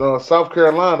no, South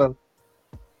Carolina,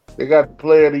 they got the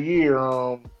Player of the Year.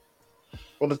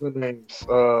 What is the names?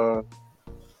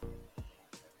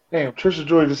 Damn, Trisha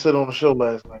Joy just said on the show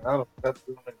last night. I don't. That's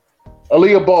the name.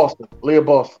 Aaliyah Boston.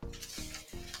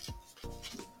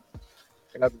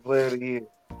 They got the Player of the Year.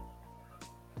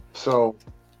 So,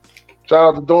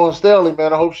 shout out to Dawn Staley,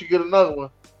 man. I hope she get another one.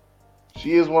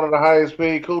 She is one of the highest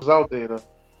paid coaches out there, though.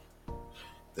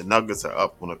 The Nuggets are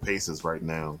up on the Pacers right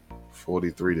now,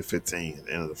 43-15 at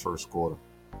the end of the first quarter.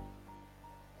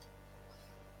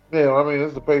 Yeah, I mean,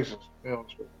 it's the Pacers. You know,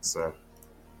 so,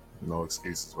 no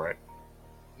excuses, right?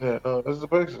 Yeah, it's the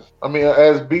Pacers. I mean,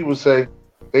 as B would say,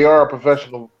 they are a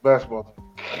professional basketball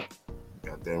team.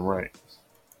 Goddamn right.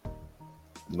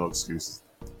 No excuses.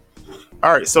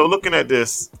 All right, so looking at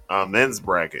this men's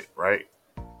bracket, right?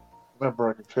 That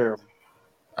bracket terrible.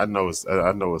 I know it's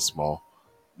small.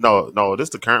 No, this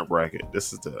is the current bracket.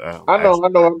 This is the. I know.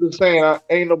 I'm just saying,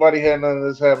 ain't nobody had none of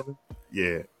this happening.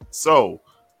 Yeah. So,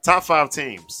 top 5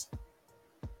 teams.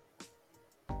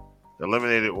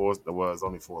 Eliminated was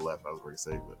only 4 left. I was ready to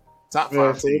say, but top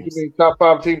 5 so teams. What you mean, top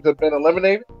 5 teams have been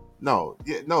eliminated? No,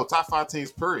 top 5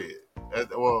 teams. Period.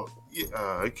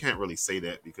 You can't really say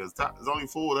that because there's only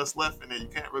 4 that's left, and then you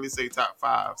can't really say top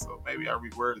 5. So maybe I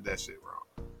reworded that shit wrong.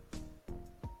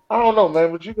 I don't know,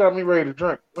 man, but you got me ready to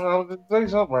drink. I was just say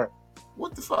something right.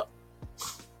 What the fuck?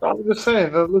 I was just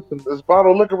saying. Listen, this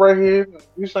bottle of liquor right here.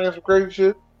 You saying some crazy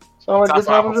shit? Sound like top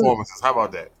 5 performances. How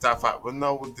about that? Top 5. But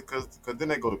no, because then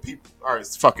they go to people. All right,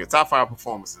 fuck it. Top 5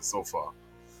 performances so far.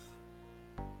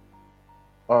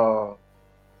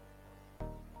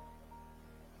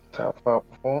 Top 5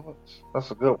 performance. That's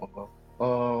a good one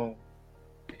though.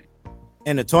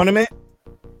 In the tournament.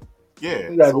 Yeah,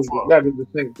 you gotta get the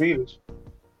St. Peter's.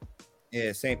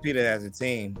 Yeah, St. Peter as a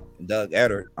team. Doug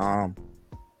Edert,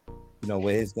 you know,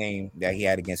 with his game that he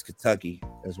had against Kentucky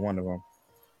is one of them.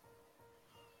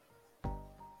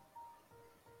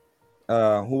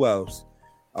 Who else?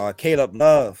 Caleb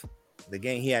Love, the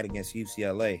game he had against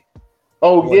UCLA.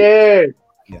 Oh, boy, yeah.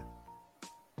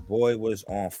 Boy was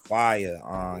on fire.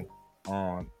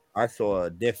 I saw a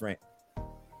different.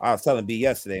 I was telling B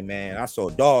yesterday, man. I saw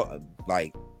dog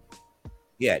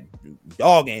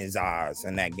in his eyes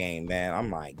in that game, man. I'm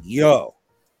like, yo,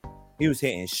 he was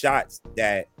hitting shots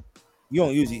that you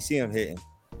don't usually see him hitting.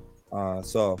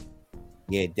 So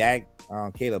yeah, that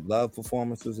Caleb Love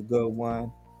performance was a good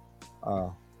one.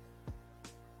 I'm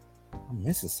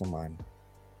missing somebody.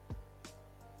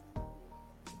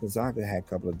 Gonzaga had a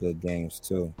couple of good games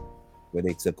too, where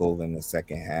they took over in the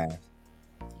second half.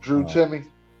 Drew Timme,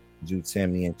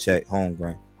 and Chet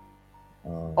Holmgren.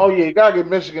 Oh yeah, you gotta give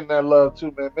Michigan that love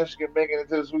too, man. Michigan making it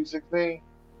to the Sweet 16.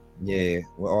 Yeah,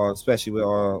 especially with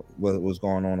all what was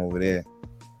going on over there.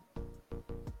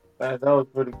 Man, that was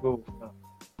pretty cool.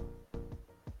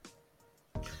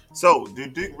 So, do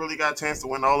Duke really got a chance to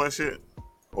win all that shit,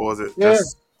 or is it Yeah.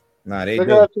 just? Nah, they They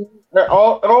do. got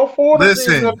all 4 of the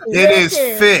Listen, teams up it there. is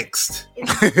fixed.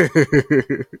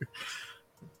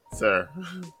 Sir,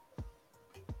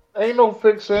 Ain't no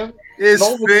fixing. It's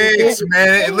No, fixed,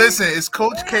 man. Listen, it's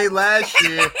Coach K last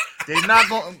year. They're not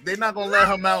gonna let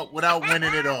him out without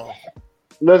winning it all.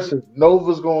 Listen,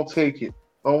 Nova's gonna take it.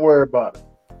 Don't worry about it.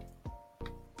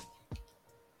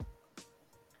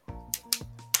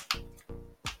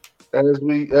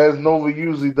 As Nova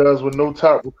usually does with no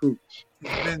top recruits.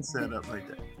 He's been set up like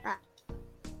that.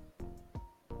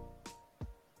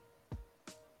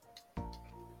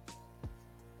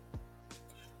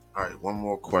 all right. One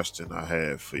more question I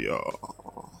have for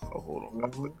y'all. Oh, hold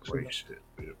on. Wait shit.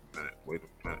 Wait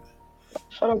a minute.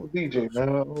 Shout out to DJ, man.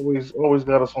 Always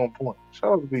got us on point.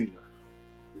 Shout out to DJ.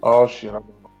 Oh shit, I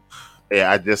don't know.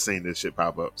 Yeah, I just seen this shit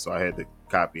pop up, so I had to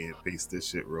copy and paste this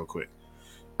shit real quick.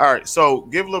 All right, so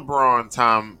give LeBron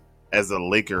time as a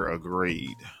Laker a grade.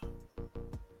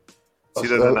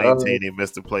 2019, they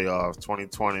missed the playoffs.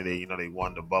 2020, they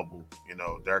won the bubble.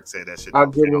 Dirk said that shit. I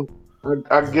give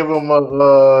him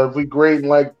a if we grading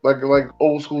like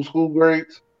old school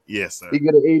grades. Yes, sir. He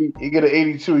get an 80. He get an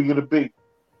 82. He get a B.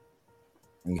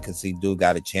 Because he do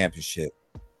got a championship.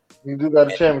 He do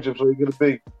got a championship, so he get a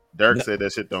B. Dirk said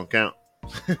that shit don't count.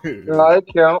 No, it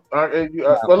count.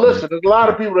 But listen, there's a lot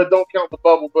of people that don't count the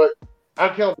bubble, but I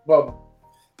count the bubble.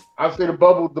 I say the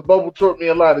bubble taught me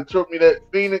a lot. It taught me that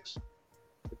Phoenix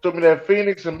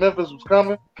and Memphis was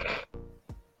coming.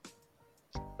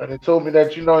 And it told me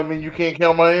that, you can't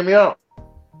count Miami out.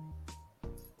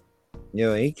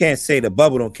 He can't say the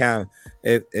bubble don't count.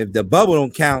 If the bubble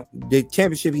don't count, the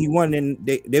championship he won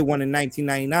they won in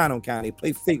 1999 don't count. They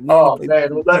play fake. Oh man,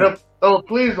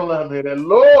 please don't let him hear that,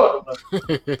 Lord.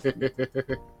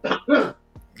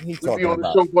 He's we'll be on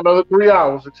the show for another 3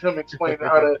 hours. It's him explaining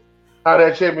how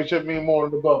that championship mean more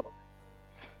than the bubble.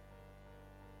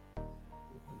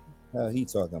 Hell, he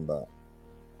talking about?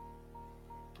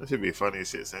 That should be funny as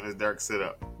shit. Send his Dirk sit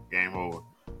up. Game over.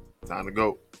 Time to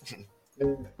go.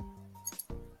 Yeah.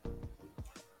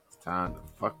 Time to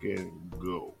fucking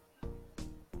go.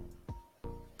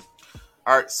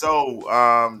 All right,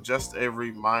 so just a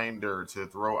reminder to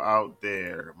throw out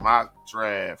there, mock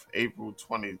draft April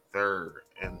 23rd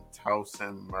in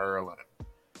Towson, Maryland.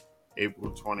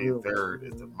 April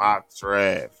 23rd is the mock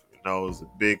draft. It's a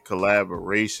big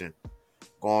collaboration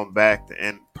going back to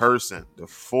in person, the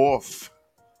 4th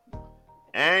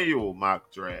annual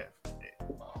mock draft.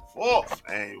 4th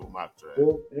annual mock draft.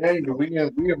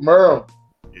 We in Maryland.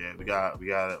 Yeah,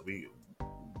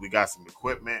 we got some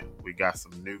equipment. We got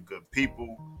some new good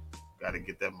people. Got to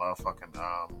get that motherfucking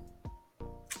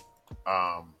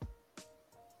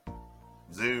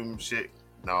Zoom shit.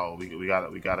 No, we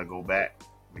gotta go back.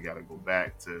 We gotta go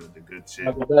back to the good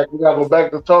shit. We gotta go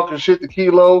back to talking shit to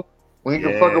Kilo when he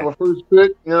can fuck up a first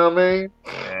pick. You know what I mean?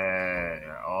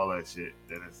 Yeah, all that shit,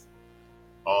 Dennis.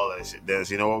 All that shit,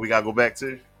 Dennis. You know what we gotta go back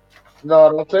to?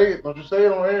 No, don't say it. Don't you say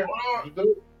it on air.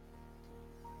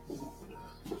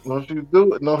 Don't you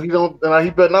do it. No, he don't. He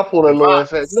better not pull that little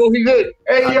ass head. No, he did.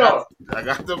 Hey, yo. I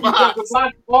got the box. He got the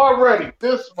box already.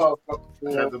 This motherfucker.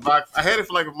 I got the box. I had it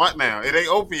for like a month now. It ain't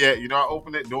open yet. I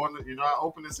open it I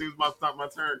open it as soon as my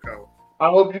turn comes. I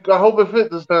hope it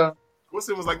fit this time.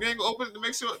 Wilson was like, "You ain't gonna open it to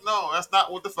make sure." No, that's not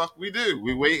what the fuck we do.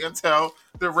 We wait until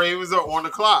the Ravens are on the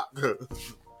clock.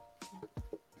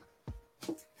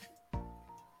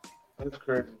 That's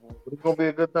crazy, man. But it's gonna be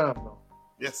a good time though.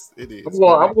 Yes, it is.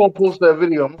 I'm gonna post that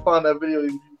video. I'm gonna find that video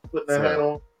you putting that hat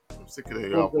on. I'm sick of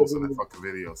y'all posting that fucking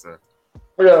video, sir.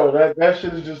 Yo, that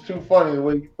shit is just too funny the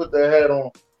way you put that hat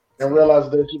on and realize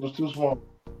that shit was too small.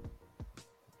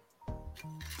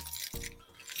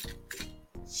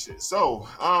 Shit. So,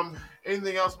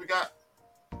 anything else we got?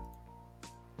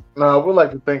 Nah, we'd like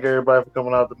to thank everybody for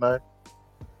coming out tonight.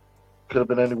 Could have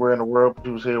been anywhere in the world, but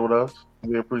you was here with us.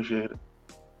 We appreciate it.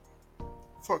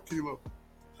 Fuck Kilo.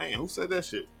 Hey, who said that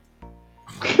shit?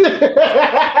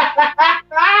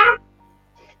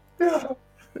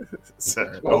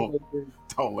 Sir,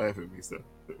 don't laugh at me, sir.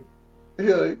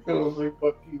 Yeah, he feels like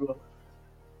fuck Kilo.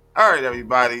 All right,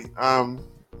 everybody.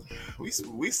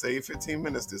 We saved 15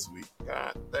 minutes this week.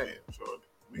 God damn, sure.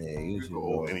 We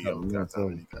go any other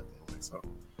time. So,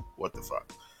 what the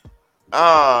fuck?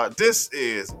 This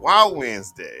is Wild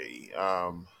Wednesday.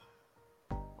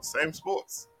 Same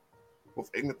sports. With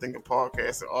Ignorant Thinking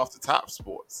Podcast and Off the Top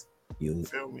Sports. You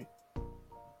feel me?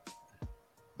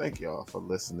 Thank y'all for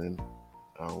listening,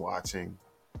 watching.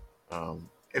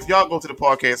 If y'all go to the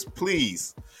podcast,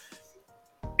 please.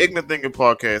 Ignorant Thinking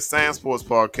Podcast, Science Sports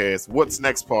Podcast, What's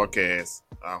Next Podcast,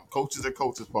 Coaches and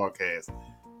Coaches Podcast.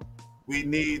 We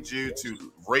need you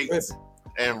to rate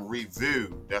and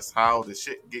review. That's how the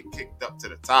shit get kicked up to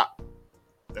the top.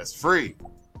 That's free.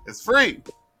 It's free.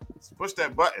 Just push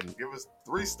that button. Give us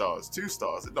 3 stars, 2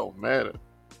 stars. It don't matter.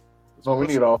 So we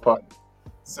need all 5.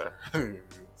 Sir.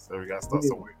 So we got to start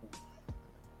somewhere.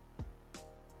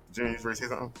 Junior, you ready to say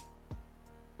something?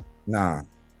 Nah.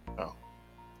 Oh.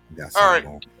 That's all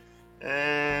right.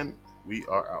 And we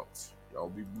are out. Y'all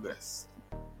be blessed.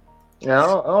 Yeah, I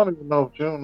don't even know if June